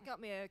 Luce, Nick got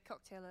me a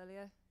cocktail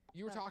earlier.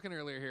 you were No. talking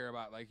earlier here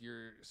about like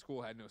your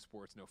school had no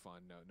sports, no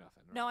fun, no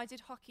nothing. Right? No, I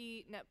did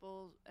hockey,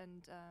 netball,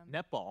 and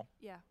Netball.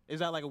 yeah. Is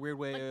that like a weird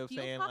way Like of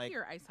field saying hockey like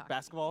or ice hockey?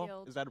 basketball?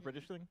 Field, Is that a yeah.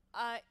 British thing?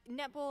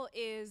 Netball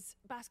is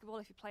basketball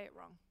if you play it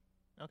wrong.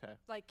 Okay.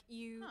 Like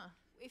you, Huh.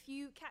 if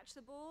you catch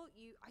the ball,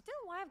 I don't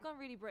know why I've gone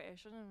really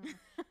British. I don't know.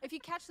 If you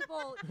catch the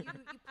ball, you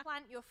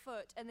plant your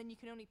foot, and then you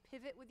can only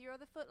pivot with your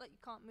other foot. Like you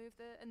can't move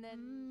and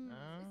then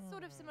it's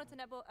sort of similar to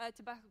netball,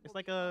 to basketball. It's but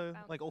like you can't a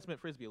bounce like with ultimate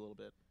frisbee a little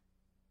bit.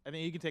 I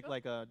mean, you can take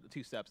like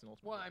 2 steps in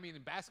ultimate. Well, I mean,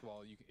 in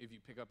basketball, if you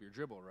pick up your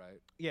dribble, right?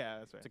 Yeah,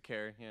 that's right. To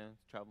carry, yeah,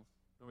 travel.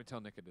 Let me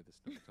tell Nick I did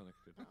this. Let me tell Nick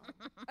I did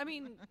this. I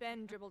mean,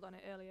 Ben dribbled on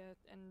it earlier,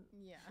 and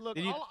Yeah. Look,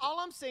 Did you- all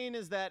I'm saying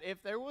is that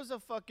if there was a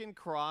fucking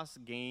cross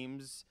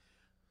games,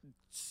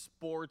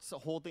 sports, a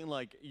whole thing,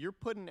 like you're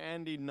putting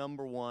Andy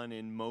 #1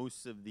 in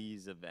most of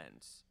these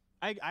events.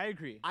 I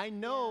agree. I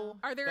know.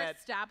 Are there that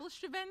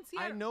established events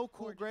yet? I know or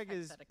Cool just Greg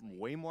is hypothetically?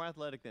 way more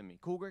athletic than me.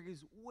 Cool Greg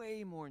is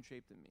way more in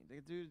shape than me.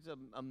 The dude's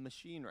a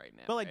machine right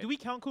now. But like, right? do we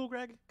count Cool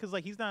Greg? Because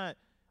like he's not.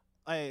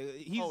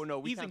 He's, Oh, no,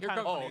 we he's in count- kind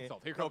of Here comes funny. the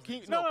insult. Here No, comes the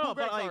King- insult. No, Cool but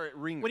Greg's like our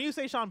ringer. when you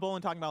say Sean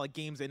Bowen talking about like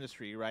games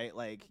industry, right?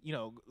 Like like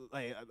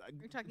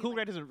You're talking Cool like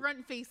Greg doesn't.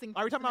 front-facing.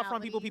 Are we talking about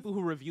front people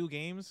personalities? who review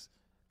games?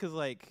 Because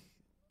like.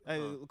 I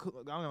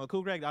don't know.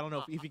 Cool Greg. I don't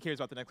know if he cares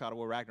about the next God of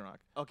War Ragnarok.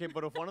 Okay,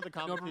 but if one of the No,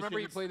 competitions. remember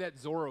he played that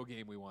Zorro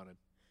game we wanted.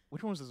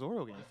 Which one was the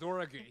Zorro game?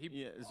 Zorro game.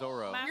 Yeah,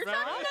 Zorro. Master You're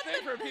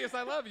talking about for PS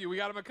I Love You. We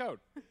got him a code.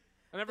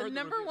 I never The heard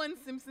number review. one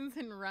Simpsons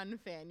and Run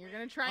fan. You're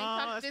gonna try and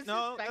talk that's, disrespect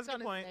no, that's a on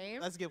good point. his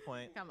name? That's a good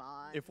point. Come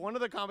on. If one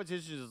of the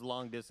competitions is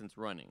long distance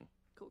running,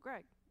 Cool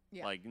Greg.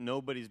 Yeah. like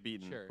nobody's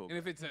beating Sure. Cool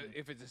And Greg.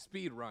 if it's a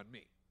speed run,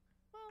 me.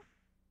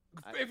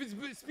 I- If it's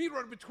a speed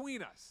run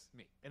between us,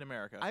 me. In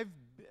America. I've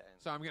been,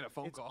 So I'm getting a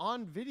phone it's call.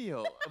 on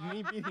video of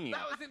me beating you.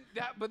 That was in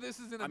that, but this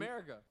is in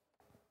America.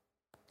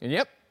 And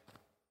yep,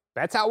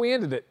 that's how we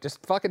ended it.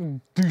 Just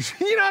fucking,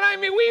 you know what I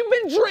mean? We've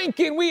been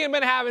drinking, we have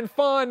been having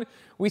fun.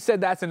 We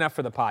said that's enough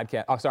for the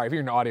podcast. Oh, sorry, if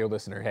you're an audio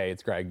listener, hey,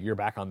 it's Greg. You're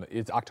back on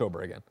it's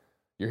October again.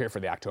 You're here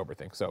for the October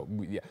thing. So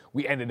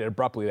we ended it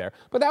abruptly there.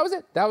 But that was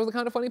it. That was the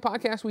Kind of Funny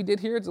podcast we did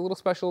here. It's a little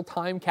special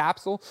time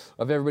capsule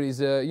of everybody's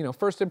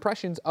first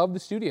impressions of the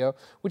studio,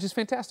 which is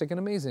fantastic and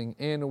amazing.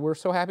 And we're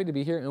so happy to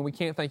be here. And we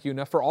can't thank you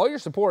enough for all your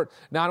support,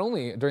 not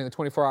only during the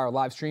 24-hour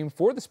live stream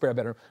for the Spare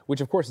Bedroom,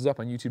 which of course is up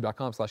on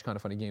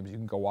youtube.com/kindoffunnygames. You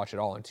can go watch it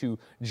all in 2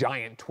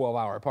 giant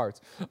 12-hour parts.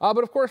 But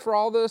of course for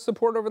all the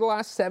support over the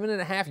last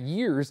 7.5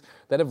 years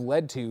that have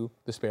led to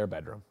the Spare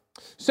Bedroom.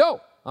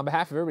 So, on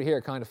behalf of everybody here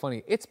at Kinda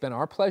Funny, it's been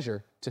our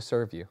pleasure to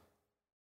serve you.